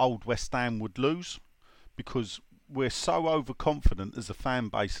game that old West Ham would lose, because we're so overconfident as a fan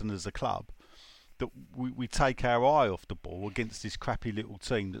base and as a club that we take our eye off the ball against this crappy little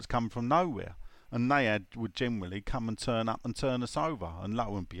team that's come from nowhere. And they would generally come and turn up and turn us over, and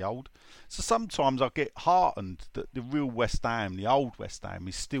lo and behold. So sometimes I get heartened that the real West Ham, the old West Ham,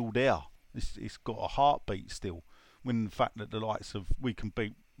 is still there. It's got a heartbeat still, when the fact that the likes of, we can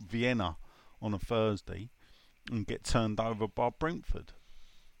beat Vienna on a Thursday and get turned over by Brentford.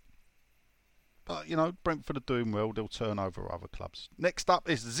 But, you know, Brentford are doing well. They'll turn over other clubs. Next up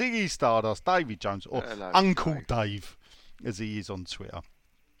is Ziggy Stardust, Davy Jones, or Hello, Uncle Dave, as he is on Twitter.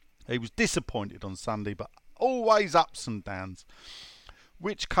 He was disappointed on Sunday, but always ups and downs.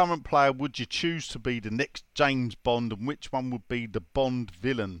 Which current player would you choose to be the next James Bond, and which one would be the Bond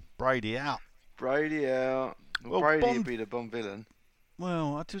villain? Brady out. Brady out. Well, Brady Bond- would be the Bond villain.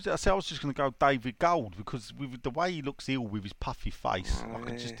 Well, I was just going to go David Gold, because with the way he looks ill with his puffy face, I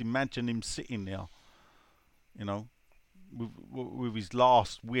could just imagine him sitting there, you know, with his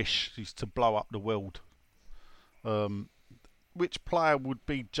last wish is to blow up the world. Which player would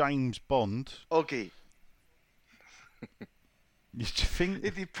be James Bond? Oggy. You think?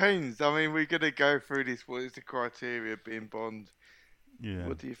 It depends. I mean, we're going to go through this. What is the criteria of being Bond? Yeah.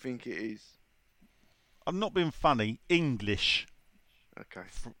 What do you think it is? I'm not being funny. English. Okay.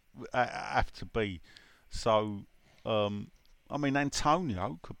 Have to be. So, I mean,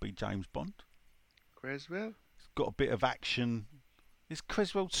 Antonio could be James Bond. Creswell? He's got a bit of action. Is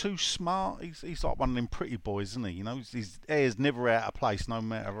Creswell too smart? He's like one of them pretty boys, isn't he? You know, his hair's never out of place, no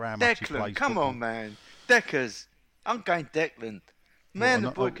matter how much he plays. Declan, come football. on, man. Deckers. I'm going Declan. Man,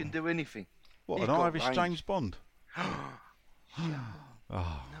 the boy can do anything. What, He's an got Irish range. James Bond? Oh,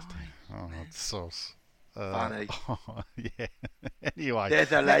 that's sauce. Funny. Yeah. Anyway.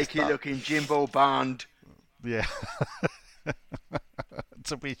 There's a next up- lakey-looking Jimbo Bond. Yeah.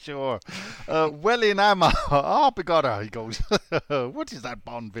 To be sure. Welling Hammer. Bigotto, he goes. What is that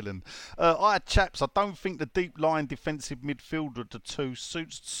Bond villain? Chaps, I don't think the deep line defensive midfielder of the two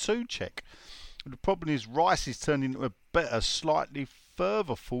suits Souček. The problem is Rice is turning into a better, slightly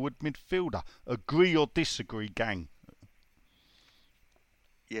further forward midfielder. Agree or disagree, gang?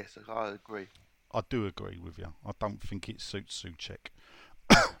 Yes, I agree. I do agree with you. I don't think it suits Souček.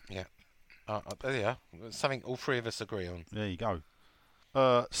 Yeah. Yeah. Something all three of us agree on. There you go.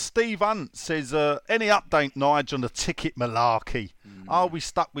 Steve Hunt says, any update, Nigel, on the ticket malarkey? Are we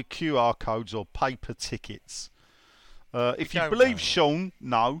stuck with QR codes or paper tickets? If you believe Sean,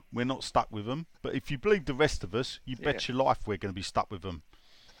 no, we're not stuck with them. But if you believe the rest of us, you bet your life we're going to be stuck with them.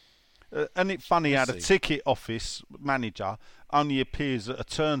 And it's funny how the ticket office manager only appears at a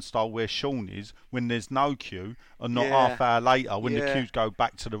turnstile where Sean is when there's no queue, and not half hour later when the queues go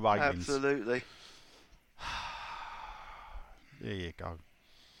back to the ratings. Absolutely. There you go.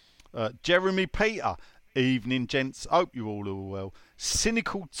 Jeremy Peter. Evening, gents. Hope you're all well.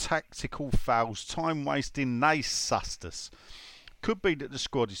 Cynical tactical fouls, time wasting, naysusters. Could be that the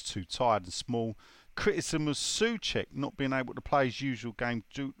squad is too tired and small. Criticism of Souček not being able to play his usual game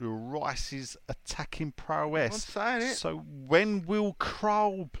due to Rice's attacking prowess. I'm saying it. So when will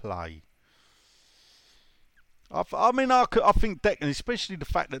Kroll play? I think Declan, especially the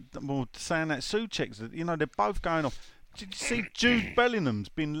fact that we're saying that Souček's, they're both going off. Did you see Jude Bellingham's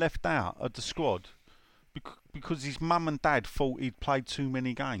been left out of the squad because his mum and dad thought he'd played too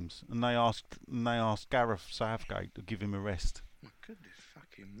many games, and they asked Gareth Southgate to give him a rest. My goodness,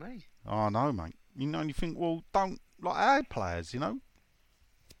 fucking me. I know, mate. And you think, well, don't like our players,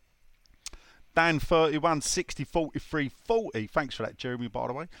 Dan 31 60 43 40. Thanks for that, Jeremy. By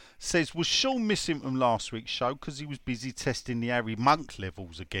the way, says, was Sean missing from last week's show because he was busy testing the Harry Monk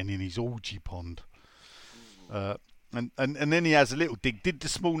levels again in his orgy pond? And then he has a little dig. Did the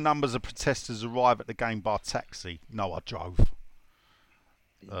small numbers of protesters arrive at the game by taxi? No, I drove.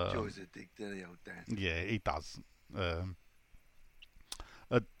 He enjoys a dig, doesn't he, old Dan? Yeah, he does.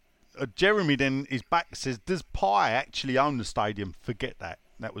 Jeremy then is back, says, does Pye actually own the stadium? Forget that.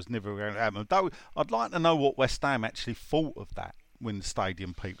 That was never going to happen. Though I'd like to know what West Ham actually thought of that when the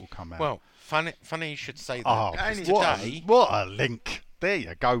stadium people come out. Well, funny you should say that. Oh, what a link. There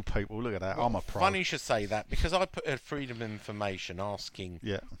you go, people. Look at that. I'm a pro. Funny you should say that, because I put a Freedom of Information asking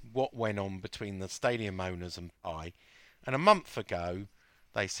what went on between the stadium owners and Pye. And a month ago,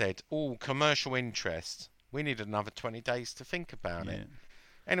 they said, commercial interest. We need another 20 days to think about it.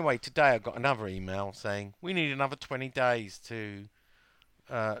 Anyway, today I got another email saying, we need another 20 days to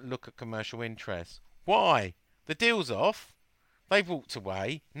look at commercial interest. Why? The deal's off. They've walked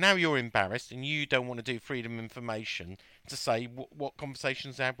away. Now you're embarrassed and you don't want to do Freedom of Information to say what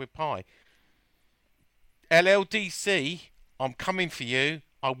conversations they had with Pye. LLDC, I'm coming for you.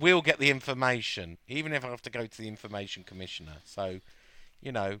 I will get the information, even if I have to go to the Information Commissioner. So,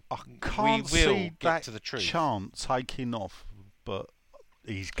 I can't we will see get that to the truth. chant taking off, but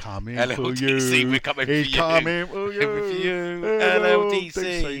he's coming LLDC, for you. we're coming he's for you. coming for you. Coming for you.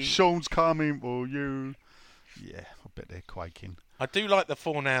 LLDC. Sean's coming for you. Yeah, I bet they're quaking. I do like the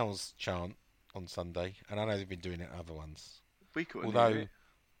 4 Nows chant on Sunday, and I know they've been doing it at other ones. We couldn't hear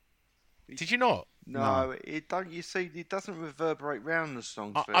it. Did you not? No, it don't. You see, it doesn't reverberate round the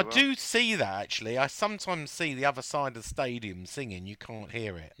songs. I do see that, actually. I sometimes see the other side of the stadium singing. You can't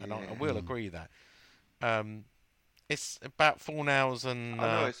hear it, and I will agree that. It's about 4 Nows and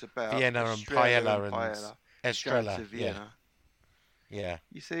I know it's about Vienna and Paella and Estrella. To Vienna. Yeah.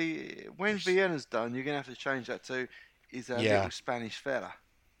 You see, when Vienna's done, you're going to have to change that to "Is a little Spanish fella."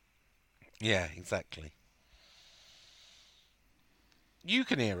 Yeah, exactly. You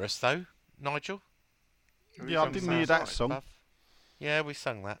can hear us though, Nigel. Yeah, I didn't hear that song. Above. Yeah, we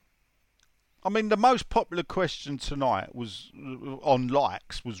sung that. I mean, the most popular question tonight was on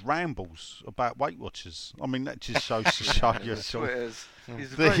likes was rambles about Weight Watchers. I mean, that just shows to show you. Twitters.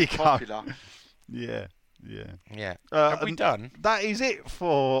 He's There very you go. popular. Yeah. Have we done? That is it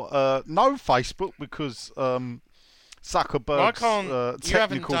for no Facebook because Zuckerberg's you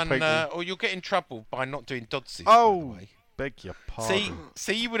haven't technical done, people. or you'll get in trouble by not doing Dodsy's. Oh, beg your pardon.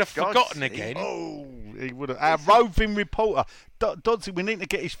 See, you would have forgotten again. Oh, he would have. Our roving reporter, Dodsy. We need to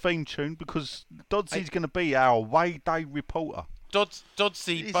get his theme tune because Dodsy's going to be our away day reporter.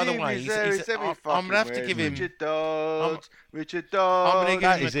 Dodsey, He's by the in way, his there, he's, he's every I'm going to have to fucking give word. him. Richard Dodds. Richard I'm going Dodds. to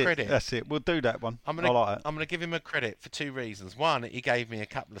That give is him a it. credit. That's it. We'll do that one. I'm I like it. going to give him a credit for two reasons. One, he gave me a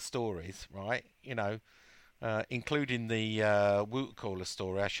couple of stories, right? You know, including the Watercaller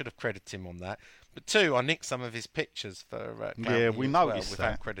story. I should have credited him on that. But two, I nicked some of his pictures for Yeah, we noticed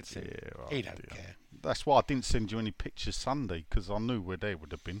without that. crediting. Yeah, right, He don't dear. care. That's why I didn't send you any pictures Sunday, because I knew where they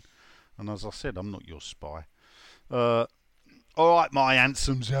would have been. And as I said, I'm not your spy. All right, my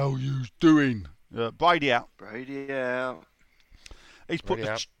handsomes, how you doing? Brady out. Brady out. He's put Brady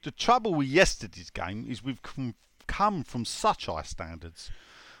out. the trouble with yesterday's game is we've come from such high standards.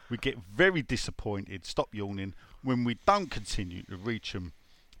 We get very disappointed, stop yawning, when we don't continue to reach them.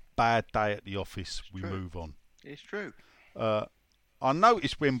 Bad day at the office, we true. move on. It's true. I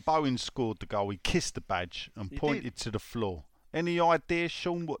noticed when Bowen scored the goal, he kissed the badge and He pointed to the floor. Any idea,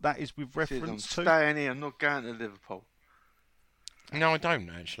 Sean, what that is with Says, I'm reference to? staying here. I'm not going to Liverpool. No, I don't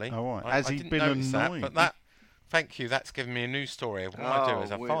actually. All right. I Has he didn't been notice annoying? That, but that, thank you. That's given me a news story. What I do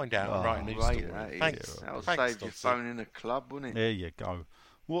is I find out and write a news Great, story. that is. Thanks. That'll Thanks, save you Dodsey. phoning a club, wouldn't it? There you go.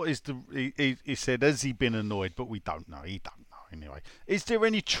 What is the? He said, has he been annoyed? But we don't know. He don't know anyway. Is there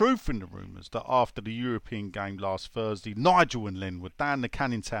any truth in the rumours that after the European game last Thursday, Nigel and Len were down the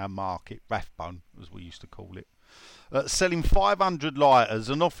Canning Town Market, Rathbone as we used to call it, selling 500 lighters,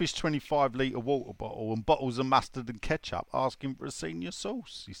 an Office 25 litre water bottle, and bottles of mustard and ketchup, asking for a senior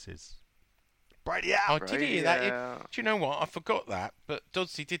sauce? He says. Brady out. Oh, did you hear that? Brady Do you know what? I forgot that. But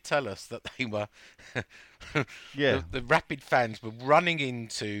Dodsey did tell us that they were. Yeah. The Rapid fans were running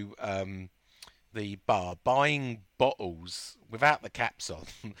into the bar, buying bottles without the caps on,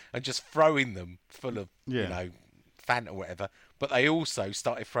 and just throwing them full of, Yeah. you know, Fanta or whatever. But they also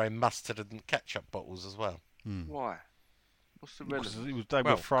started throwing mustard and ketchup bottles as well. Why? What's the Because relevance? they were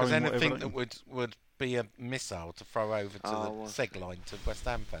Well, throwing because anything whatever that would be a missile to throw over to Oh, the I Seg see. line to West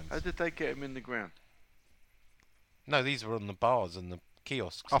Ham fans. How did they get him in the ground? No, these were on the bars and the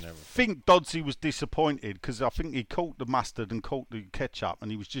kiosks I and everything. think Dodsey was disappointed because I think he caught the mustard and caught the ketchup,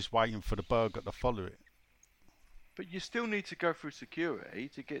 and he was just waiting for the burger to follow it. But you still need to go through security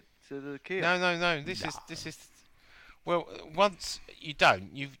to get to the kiosk. No. This is. Well, once you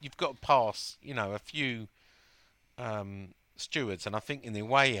don't, you've got to pass. You know, a few stewards, and I think in the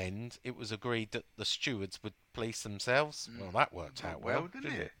away end, it was agreed that the stewards would police themselves. Well, that worked out well,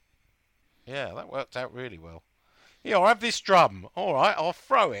 didn't it? Yeah, that worked out really well. Yeah, I'll have this drum. All right, I'll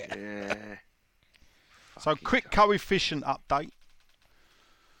throw it. Yeah. So, quick coefficient update.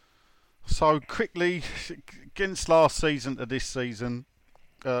 So, quickly, against last season to this season,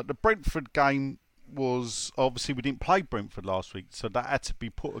 the Brentford game was, obviously we didn't play Brentford last week, so that had to be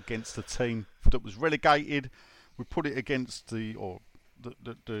put against the team that was relegated. We put it against the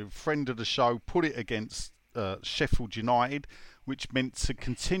friend of the show, put it against Sheffield United, which meant to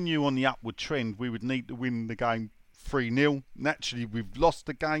continue on the upward trend, we would need to win the game 3-0. Naturally, we've lost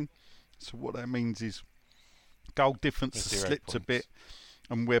the game, so what that means is goal difference has 0 slipped a points. bit,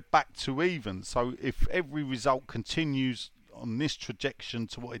 and we're back to even. So if every result continues on this trajectory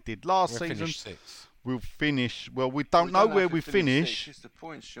to what it did last We'll season, finish sixth. we'll finish. Well, we don't We know have where to we finish. It's the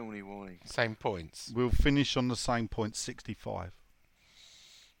points, Shawnee Warning. Same points. We'll finish on the same point, 65.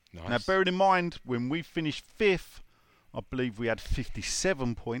 Nice. Now, bearing in mind, when we finished fifth, I believe we had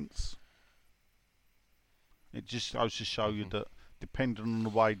 57 points. It just goes to show you that, depending on the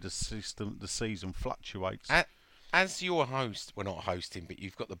way the season fluctuates. As your host, we're not hosting, but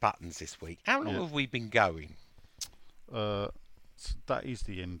you've got the buttons this week. How long Yeah. have we been going? So that is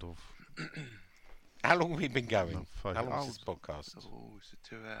the end of. How long have we been going? No, fuck How it. long is this podcast? Oh, it's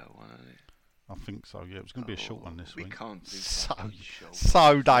a 2-hour one, isn't it? I think so. Yeah, it was going to be a short one this we week. can't do so something short.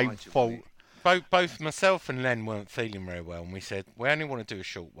 so they Nigel, fault. Both myself and Len weren't feeling very well, and we said we only want to do a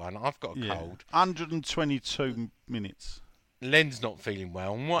short one. I've got a cold. 122 minutes. Len's not feeling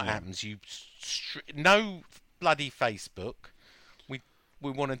well, and what happens? No bloody Facebook. We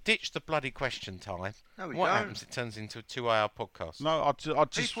want to ditch the bloody question time. No, we what don't. happens? It turns into a 2-hour podcast. No, I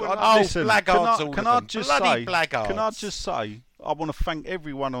just People I, are- listen. blackguards, all Can of I them. just Bloody say? blackguards. Can I just say? I want to thank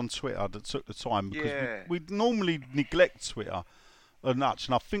everyone on Twitter that took the time because Yeah. we normally neglect Twitter a notch,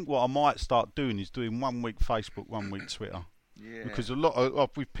 and I think what I might start doing is doing 1 week Facebook, 1 week Twitter. Yeah. Because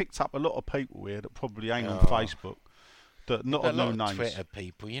we've picked up a lot of people here that probably ain't on Oh. Facebook, that not a on no lot of names. Twitter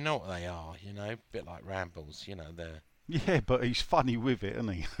people, you know what they are, a bit like Rambles, they're... Yeah, but he's funny with it, isn't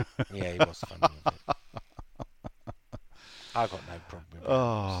he? Yeah, he was funny with it. I got no problem with Rambles.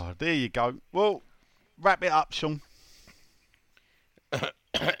 Oh, there you go. Well, wrap it up, Sean.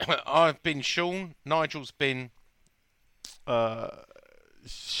 I've been Sean, Nigel's been...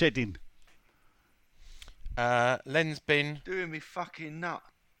 Shedding. Len's been... Doing me fucking nut.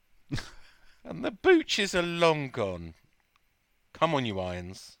 And the booches are long gone. Come on, you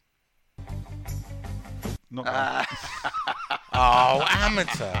irons. Not that. Oh,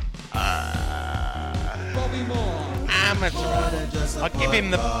 amateur. Amateur. I give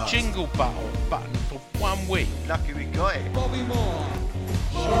him the jingle button for 1 week. Lucky we got it.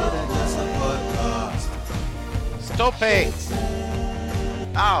 Stop it.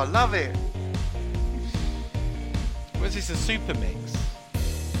 Oh, love it. Was this a super mix?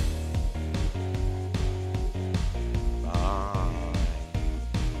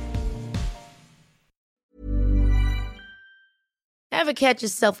 Ever catch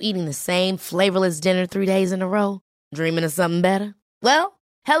yourself eating the same flavorless dinner 3 days in a row? Dreaming of something better? Well,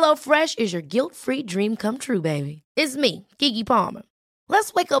 HelloFresh is your guilt-free dream come true, baby. It's me, Keke Palmer.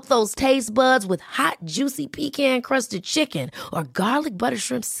 Let's wake up those taste buds with hot, juicy pecan-crusted chicken or garlic butter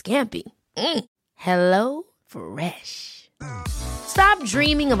shrimp scampi. Hello Fresh. Stop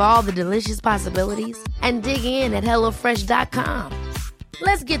dreaming of all the delicious possibilities and dig in at HelloFresh.com.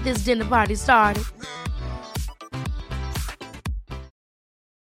 Let's get this dinner party started.